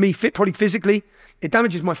damages me probably physically. It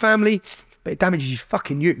damages my family. But it damages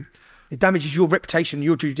fucking you. It damages your reputation,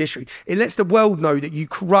 your judiciary. It lets the world know that you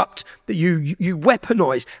corrupt, that you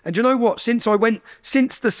weaponise. And do you know what? Since the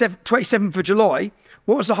 27th of July,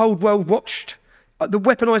 what has the whole world watched? The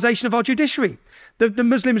weaponisation of our judiciary. The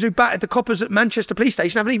Muslims who battered the coppers at Manchester police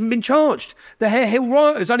station haven't even been charged. The Hare Hill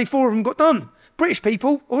rioters, only 4 of them got done. British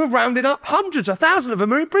people, all rounded up, hundreds of thousands of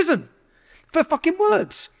them are in prison for fucking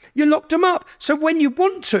words. You locked them up. So when you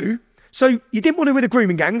want to, so you didn't want to with the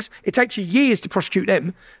grooming gangs, it takes you years to prosecute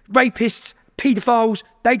them. Rapists, paedophiles,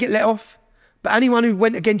 they get let off. But anyone who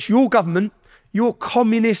went against your government, your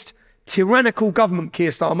communist, tyrannical government,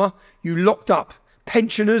 Keir Starmer, you locked up.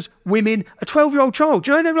 Pensioners, women, a 12-year-old child.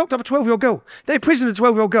 Do you know they locked up a 12-year-old girl? They imprisoned a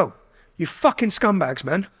 12-year-old girl. You fucking scumbags,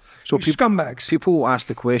 man. So scumbags. People ask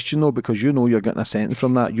the question, though, because you know you're getting a sentence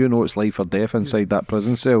from that. You know it's life or death inside that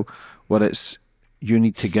prison cell, where it's you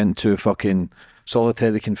need to get into fucking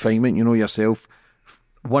solitary confinement. You know yourself,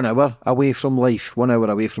 1 hour away from life, 1 hour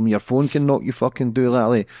away from your phone can knock you fucking do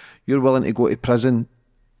that. You're willing to go to prison,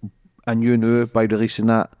 and you knew by releasing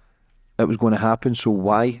that it was going to happen. So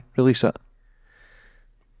why release it?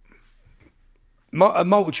 A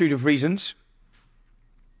multitude of reasons.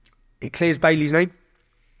 It clears Bailey's name.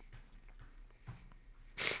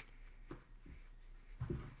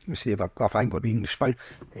 Let me see if I ain't got the English phone.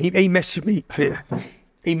 He messaged me.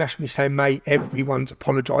 He messaged me saying, mate, everyone's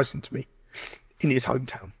apologising to me in his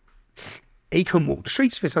hometown. He couldn't walk the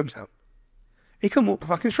streets of his hometown. He couldn't walk the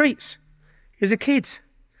fucking streets. He was a kid.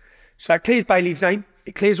 So it clears Bailey's name.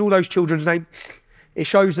 It clears all those children's name. It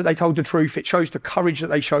shows that they told the truth. It shows the courage that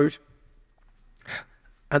they showed.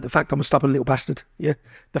 And the fact I'm a stubborn little bastard, yeah.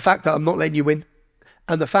 The fact that I'm not letting you win.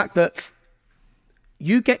 And the fact that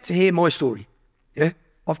you get to hear my story, yeah.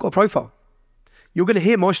 I've got a profile. You're going to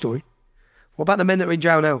hear my story. What about the men that are in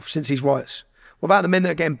jail now since these riots? What about the men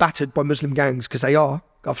that are getting battered by Muslim gangs? Because they are.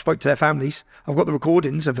 I've spoke to their families. I've got the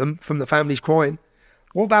recordings of them from the families crying.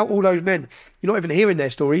 What about all those men? You're not even hearing their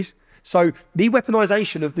stories. So the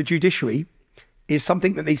weaponisation of the judiciary is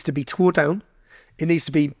something that needs to be torn down. It needs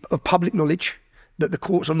to be of public knowledge that the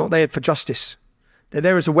courts are not there for justice. They're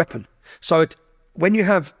there as a weapon. So when you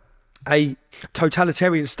have a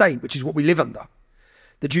totalitarian state, which is what we live under,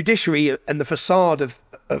 the judiciary and the facade of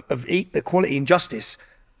equality and justice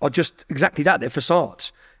are just exactly that. They're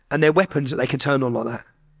facades. And they're weapons that they can turn on like that.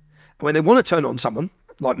 And when they want to turn on someone,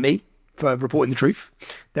 like me, for reporting the truth,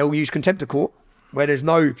 they'll use contempt of court, where there's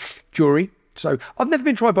no jury. So I've never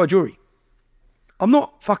been tried by a jury. I'm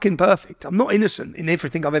not fucking perfect. I'm not innocent in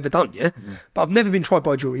everything I've ever done, yeah? Mm. But I've never been tried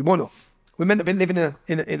by a jury. Why not? We're meant to be living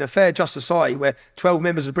in a fair, just society where 12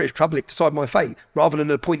 members of the British public decide my fate rather than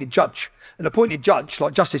an appointed judge. An appointed judge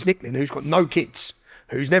like Justice Nicklin, who's got no kids,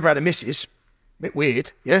 who's never had a missus, bit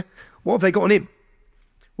weird, yeah? What have they got on him?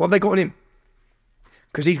 What have they got on him?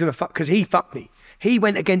 Because he's gonna fuck. Because he fucked me. He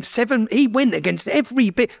went against every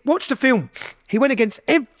bit. Watch the film. He went against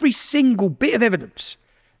every single bit of evidence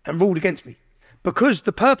and ruled against me. Because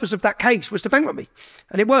the purpose of that case was to bankrupt me.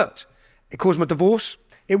 And it worked. It caused my divorce.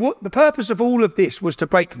 The purpose of all of this was to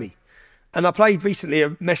break me. And I played recently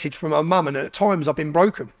a message from my mum, and at times I've been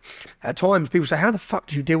broken. At times people say, how the fuck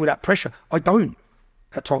do you deal with that pressure? I don't,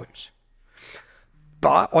 at times.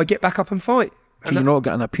 But I get back up and fight. Can you not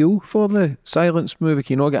get an appeal for the silence movie?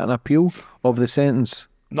 Can you not get an appeal of the sentence?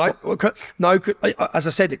 No, as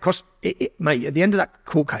I said, mate, at the end of that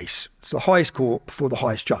court case, it's the highest court before the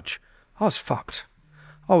highest judge. I was fucked.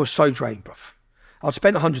 I was so drained, bruv. I'd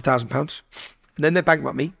spent £100,000, and then they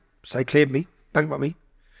bankrupt me. So they cleared me, bankrupt me.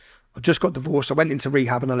 I just got divorced. I went into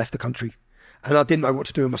rehab and I left the country, and I didn't know what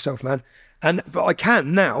to do with myself, man. But I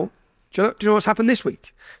can now. Do you know what's happened this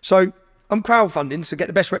week? So I'm crowdfunding to get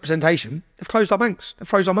the best representation. They've closed our banks. They've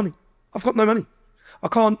froze our money. I've got no money. I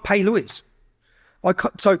can't pay lawyers.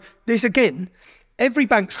 So this again, every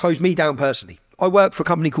bank's closed me down personally. I work for a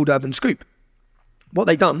company called Urban Scoop. What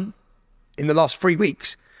they done in the last 3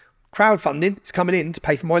 weeks, crowdfunding is coming in to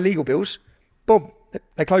pay for my legal bills. Boom,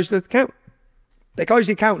 they closed the account. They closed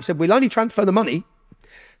the account and said, we'll only transfer the money.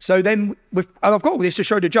 So then, and I've got all this to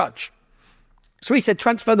show the judge. So he said,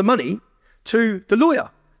 transfer the money to the lawyer,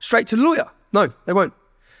 straight to the lawyer. No, they won't.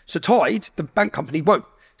 So Tide, the bank company, won't.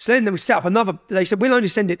 So then we set up another, they said, we'll only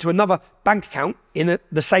send it to another bank account in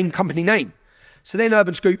the same company name. So then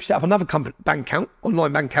Urban Scoop set up another bank account,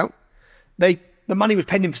 online bank account. The money was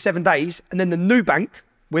pending for 7 days, and then the new bank,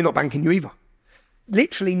 we're not banking you either.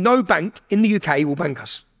 Literally no bank in the UK will bank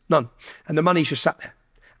us. None. And the money's just sat there,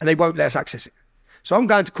 and they won't let us access it. So I'm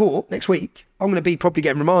going to court next week. I'm going to be probably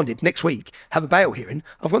getting remanded next week, have a bail hearing.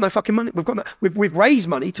 I've got no fucking money. We've raised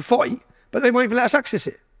money to fight, but they won't even let us access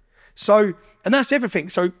it. So, and that's everything.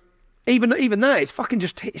 So even that, it's fucking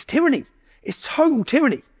just, it's tyranny. It's total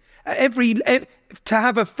tyranny. To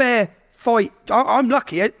have a fair fight. I'm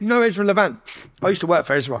lucky. You know Ezra Levant? I used to work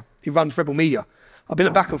for Ezra. He runs Rebel Media. I've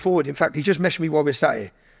been back and forward. In fact, he just messaged me while we were sat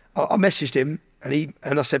here. I messaged him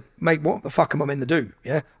and I said, mate, what the fuck am I meant to do?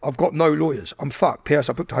 Yeah, I've got no lawyers. I'm fucked. P.S.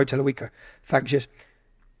 I booked a hotel a week ago. Thanks, yes.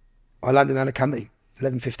 I landed in Alicante,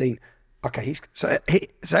 11:15. Okay, so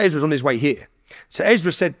Ezra's on his way here. So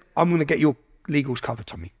Ezra said, I'm going to get your legals covered,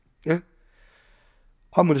 Tommy. Yeah?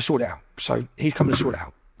 I'm going to sort it out. So he's coming to sort it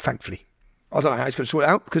out, thankfully. I don't know how he's going to sort it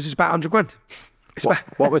out because it's about 100 grand.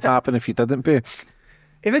 What would happen if you didn't pay?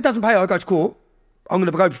 If it doesn't pay, I go to court. I'm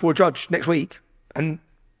going to go before a judge next week, and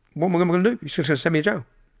what am I going to do? He's just going to send me to jail.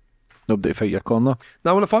 Nobody to fight your corner?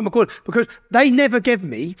 No, I want to fight my corner because they never give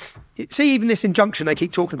me... See, even this injunction they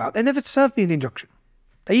keep talking about, they never served me an injunction.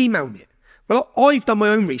 They emailed me it. Well, I've done my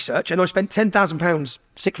own research, and I spent £10,000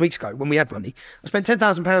 6 weeks ago when we had money. I spent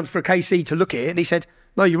 £10,000 for a KC to look at it, and he said,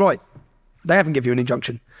 no, you're right. They haven't given you an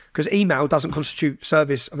injunction because email doesn't constitute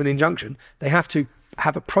service of an injunction. They have to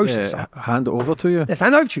have a process. Yeah, hand it over to you. They've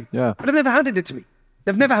handed over to you. Yeah. But they've never handed it to me.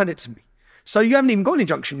 They've never handed it to me. So you haven't even got an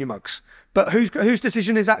injunction, you mugs. But whose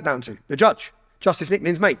decision is that down to? The judge. Justice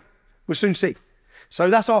Nicklin's mate. We'll soon see. So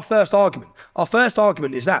that's our first argument. Our first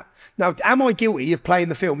argument is that. Now, am I guilty of playing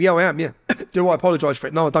the film? Yeah, I am, yeah. Do I apologise for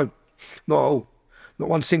it? No, I don't. Not at all. Not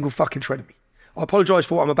one single fucking shred of me. I apologise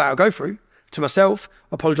for what I'm about to go through. To myself.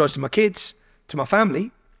 I apologise to my kids. To my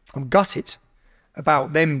family. I'm gutted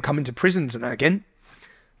about them coming to prisons and that again.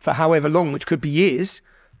 For however long, which could be years.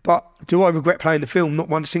 But do I regret playing the film? Not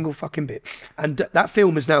one single fucking bit. And that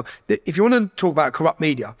film is now, if you want to talk about corrupt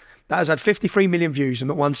media, that has had 53 million views and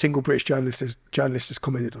not one single British journalist has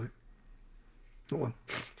commented on it. Not one.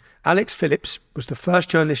 Alex Phillips was the first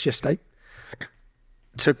journalist yesterday.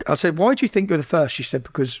 So I said, why do you think you're the first? She said,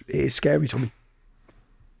 because it is scary, Tommy.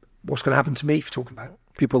 What's going to happen to me for talking about it?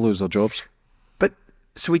 People lose their jobs. But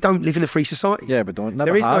so we don't live in a free society. Yeah, but don't.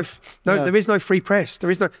 There is no free press.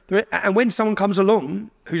 And when someone comes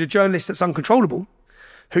along who's a journalist that's uncontrollable,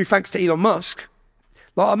 who thanks to Elon Musk,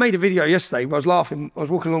 like I made a video yesterday where I was laughing. I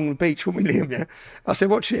was walking along the beach with me, Liam. Yeah, I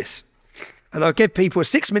said, watch this, and I give people a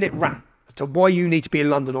 6-minute rant to why you need to be in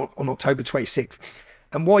London on October 26th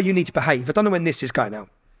and why you need to behave. I don't know when this is going out.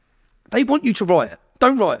 They want you to riot.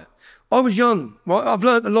 Don't riot. I was young. Right? I've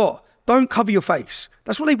learned a lot. Don't cover your face.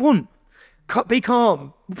 That's what they want. Be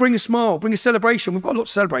calm. Bring a smile. Bring a celebration. We've got a lot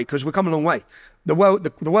to celebrate because we've come a long way. The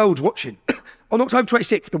world's watching. On October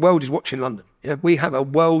 26th, the world is watching London. Yeah? We have a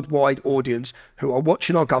worldwide audience who are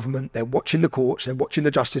watching our government. They're watching the courts. They're watching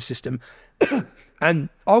the justice system. And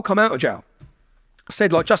I'll come out of jail. I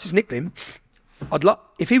said, like, Justice Nicklin,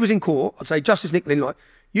 if he was in court, I'd say, Justice Nicklin, like,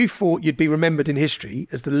 you thought you'd be remembered in history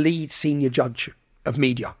as the lead senior judge of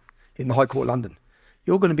media in the High Court of London.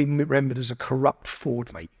 You're going to be remembered as a corrupt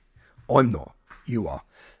fraud, mate. I'm not. You are.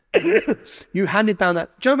 You handed down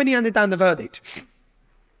that. Germany handed down the verdict.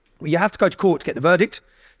 Well, you have to go to court to get the verdict.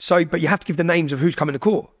 But you have to give the names of who's coming to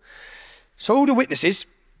court. So all the witnesses,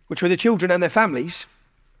 which were the children and their families,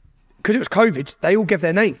 because it was COVID, they all gave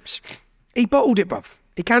their names. He bottled it, bruv.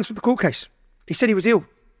 He cancelled the court case. He said he was ill.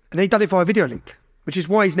 And then he done it via video link, which is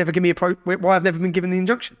why he's never given me why I've never been given the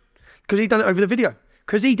injunction. Because he done it over the video.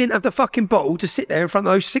 Because he didn't have the fucking bottle to sit there in front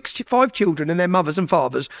of those 65 children and their mothers and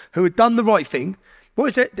fathers who had done the right thing. What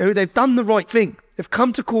is it? They've done the right thing. They've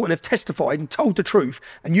come to court and they've testified and told the truth.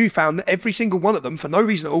 And you found that every single one of them, for no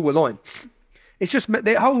reason at all, were lying. It's just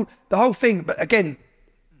the whole thing. But again,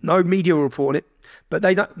 no media will report it. But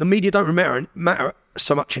the media don't matter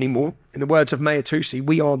so much anymore. In the words of Mayor Tusi,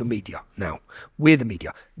 we are the media now. We're the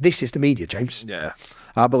media. This is the media, James. Yeah,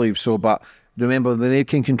 I believe so. But remember, they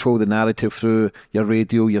can control the narrative through your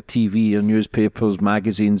radio, your TV, your newspapers,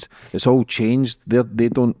 magazines. It's all changed. They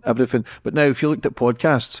don't everything. But now, if you looked at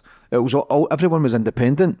podcasts, it was all everyone was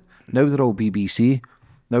independent. Now they're all BBC.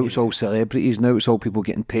 Now it's all celebrities. Now it's all people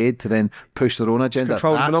getting paid to then push their own agenda.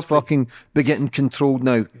 That's fucking be getting controlled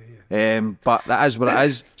now. But that is what it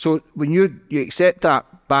is. So when you accept that,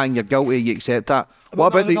 bang, you're guilty. You accept that.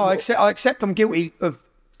 I accept I'm guilty of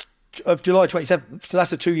July 27th. So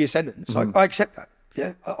that's a 2-year sentence. I accept that.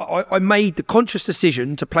 Yeah, I made the conscious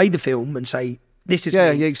decision to play the film and say, this is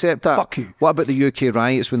me. You accept that. Fuck you. What about the UK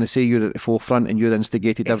riots when they say you're at the forefront and you're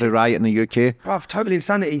instigated every riot in the UK? Bruv, total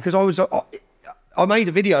insanity, because I made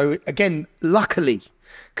a video, again, luckily,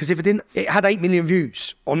 because if it had 8 million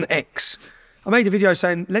views on X. I made a video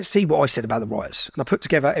saying, let's see what I said about the riots. And I put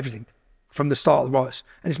together everything from the start of the riots.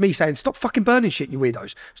 And it's me saying, stop fucking burning shit, you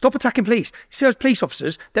weirdos. Stop attacking police. You see those police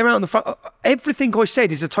officers? They're out on the front. Everything I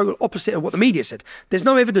said is a total opposite of what the media said. There's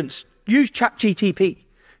no evidence. Use ChatGTP.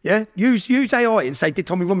 Yeah? Use AI and say, did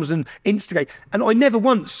Tommy Robinson instigate? And I never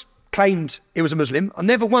once claimed it was a Muslim. I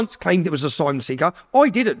never once claimed it was a asylum seeker. I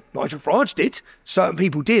didn't. Nigel Farage did. Certain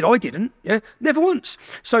people did. I didn't. Yeah, never once.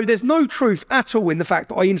 So there's no truth at all in the fact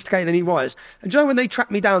that I instigated any riots. And do you know when they tracked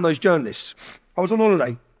me down, those journalists? I was on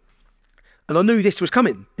holiday and I knew this was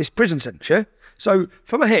coming, this prison sentence, yeah? So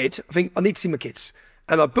from my head, I think I need to see my kids.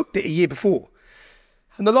 And I booked it a year before.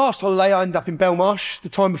 And the last holiday, I ended up in Belmarsh. The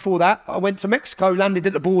time before that, I went to Mexico, landed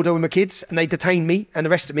at the border with my kids, and they detained me and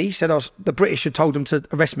arrested me. Said the British had told them to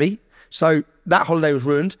arrest me. So that holiday was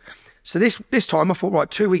ruined. So this time, I thought,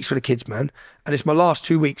 right, 2 weeks for the kids, man. And it's my last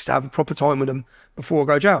 2 weeks to have a proper time with them before I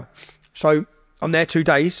go to jail. So I'm there 2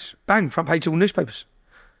 days, bang, front page of all newspapers.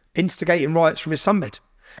 Instigating riots from his sunbed.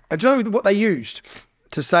 And do you know what they used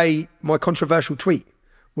to say my controversial tweet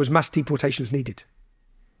was mass deportations needed?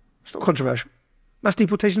 It's not controversial. Mass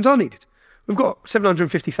deportations are needed. We've got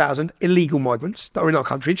 750,000 illegal migrants that are in our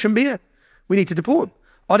country. It shouldn't be here. We need to deport them.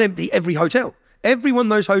 I'd empty every hotel. Every one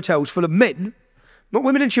of those hotels full of men, not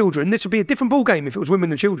women and children. This would be a different ballgame if it was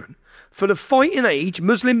women and children. Full of fighting age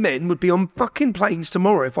Muslim men would be on fucking planes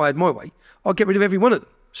tomorrow if I had my way. I'd get rid of every one of them.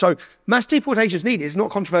 So mass deportations needed is not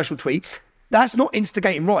a controversial tweet. That's not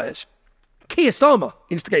instigating riots. Keir Starmer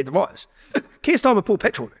instigated the riots. Keir Starmer poured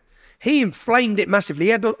petrol on it. He inflamed it massively.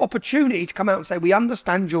 He had an opportunity to come out and say, we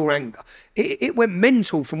understand your anger. It went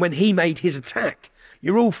mental from when he made his attack.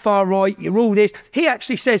 You're all far right. You're all this. He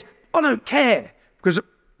actually says, I don't care. Because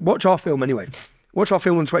watch our film anyway. Watch our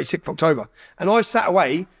film on 26th of October. And I sat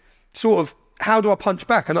away, sort of, how do I punch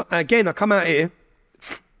back? And again, I come out here.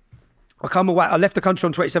 I come away. I left the country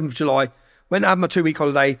on 27th of July. Went to have my 2-week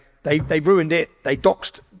holiday. They ruined it. They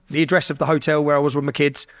doxed the address of the hotel where I was with my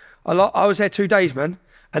kids. I was there 2 days, man.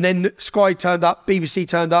 And then Sky turned up, BBC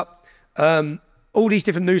turned up, all these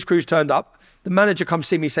different news crews turned up. The manager comes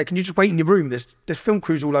see me and said, can you just wait in your room? There's film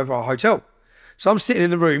crews all over our hotel. So I'm sitting in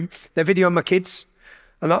the room, they're videoing my kids.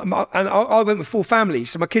 And I went with 4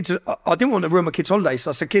 families. So my kids, I didn't want to ruin my kids' holidays.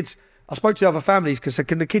 So I said, kids, I spoke to the other families because I said,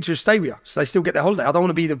 can the kids just stay with you? So they still get their holiday. I don't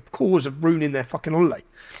want to be the cause of ruining their fucking holiday.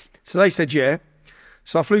 So they said, yeah.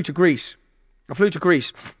 So I flew to Greece.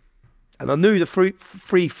 And I knew the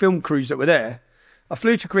three film crews that were there. I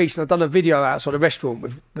flew to Greece and I'd done a video outside a restaurant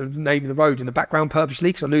with the name of the road in the background purposely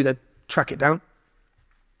because I knew they'd track it down.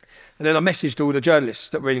 And then I messaged all the journalists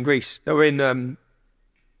that were in Greece, that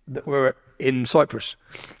were in Cyprus.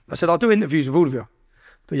 I said, I'll do interviews with all of you,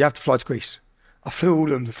 but you have to fly to Greece. I flew all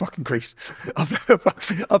of them to fucking Greece. I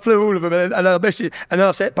flew all of them and I messaged, and then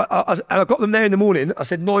I said, I got them there in the morning. I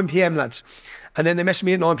said 9 p.m. lads. And then they messaged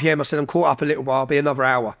me at 9 p.m. I said, I'm caught up a little while, I'll be another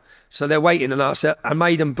hour. So they're waiting, and I said, I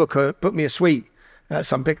made them book me a suite at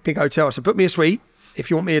some big hotel. I said, book me a suite if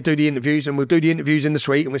you want me to do the interviews, and we'll do the interviews in the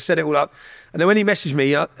suite, and we'll set it all up. And then when he messaged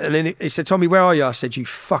me, and then he said, Tommy, where are you? I said, you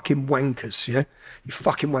fucking wankers, yeah? You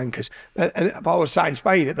fucking wankers. But I was sat in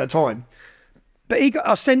Spain at that time. But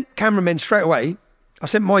I sent cameramen straight away. I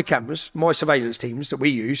sent my cameras, my surveillance teams that we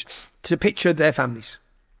use, to picture their families.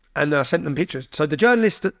 And I sent them pictures. So the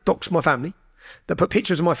journalist that doxed my family, that put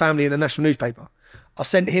pictures of my family in a national newspaper, I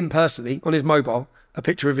sent him personally, on his mobile, a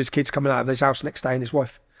picture of his kids coming out of his house next day and his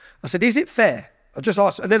wife. I said, is it fair? I just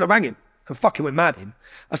asked, and then I rang him and fucking went mad at him.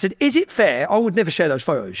 I said, is it fair? I would never share those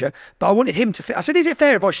photos, yeah? But I wanted him to... I said, is it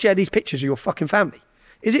fair if I share these pictures of your fucking family?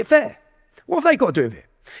 Is it fair? What have they got to do with it?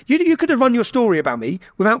 You could have run your story about me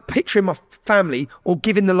without picturing my family or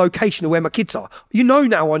giving the location of where my kids are. You know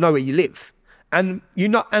now I know where you live. And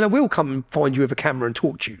I will come and find you with a camera and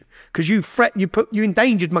talk to you because you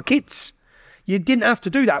endangered my kids. You didn't have to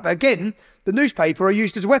do that. But again, the newspaper are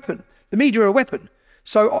used as a weapon. The media are a weapon.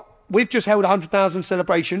 So we've just held a 100,000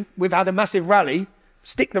 celebration. We've had a massive rally.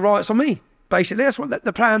 Stick the riots on me. Basically, that's what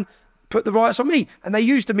the plan. Put the riots on me. And they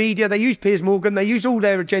used the media, they used Piers Morgan, they used all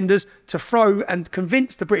their agendas to throw and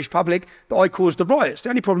convince the British public that I caused the riots. The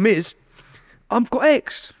only problem is, I've got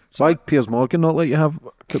X. So why Piers Morgan not let you have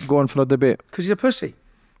go on for a debate? Because he's a pussy.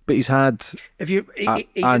 But he's had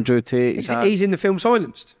Andrew Tate. He's in the film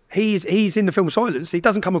Silenced. He's in the film Silenced. He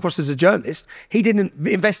doesn't come across as a journalist. He didn't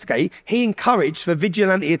investigate. He encouraged for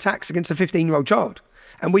vigilante attacks against a 15-year-old child.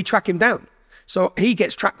 And we track him down. So he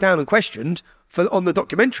gets tracked down and questioned on the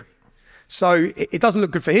documentary. So it doesn't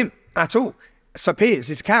look good for him at all. So Piers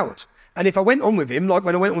is a coward. And if I went on with him, like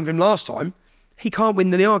when I went on with him last time, he can't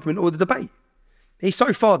win the argument or the debate. He's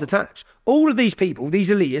so far detached. All of these people, these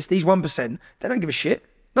elitists, these 1%, they don't give a shit.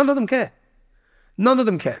 None of them care. None of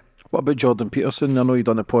them care. What about Jordan Peterson? I know you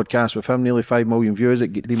done a podcast with him, nearly 5 million views,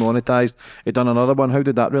 it get demonetised. He done another one. How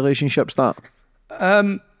did that relationship start?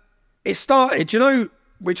 It started,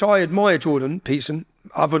 which I admire Jordan Peterson.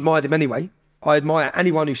 I've admired him anyway. I admire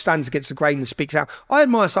anyone who stands against the grain and speaks out. I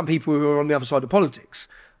admire some people who are on the other side of politics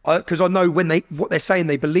because I know what they're saying,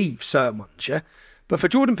 they believe certain ones, yeah? But for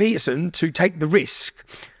Jordan Peterson to take the risk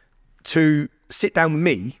to sit down with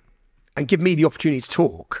me and give me the opportunity to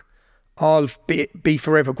talk, I'll be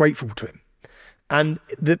forever grateful to him. And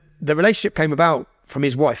the relationship came about from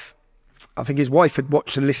his wife. I think his wife had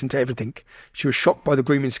watched and listened to everything. She was shocked by the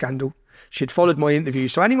grooming scandal. She'd followed my interview.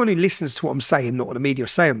 So anyone who listens to what I'm saying, not what the media are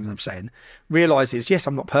saying I'm saying, realises, yes,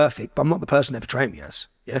 I'm not perfect, but I'm not the person they're portraying me as.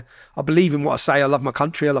 Yeah, I believe in what I say. I love my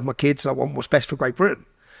country. I love my kids. I want what's best for Great Britain.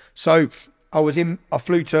 So I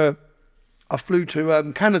flew to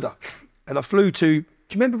Canada, and I flew to. Do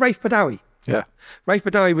you remember Raif Badawi? Yeah. Raif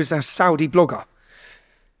Badawi was a Saudi blogger.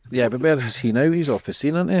 Yeah, but where is he now? He's off the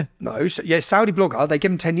scene, isn't he? No, Saudi blogger. They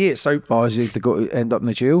give him 10 years. So, is he to end up in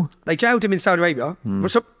the jail? They jailed him in Saudi Arabia.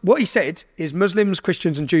 So what he said is Muslims,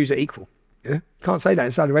 Christians, and Jews are equal. Yeah, you can't say that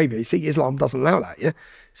in Saudi Arabia. You see, Islam doesn't allow that. Yeah,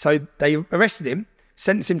 so they arrested him,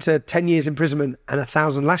 sentenced him to 10 years imprisonment and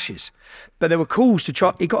 1,000 lashes. But there were calls to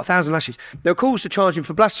charge. He got 1,000 lashes. There were calls to charge him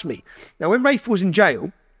for blasphemy. Now, when Raif was in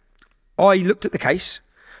jail, I looked at the case.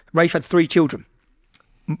 Raif had 3 children,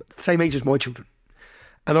 same age as my children.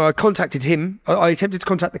 And I contacted him. I attempted to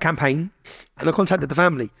contact the campaign, and I contacted the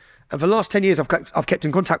family. And for the last 10 years, I've kept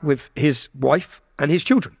in contact with his wife and his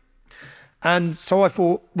children. And so I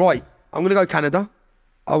thought, right, I'm going to go to Canada.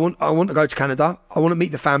 I want to go to Canada. I want to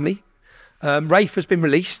meet the family. Raif has been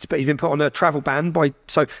released, but he's been put on a travel ban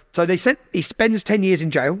so they said he spends 10 years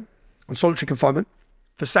in jail on solitary confinement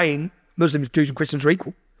for saying Muslims, Jews, and Christians are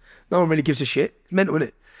equal. No one really gives a shit. It's mental, isn't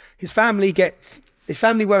it? His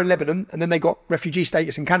family were in Lebanon, and then they got refugee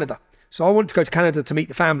status in Canada. So I wanted to go to Canada to meet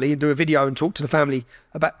the family and do a video and talk to the family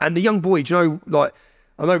about. And the young boy, I know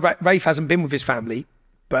Raif hasn't been with his family,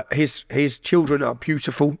 but his children are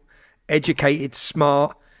beautiful, educated,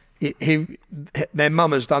 smart. Their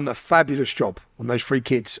mum has done a fabulous job on those 3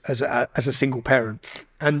 kids as a single parent.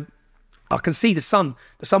 And I can see the son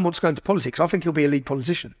wants to go into politics. I think he'll be a lead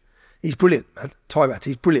politician. He's brilliant, man. Tyrant,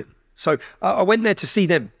 he's brilliant. So I went there to see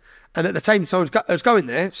them. And at the same time, I was going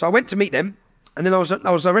there, so I went to meet them, and then I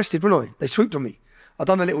was arrested, wasn't I? They swooped on me. I'd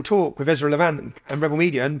done a little talk with Ezra Levant and Rebel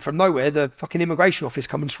Media, and from nowhere, the fucking immigration office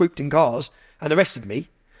come and swooped in cars and arrested me.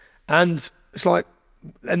 And it's like,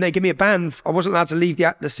 and they give me a ban. I wasn't allowed to leave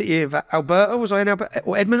the city of Alberta, was I in Alberta,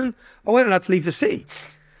 or Edmonton? I wasn't allowed to leave the city.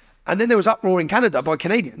 And then there was uproar in Canada by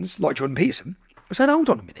Canadians, like Jordan Peterson. I said, hold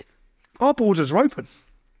on a minute. Our borders are open,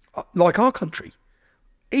 like our country.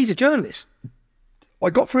 He's a journalist. I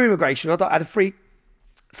got through immigration. I had a 3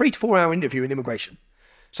 to 4 hour interview in immigration.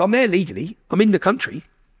 So I'm there legally. I'm in the country.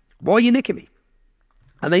 Why are you nicking me?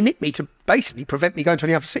 And they nicked me to basically prevent me going to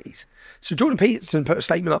any other cities. So Jordan Peterson put a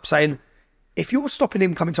statement up saying, if you're stopping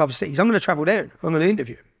him coming to other cities, I'm going to travel there. I'm going to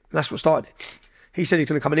interview him. And that's what started it. He said he's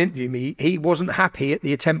going to come and interview me. He wasn't happy at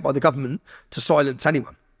the attempt by the government to silence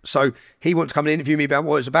anyone. So he wanted to come and interview me about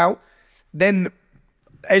what it's about. Then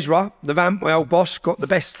Ezra Levant, my old boss, got the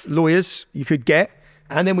best lawyers you could get.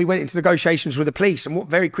 And then we went into negotiations with the police. And what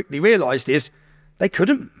very quickly realised is they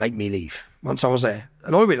couldn't make me leave once I was there.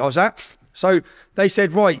 And I realised that. So they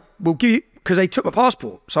said, right, we'll give you, because they took my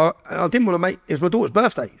passport. So I didn't want to it was my daughter's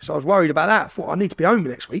birthday. So I was worried about that. I thought I need to be home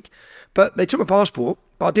next week. But they took my passport,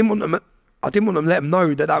 but I didn't want to let them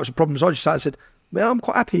know that was a problem. So I just said, well, I'm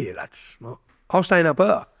quite happy here, lads. I'll stay in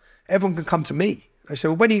Alberta. Everyone can come to me. They said,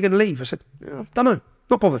 well, when are you going to leave? I said, don't know.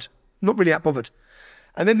 Not bothered. Not really that bothered.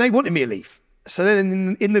 And then they wanted me to leave. So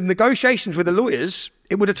then in the negotiations with the lawyers,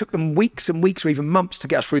 it would have took them weeks and weeks or even months to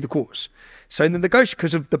get us through the courts. So in the negotiation,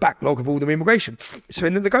 because of the backlog of all the immigration. So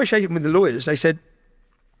in the negotiation with the lawyers, they said,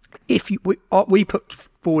 we put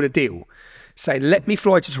forward a deal saying, let me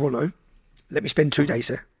fly to Toronto, let me spend 2 days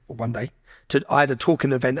there, or 1 day. I had a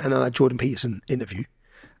talking event and I had Jordan Peterson interview,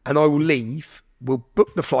 and I will leave. We'll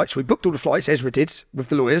book the flights. We booked all the flights, Ezra did, with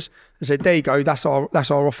the lawyers, and said, there you go, that's our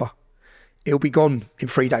offer. It'll be gone in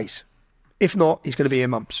 3 days. If not, he's going to be here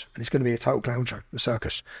months, and it's going to be a total clown show, the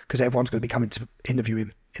circus, because everyone's going to be coming to interview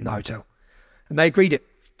him in the hotel. And they agreed it.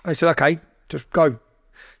 They said, okay, just go.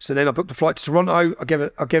 So then I booked a flight to Toronto.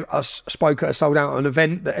 I spoke at a sold out an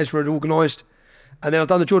event that Ezra had organised, and then I've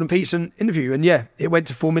done the Jordan Peterson interview, and yeah, it went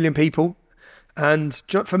to 4 million people. And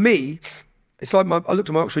for me, it's like I looked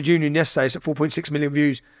at my Oxford Union yesterday. It's at 4.6 million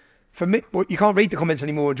views. For me, well, you can't read the comments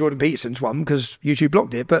anymore on Jordan Peterson's one because YouTube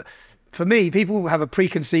blocked it, but for me, people have a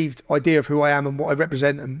preconceived idea of who I am and what I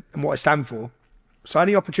represent and what I stand for. So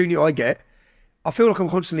any opportunity I get, I feel like I'm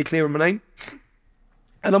constantly clearing my name.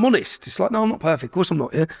 And I'm honest. It's like, no, I'm not perfect. Of course I'm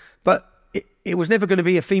not. Yeah? But it was never going to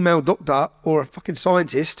be a female doctor or a fucking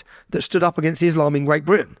scientist that stood up against Islam in Great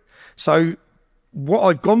Britain. So what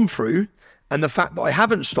I've gone through and the fact that I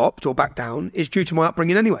haven't stopped or backed down is due to my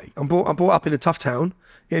upbringing anyway. I'm brought up in a tough town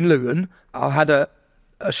in Luton. I had a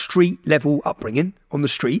street level upbringing on the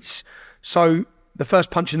streets, so the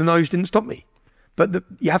first punch in the nose didn't stop me. But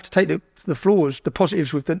you have to take the flaws, the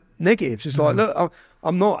positives with the negatives. It's like, look,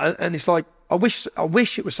 I'm not, and it's like I wish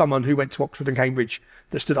it was someone who went to Oxford and Cambridge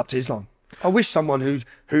that stood up to Islam. I wish someone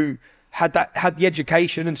who had the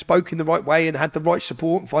education and spoke in the right way and had the right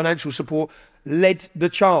support and financial support led the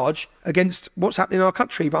charge against what's happening in our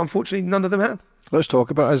country. But unfortunately, none of them have. Let's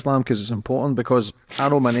talk about Islam because it's important, because I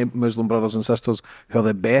know many Muslim brothers and sisters who are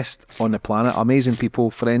the best on the planet, amazing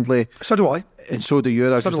people, friendly. So do I. And so do you.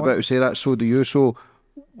 I was just about to say that, so do you. So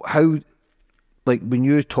how, like, when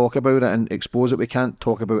you talk about it and expose it, we can't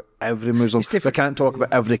talk about every Muslim. We can't talk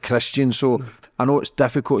about every Christian. So I know it's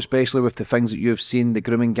difficult, especially with the things that you've seen, the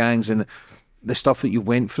grooming gangs and the stuff that you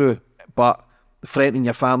went through, but threatening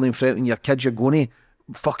your family and threatening your kids, you're going to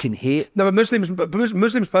fucking hate. No, but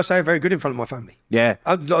Muslims per se are very good in front of my family. Yeah.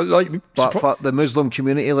 But for the Muslim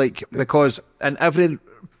community, like, because in every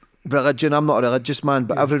religion, I'm not a religious man,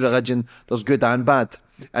 but every religion, there's good and bad.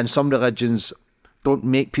 And some religions don't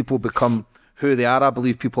make people become who they are. I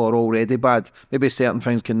believe people are already bad. Maybe certain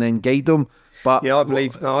things can then guide them. But yeah, I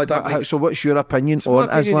believe. No, I don't. Believe. So what's your opinion on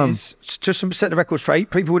Islam? Is, just to set the record straight,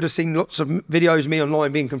 people would have seen lots of videos of me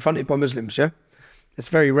online being confronted by Muslims, yeah? It's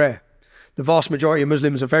very rare. The vast majority of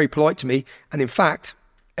Muslims are very polite to me. And in fact,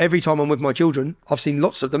 every time I'm with my children, I've seen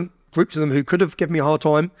lots of them, groups of them who could have given me a hard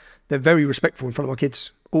time. They're very respectful in front of my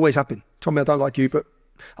kids. Always have been. Told me I don't like you, but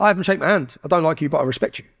I haven't shaken my hand. I don't like you, but I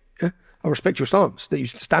respect you. Yeah? I respect your stance, that you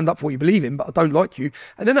stand up for what you believe in, but I don't like you.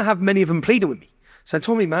 And then I have many of them pleading with me. Saying,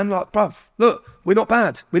 Tommy, man, like, bruv, look, we're not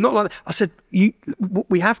bad. We're not like that. I said,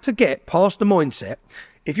 we have to get past the mindset.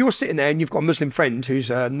 If you're sitting there and you've got a Muslim friend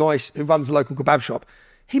who's nice, who runs a local kebab shop,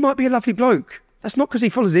 he might be a lovely bloke. That's not because he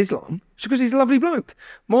follows Islam. It's because he's a lovely bloke.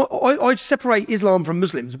 I separate Islam from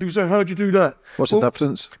Muslims. And people say, how'd you do that? What's the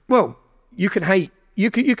difference? Well, you can hate,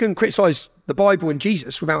 you can criticise the Bible and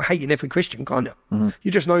Jesus without hating every Christian, can't you? Mm-hmm.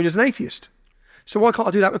 You're just known as an atheist. So why can't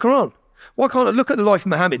I do that with the Quran? Why can't I look at the life of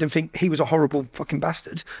Muhammad and think he was a horrible fucking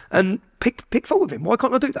bastard and pick fault with him? Why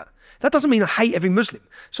can't I do that? That doesn't mean I hate every Muslim.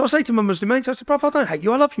 So I say to my Muslim mates, I say, brother, I don't hate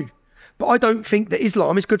you, I love you. But I don't think that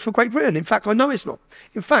Islam is good for Great Britain. In fact, I know it's not.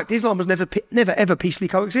 In fact, Islam has never ever peacefully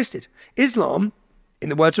coexisted. Islam, in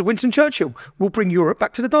the words of Winston Churchill, will bring Europe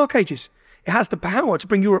back to the Dark Ages. It has the power to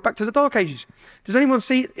bring Europe back to the Dark Ages. Does anyone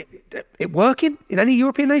see it working in any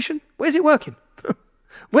European nation? Where's it working?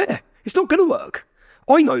 Where? It's not going to work.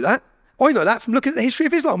 I know that. I know that from looking at the history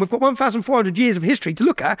of Islam. We've got 1,400 years of history to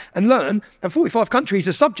look at and learn, and 45 countries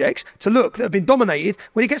as subjects to look that have been dominated.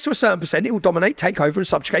 When it gets to a certain percent, it will dominate, take over and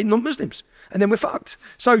subjugate non-Muslims. And then we're fucked.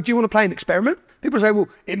 So do you want to play an experiment? People say, well,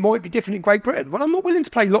 it might be different in Great Britain. Well, I'm not willing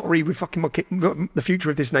to play lottery with fucking the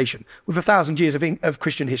future of this nation, with 1,000 years of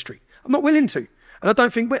Christian history. I'm not willing to. And I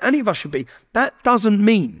don't think any of us should be. That doesn't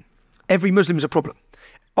mean every Muslim is a problem.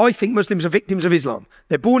 I think Muslims are victims of Islam.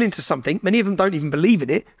 They're born into something. Many of them don't even believe in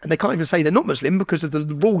it, and they can't even say they're not Muslim because of the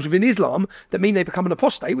rules within Islam that mean they become an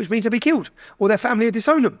apostate, which means they'll be killed, or their family will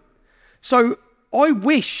disown them. So I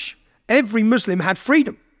wish every Muslim had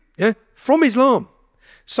freedom, yeah, from Islam.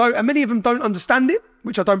 So, and many of them don't understand it,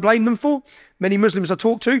 which I don't blame them for. Many Muslims I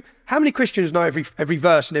talk to, how many Christians know every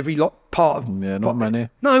verse and every part of? Yeah, not many.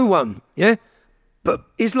 No one, yeah. But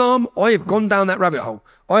Islam, I have gone down that rabbit hole.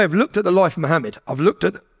 I have looked at the life of Muhammad. I've looked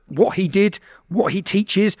at what he did, what he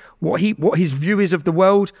teaches, what his view is of the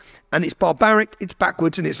world, and it's barbaric, it's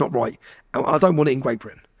backwards, and it's not right. And I don't want it in Great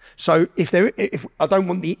Britain. So if I don't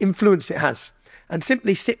want the influence it has, and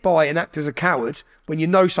simply sit by and act as a coward when you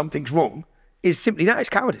know something's wrong, is simply that, it's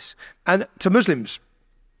cowardice. And to Muslims,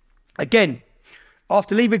 again,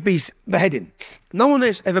 after Lee Rigby's beheading, no one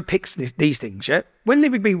else ever picks these things, yeah? When Lee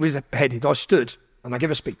Rigby was beheaded, I stood and I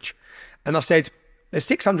gave a speech, and I said, there's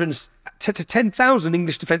 600 to 10,000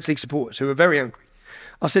 English Defence League supporters who are very angry.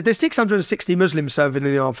 I said, there's 660 Muslims serving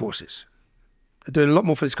in the armed forces. They're doing a lot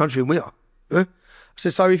more for this country than we are. I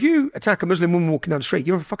said, so if you attack a Muslim woman walking down the street,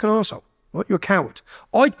 you're a fucking arsehole. Right? You're a coward.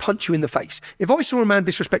 I'd punch you in the face. If I saw a man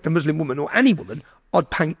disrespect a Muslim woman or any woman, I'd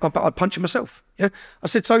punch him myself. Yeah? I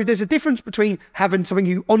said, so there's a difference between having something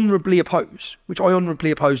you honourably oppose, which I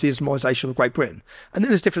honourably oppose the Islamisation of Great Britain, and then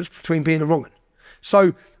there's a difference between being a wrong one.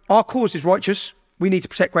 So our cause is righteous. We need to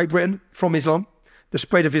protect Great Britain from Islam, the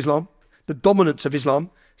spread of Islam, the dominance of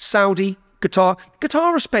Islam. Saudi, Qatar.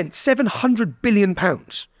 Qatar has spent £700 billion.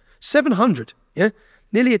 700, yeah?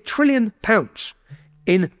 Nearly £1 trillion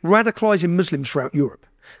in radicalising Muslims throughout Europe.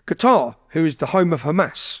 Qatar, who is the home of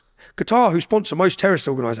Hamas. Qatar, who sponsor most terrorist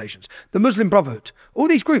organisations. The Muslim Brotherhood. All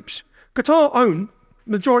these groups. Qatar own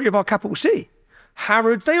the majority of our capital city.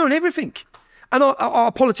 Harrods, they own everything. And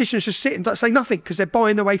our politicians just sit and say nothing because they're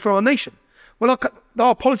buying the way for our nation. Well,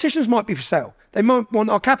 our politicians might be for sale. They might want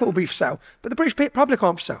our capital to be for sale. But the British public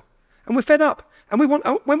aren't for sale. And we're fed up. And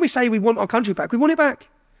when we say we want our country back, we want it back.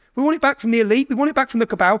 We want it back from the elite. We want it back from the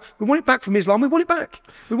cabal. We want it back from Islam. We want it back.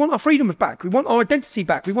 We want our freedoms back. We want our identity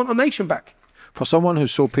back. We want our nation back. For someone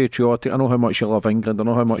who's so patriotic, I know how much you love England. I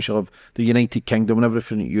know how much you love the United Kingdom and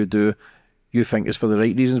everything that you do. You think is for the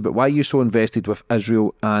right reasons. But why are you so invested with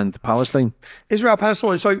Israel and Palestine? Israel,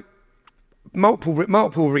 Palestine. So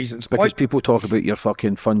multiple reasons. Because people talk about you're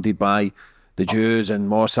fucking funded by the Jews and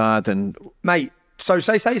Mossad and... Mate, so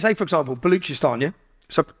say for example, Baluchistan, yeah?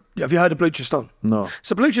 So have you heard of Baluchistan? No.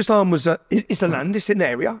 So Baluchistan was it's the land, it's an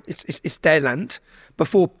area, it's their land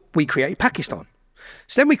before we created Pakistan.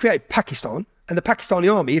 So then we created Pakistan, and the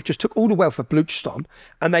Pakistani army have just took all the wealth of Baluchistan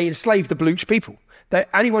and they enslaved the Baluch people.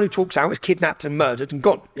 Anyone who talks out is kidnapped and murdered and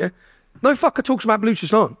gone. Yeah, no fucker talks about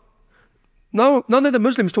Baluchistan. No, none of the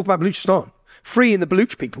Muslims talk about Baluchistan. Freeing the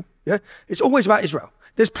Baluch people. Yeah, it's always about Israel.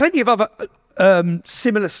 There's plenty of other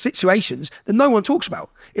similar situations that no one talks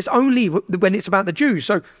about. It's only when it's about the Jews.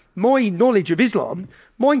 So my knowledge of Islam,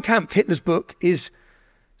 Mein Kampf, Hitler's book, is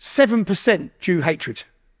 7% Jew hatred.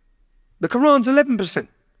 The Quran's 11%.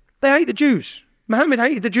 They hate the Jews. Muhammad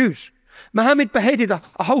hated the Jews. Muhammad beheaded a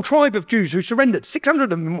whole tribe of Jews who surrendered, 600 of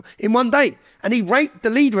them in one day. And he raped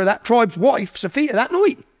the leader of that tribe's wife, Sophia, that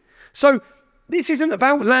night. So this isn't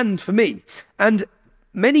about land for me. And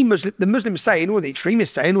the Muslims saying, or the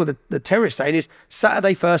extremists saying, or the terrorists saying is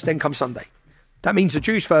Saturday first, then come Sunday. That means the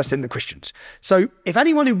Jews first, then the Christians. So if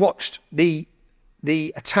anyone who watched the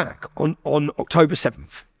attack on October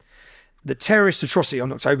 7th, the terrorist atrocity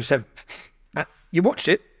on October 7th, you watched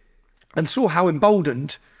it and saw how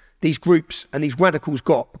emboldened these groups and these radicals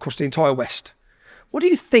got across the entire West. What do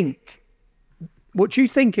you think? What do you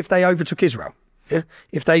think if they overtook Israel? Yeah?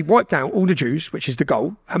 If they wiped out all the Jews, which is the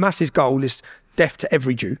goal, Hamas's goal is death to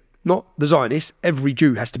every Jew, not the Zionists. Every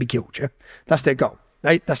Jew has to be killed. Yeah, that's their goal.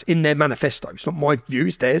 That's in their manifesto. It's not my view;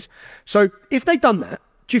 it's theirs. So if they'd done that,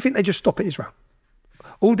 do you think they just stop at Israel?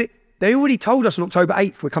 They already told us on October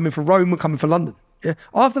 8th, we're coming for Rome, we're coming for London. Yeah?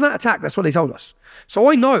 After that attack, that's what they told us.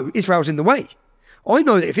 So I know Israel's in the way. I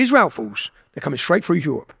know that if Israel falls, they're coming straight through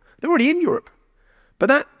Europe. They're already in Europe. But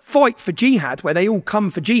that fight for jihad, where they all come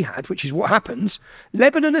for jihad, which is what happens,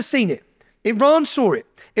 Lebanon has seen it. Iran saw it.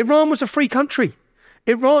 Iran was a free country.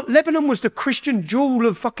 Lebanon was the Christian jewel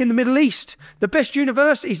of fucking the Middle East. The best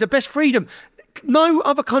universities, the best freedom. No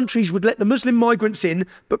other countries would let the Muslim migrants in,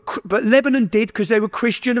 but Lebanon did because they were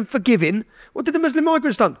Christian and forgiving. What did the Muslim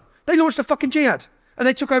migrants done? They launched a fucking jihad and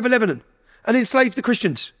they took over Lebanon and enslaved the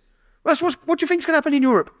Christians. What do you think is going to happen in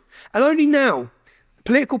Europe? And only now,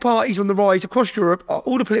 political parties on the rise across Europe are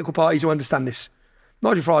all the political parties who understand this.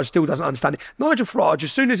 Nigel Farage still doesn't understand it. Nigel Farage,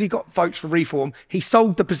 as soon as he got votes for reform, he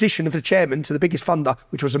sold the position of the chairman to the biggest funder,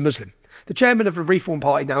 which was a Muslim. The chairman of the Reform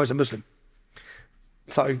Party now is a Muslim.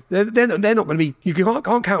 So they're not going to be... You can't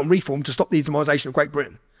count on reform to stop the Islamisation of Great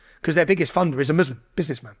Britain because their biggest funder is a Muslim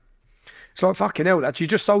businessman. It's like, fucking hell, lads, you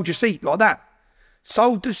just sold your seat like that.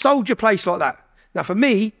 Sold your place like that. Now, for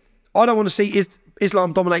me, I don't want to see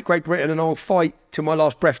Islam dominate Great Britain, and I'll fight till my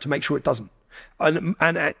last breath to make sure it doesn't. And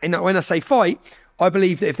when I say fight... I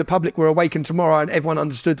believe that if the public were awakened tomorrow and everyone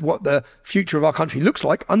understood what the future of our country looks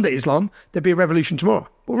like under Islam, there'd be a revolution tomorrow.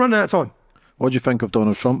 But we're running out of time. What do you think of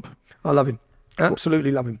Donald Trump? I love him.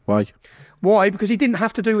 Absolutely love him. Why? Why? Because he didn't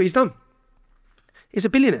have to do what he's done. He's a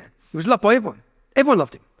billionaire. He was loved by everyone. Everyone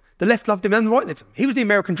loved him. The left loved him and the right loved him. He was the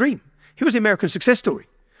American dream. He was the American success story.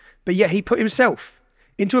 But yet he put himself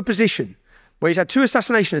into a position where he's had 2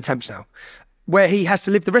 assassination attempts now, where he has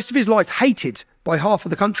to live the rest of his life hated by half of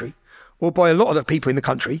the country, or by a lot of the people in the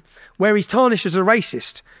country, where he's tarnished as a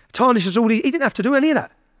racist, tarnished as all he didn't have to do any of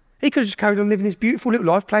that. He could have just carried on living his beautiful little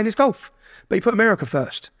life, playing his golf. But he put America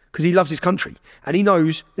first, because he loves his country. And he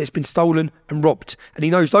knows it's been stolen and robbed. And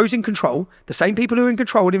he knows those in control, the same people who are in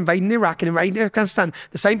control of invading Iraq and invading Afghanistan,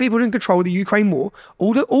 the same people who are in control of the Ukraine war,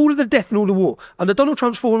 all of the death and all the war. Under Donald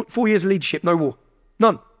Trump's 4 years of leadership, no war.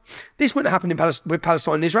 None. This wouldn't have happened with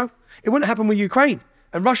Palestine and Israel. It wouldn't happen with Ukraine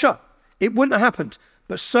and Russia. It wouldn't have happened.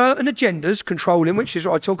 But certain agendas controlling, which is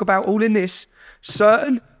what I talk about all in this,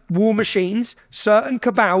 certain war machines, certain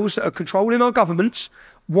cabals that are controlling our governments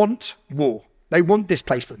want war. They want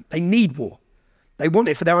displacement. They need war. They want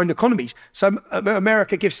it for their own economies. So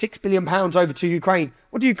America gives £6 billion over to Ukraine.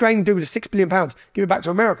 What do Ukraine do with the £6 billion? Give it back to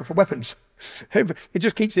America for weapons. It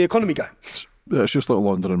just keeps the economy going. It's just like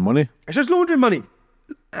laundering money. It's just laundering money.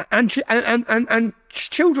 And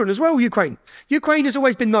children as well, Ukraine. Ukraine has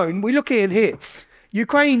always been known. We look here and here.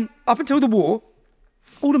 Ukraine, up until the war,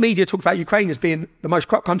 all the media talked about Ukraine as being the most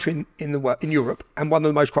corrupt country in Europe, and one of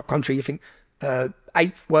the most corrupt countries, I think,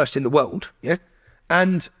 8th worst in the world, yeah?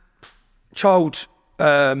 And child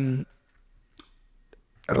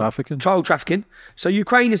trafficking. So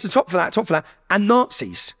Ukraine is the top for that, and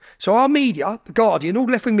Nazis. So our media, The Guardian, all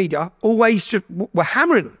left-wing media, always just were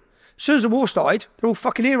hammering them. As soon as the war started, they're all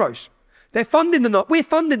fucking heroes. We're funding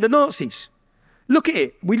the Nazis. Look at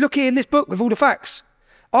it. We look here in this book with all the facts.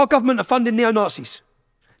 Our government are funding neo-Nazis.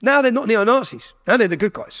 Now they're not neo-Nazis. Now they're the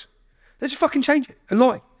good guys. They just fucking change it and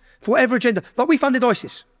lie. For whatever agenda. Like we funded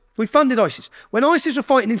ISIS. We funded ISIS. When ISIS were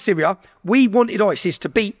fighting in Syria, we wanted ISIS to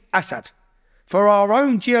beat Assad. For our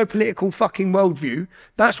own geopolitical fucking worldview,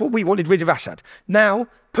 that's what we wanted rid of Assad. Now,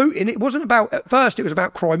 Putin, it wasn't about, at first it was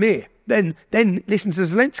about Crimea. Then listen to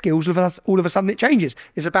Zelensky, all of a sudden it changes.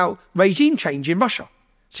 It's about regime change in Russia.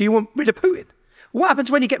 So you want rid of Putin. What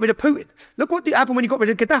happens when you get rid of Putin? Look what happened when you got rid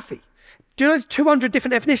of Gaddafi. Do you know there's 200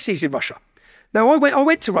 different ethnicities in Russia? Now, I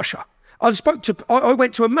went to Russia. I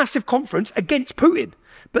went to a massive conference against Putin.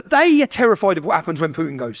 But they are terrified of what happens when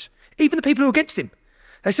Putin goes. Even the people who are against him.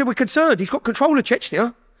 They said, we're concerned. He's got control of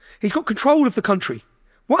Chechnya. He's got control of the country.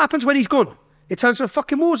 What happens when he's gone? It turns to a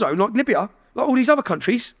fucking war zone like Libya, like all these other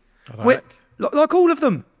countries. Like all of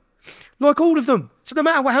them. Like all of them. So no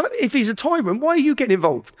matter if he's a tyrant, why are you getting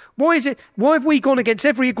involved? Why have we gone against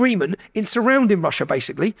every agreement in surrounding Russia,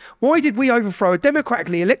 basically? Why did we overthrow a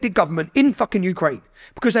democratically elected government in fucking Ukraine?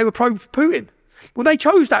 Because they were pro-Putin. Well, they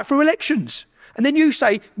chose that through elections. And then you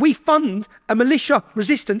say, we fund a militia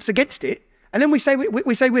resistance against it. And then we say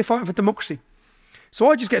we're fighting for democracy.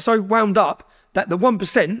 So I just get so wound up that the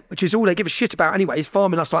 1%, which is all they give a shit about anyway, is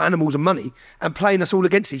farming us like animals and money and playing us all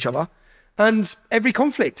against each other. And every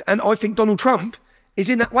conflict. And I think Donald Trump is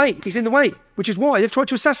in that way. He's in the way, which is why they've tried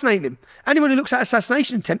to assassinate him. Anyone who looks at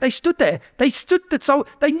assassination attempt, they stood there.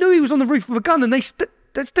 They knew he was on the roof of a gun and they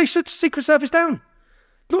stood Secret Service down,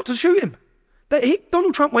 not to shoot him.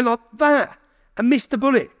 Donald Trump went like that and missed the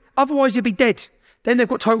bullet. Otherwise, he'd be dead. Then they've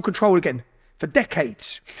got total control again for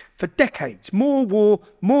decades. For decades. More war,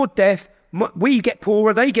 more death. We get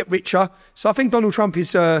poorer, they get richer. So I think Donald Trump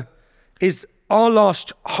is our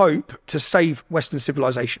last hope to save Western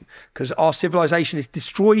civilization, because our civilization is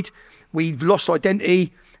destroyed. We've lost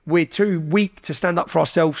identity. We're too weak to stand up for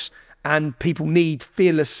ourselves, and people need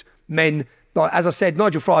fearless men. Like, as I said,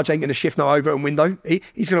 Nigel Farage ain't going to shift no over and window.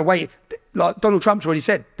 He's going to wait. Like Donald Trump's already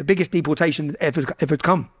said, the biggest deportation ever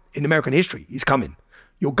come in American history is coming.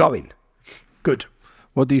 You're going. Good.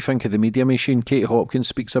 What do you think of the media machine? Kate Hopkins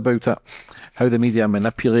speaks about it, how the media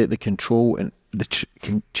manipulate, the control, and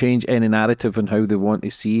can change any narrative and how they want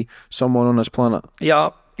to see someone on this planet.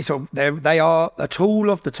 Yeah, so they are a tool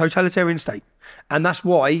of the totalitarian state. And that's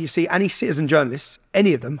why you see any citizen journalists,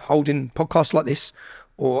 any of them holding podcasts like this,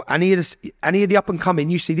 or any of the up and coming,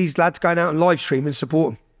 you see these lads going out and live stream and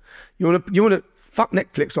support them. You want to fuck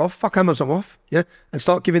Netflix off, fuck Amazon off, yeah, and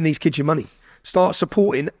start giving these kids your money. Start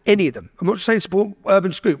supporting any of them. I'm not just saying support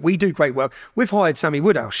Urban Scoop. We do great work. We've hired Sammy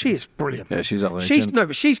Woodhouse. She is brilliant. Yeah, she's a legend.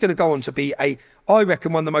 But she's going to go on to be I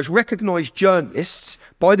reckon, one of the most recognised journalists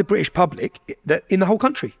by the British public in the whole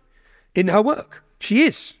country. In her work, she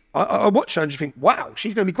is. I watch her and just think, wow,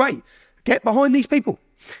 she's going to be great. Get behind these people.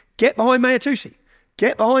 Get behind Mayor Tusi.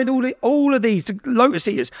 Get behind all of these, the Lotus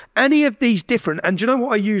Eaters, any of these different. And do you know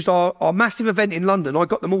what I used? Our massive event in London, I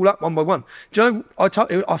got them all up one by one. Do you know,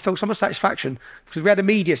 I felt so much satisfaction because we had a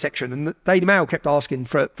media section and the Daily Mail kept asking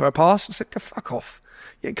for a pass. I said, fuck off.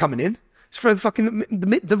 You ain't coming in. It's for the fucking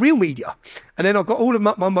the real media. And then I got all of them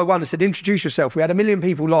up one by one and said, introduce yourself. We had 1 million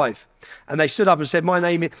people live. And they stood up and said, my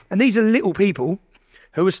name is... And these are little people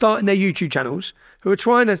who are starting their YouTube channels, who are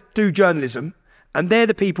trying to do journalism, and they're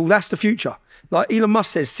the people, that's the future. Like Elon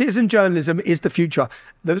Musk says, citizen journalism is the future.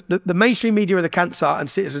 The mainstream media are the cancer and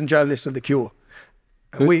citizen journalists are the cure.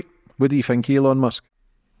 And what do you think, Elon Musk?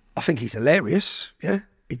 I think he's hilarious, yeah?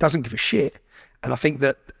 He doesn't give a shit. And I think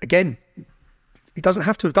that, again, he doesn't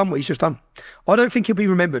have to have done what he's just done. I don't think he'll be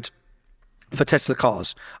remembered for Tesla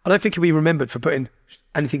cars. I don't think he'll be remembered for putting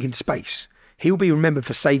anything in space. He'll be remembered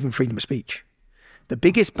for saving freedom of speech. The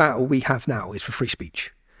biggest battle we have now is for free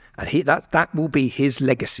speech. And that will be his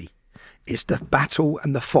legacy. It's the battle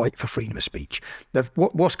and the fight for freedom of speech.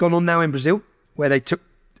 What's gone on now in Brazil, where they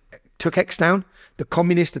took X down, the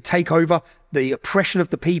communists, the takeover, the oppression of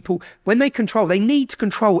the people. When they need to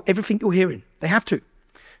control everything you're hearing. They have to.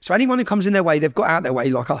 So anyone who comes in their way, they've got out their way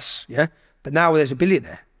like us, yeah? But now there's a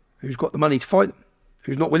billionaire who's got the money to fight them,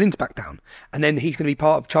 who's not willing to back down. And then he's going to be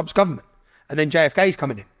part of Trump's government. And then JFK's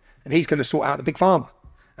coming in, and he's going to sort out the big pharma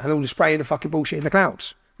and all the spraying the fucking bullshit in the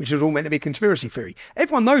clouds, which is all meant to be conspiracy theory.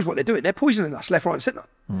 Everyone knows what they're doing. They're poisoning us left, right and centre.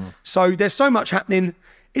 So there's so much happening.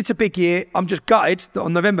 It's a big year. I'm just gutted that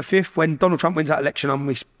on November 5th, when Donald Trump wins that election,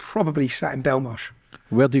 I'm probably sat in Belmarsh.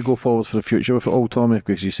 Where do you go forward for the future with it all, Tommy?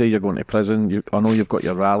 Because you say you're going to prison. I know you've got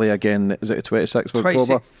your rally again. Is it the 26th of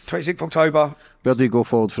October? 26th October. Where do you go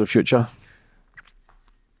forward for the future?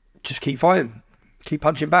 Just keep fighting. Keep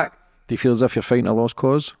punching back. Do you feel as if you're fighting a lost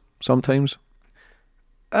cause sometimes?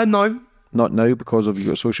 No. Not now because of you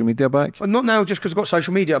got social media back? Well, not now just because I've got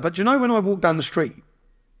social media. But do you know when I walk down the street,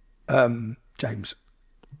 James,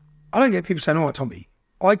 I don't get people saying, all right, Tommy.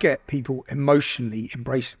 I get people emotionally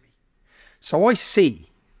embracing me. So I see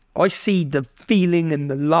the feeling and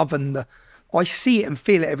the love and I see it and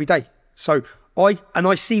feel it every day. So I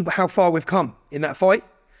see how far we've come in that fight.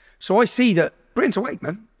 So I see that Britain's awake,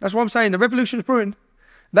 man. That's what I'm saying. The revolution's brewing.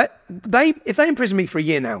 If they imprison me for a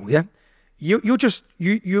year now, yeah, you're just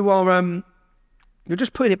putting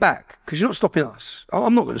it back because you're not stopping us.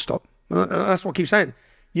 I'm not going to stop. That's what I keep saying.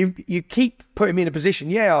 You keep putting me in a position.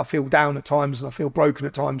 Yeah, I feel down at times and I feel broken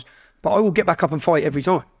at times, but I will get back up and fight every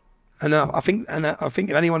time. And I think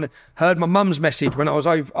if anyone heard my mum's message when I was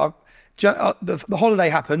over, the holiday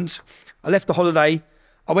happened. I left the holiday.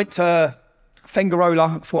 I went to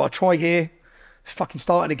Fengarola. I thought I'd try here. Fucking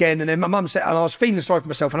starting again. And then my mum said, and I was feeling sorry for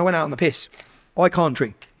myself, and I went out on the piss. I can't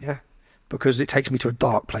drink, yeah, because it takes me to a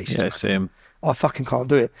dark place. Yeah, same. I fucking can't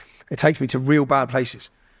do it. It takes me to real bad places,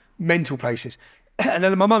 mental places. And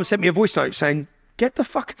then my mum sent me a voice note saying, "Get the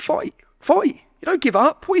fucking fight. You don't give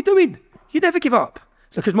up. What are you doing? You never give up."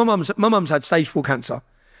 Because my mum's had stage 4 cancer.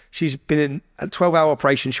 She's been in a 12-hour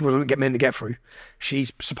operation she wasn't meant to get through.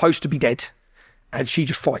 She's supposed to be dead. And she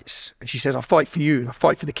just fights. And she says, I fight for you, and I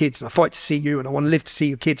fight for the kids, and I fight to see you, and I want to live to see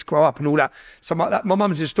your kids grow up and all that. So my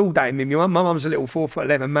mum's just all doubting me. My mum's a little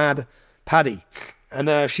 4'11" mad paddy.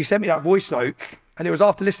 And she sent me that voice note. And it was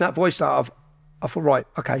after listening to that voice note, I thought, right,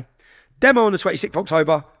 okay. Demo on the 26th of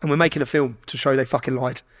October, and we're making a film to show they fucking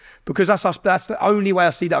lied. Because that's the only way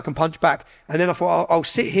I see that I can punch back. And then I thought, I'll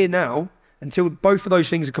sit here now until both of those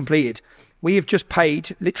things are completed. We have just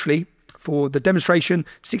paid, literally, for the demonstration,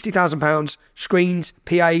 £60,000, screens,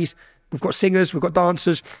 PAs, we've got singers, we've got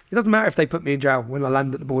dancers. It doesn't matter if they put me in jail when I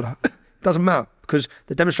land at the border. It doesn't matter, because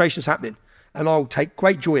the demonstration's happening. And I'll take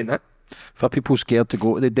great joy in that. For people scared to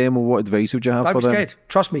go to the demo, what advice would you have for them? Don't be scared.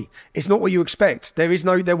 Trust me. It's not what you expect. There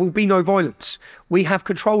will be no violence. We have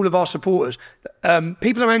control of our supporters.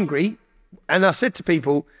 People are angry. And I said to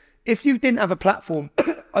people, if you didn't have a platform,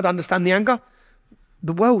 I'd understand the anger.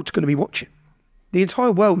 The world's going to be watching. The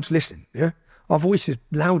entire world's listening. Yeah, our voice is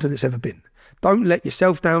louder than it's ever been. Don't let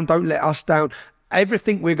yourself down. Don't let us down.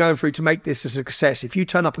 Everything we're going through to make this a success. If you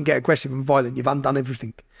turn up and get aggressive and violent, you've undone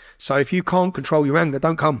everything. So if you can't control your anger,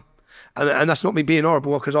 don't come. And that's not me being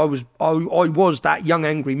horrible, because I was that young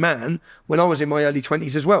angry man when I was in my early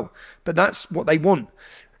 20s as well. But that's what they want.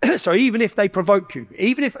 So even if they provoke you,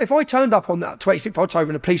 even if I turned up on that 26th of October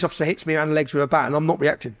and a police officer hits me around the legs with a bat and I'm not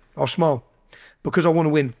reacting, I'll smile, because I want to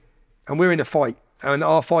win. And we're in a fight. And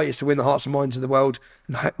our fight is to win the hearts and minds of the world,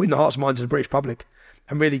 and win the hearts and minds of the British public,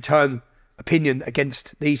 and really turn opinion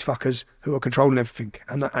against these fuckers who are controlling everything.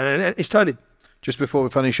 And it's turning. Just before we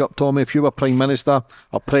finish up, Tommy, if you were Prime Minister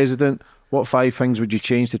or President, what 5 things would you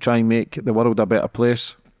change to try and make the world a better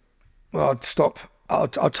place? Well, I'd stop. Do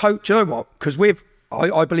you know what? Because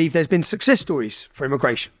I believe there's been success stories for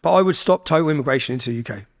immigration, but I would stop total immigration into the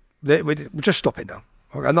UK. We'll just stop it now.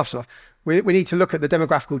 Okay, enough's enough. We need to look at the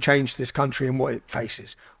demographical change to this country and what it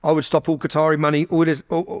faces. I would stop all Qatari money,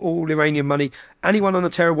 all Iranian money. Anyone on the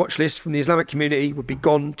terror watch list from the Islamic community would be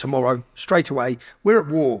gone tomorrow, straight away. We're at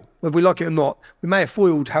war, whether we like it or not. We may have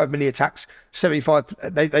foiled however many attacks, 75,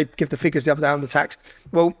 they give the figures the other day on the attacks.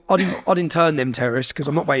 Well, I'd intern them terrorists, because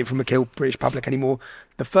I'm not waiting for them to kill British public anymore.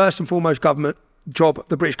 The first and foremost job of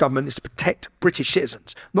the British government is to protect British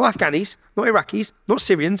citizens, not Afghanis, not Iraqis, not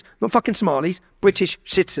Syrians, not fucking Somalis, British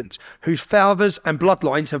citizens whose fathers and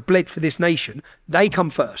bloodlines have bled for this nation. They come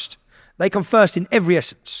first. They come first in every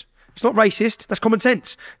essence. It's not racist, that's common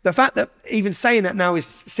sense. The fact that even saying that now is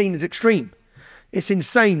seen as extreme, it's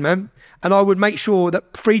insane, man. And I would make sure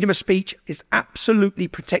that freedom of speech is absolutely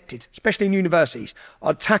protected, especially in universities.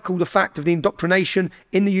 I'd tackle the fact of the indoctrination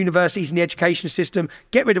in the universities and the education system.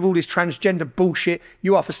 Get rid of all this transgender bullshit.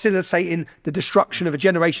 You are facilitating the destruction of a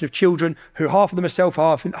generation of children who half of them are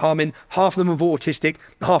self-harming, half of them are autistic,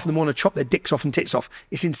 half of them want to chop their dicks off and tits off.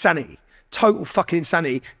 It's insanity. Total fucking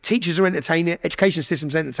insanity. Teachers are entertaining it, education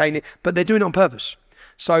systems entertaining it, but they're doing it on purpose.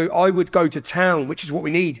 So I would go to town, which is what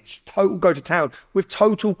we need. It's total go to town with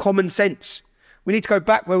total common sense. We need to go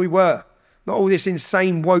back where we were, not all this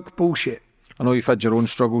insane woke bullshit. I know you've had your own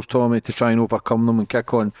struggles, Tommy, to try and overcome them and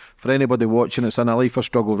kick on. For anybody watching that's in a life of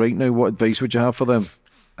struggle right now, what advice would you have for them?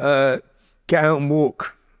 Get out and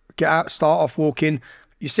walk. Get out, start off walking.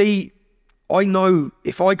 You see, I know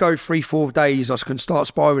if I go 3-4 days, I can start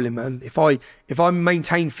spiraling, man. If I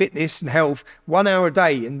maintain fitness and health 1 hour a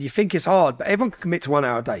day, and you think it's hard, but everyone can commit to 1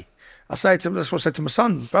 hour a day. That's what I said to my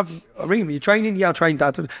son. Brother, I ring him, you training? Yeah, I train,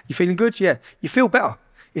 Dad. You feeling good? Yeah. You feel better.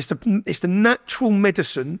 It's the natural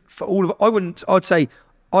medicine for all of it. I'd say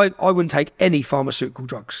I wouldn't take any pharmaceutical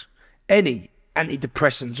drugs, any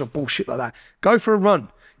antidepressants or bullshit like that. Go for a run.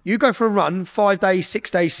 You go for a run 5 days, 6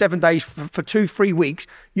 days, 7 days for 2-3 weeks.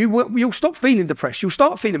 You'll stop feeling depressed. You'll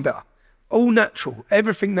start feeling better. All natural,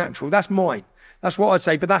 everything natural. That's mine. That's what I'd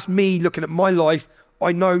say. But that's me looking at my life.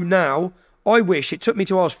 I know now. I wish it took me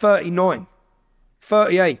till I was 39,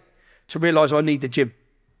 38 to realise I need the gym.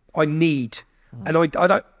 I need, and I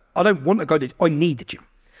don't want to go to. I need the gym.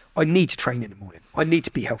 I need to train in the morning. I need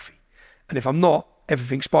to be healthy. And if I'm not,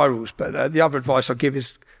 everything spirals. But the other advice I give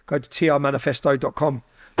is go to trmanifesto.com.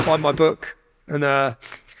 Find my book and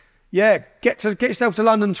get yourself to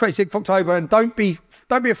London 26th of October, and don't be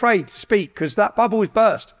afraid to speak, because that bubble is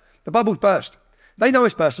burst. The bubble's burst. They know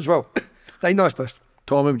it's burst as well. They know it's burst.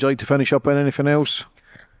 Tommy, would you like to finish up on anything else?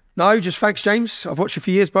 No, just thanks, James. I've watched you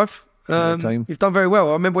for years, bruv. You've done very well.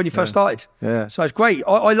 I remember when you first started. Yeah. So it's great.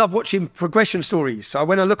 I love watching progression stories. So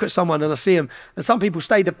when I look at someone and I see them, and some people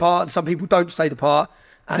stay the part and some people don't stay the part,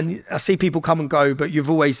 and I see people come and go, but you're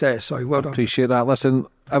always there. So well done. Appreciate that. Listen,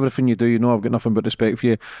 everything you do, you know I've got nothing but respect for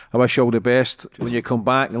you. I wish you all the best when you come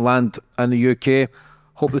back and land in the UK.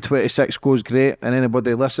 Hope the 26 goes great. And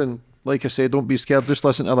anybody listen, like I said, don't be scared. Just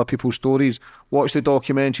listen to other people's stories. Watch the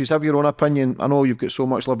documentaries. Have your own opinion. I know you've got so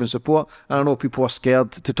much love and support, and I know people are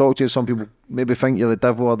scared to talk to you. Some people maybe think you're the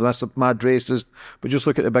devil or that's a mad racist. But just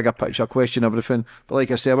look at the bigger picture, question everything. But like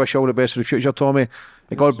I say, I wish you all the best for the future, Tommy.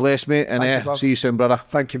 God bless, mate, and you, see you soon, brother.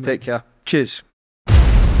 Thank you, mate. Take care. Cheers.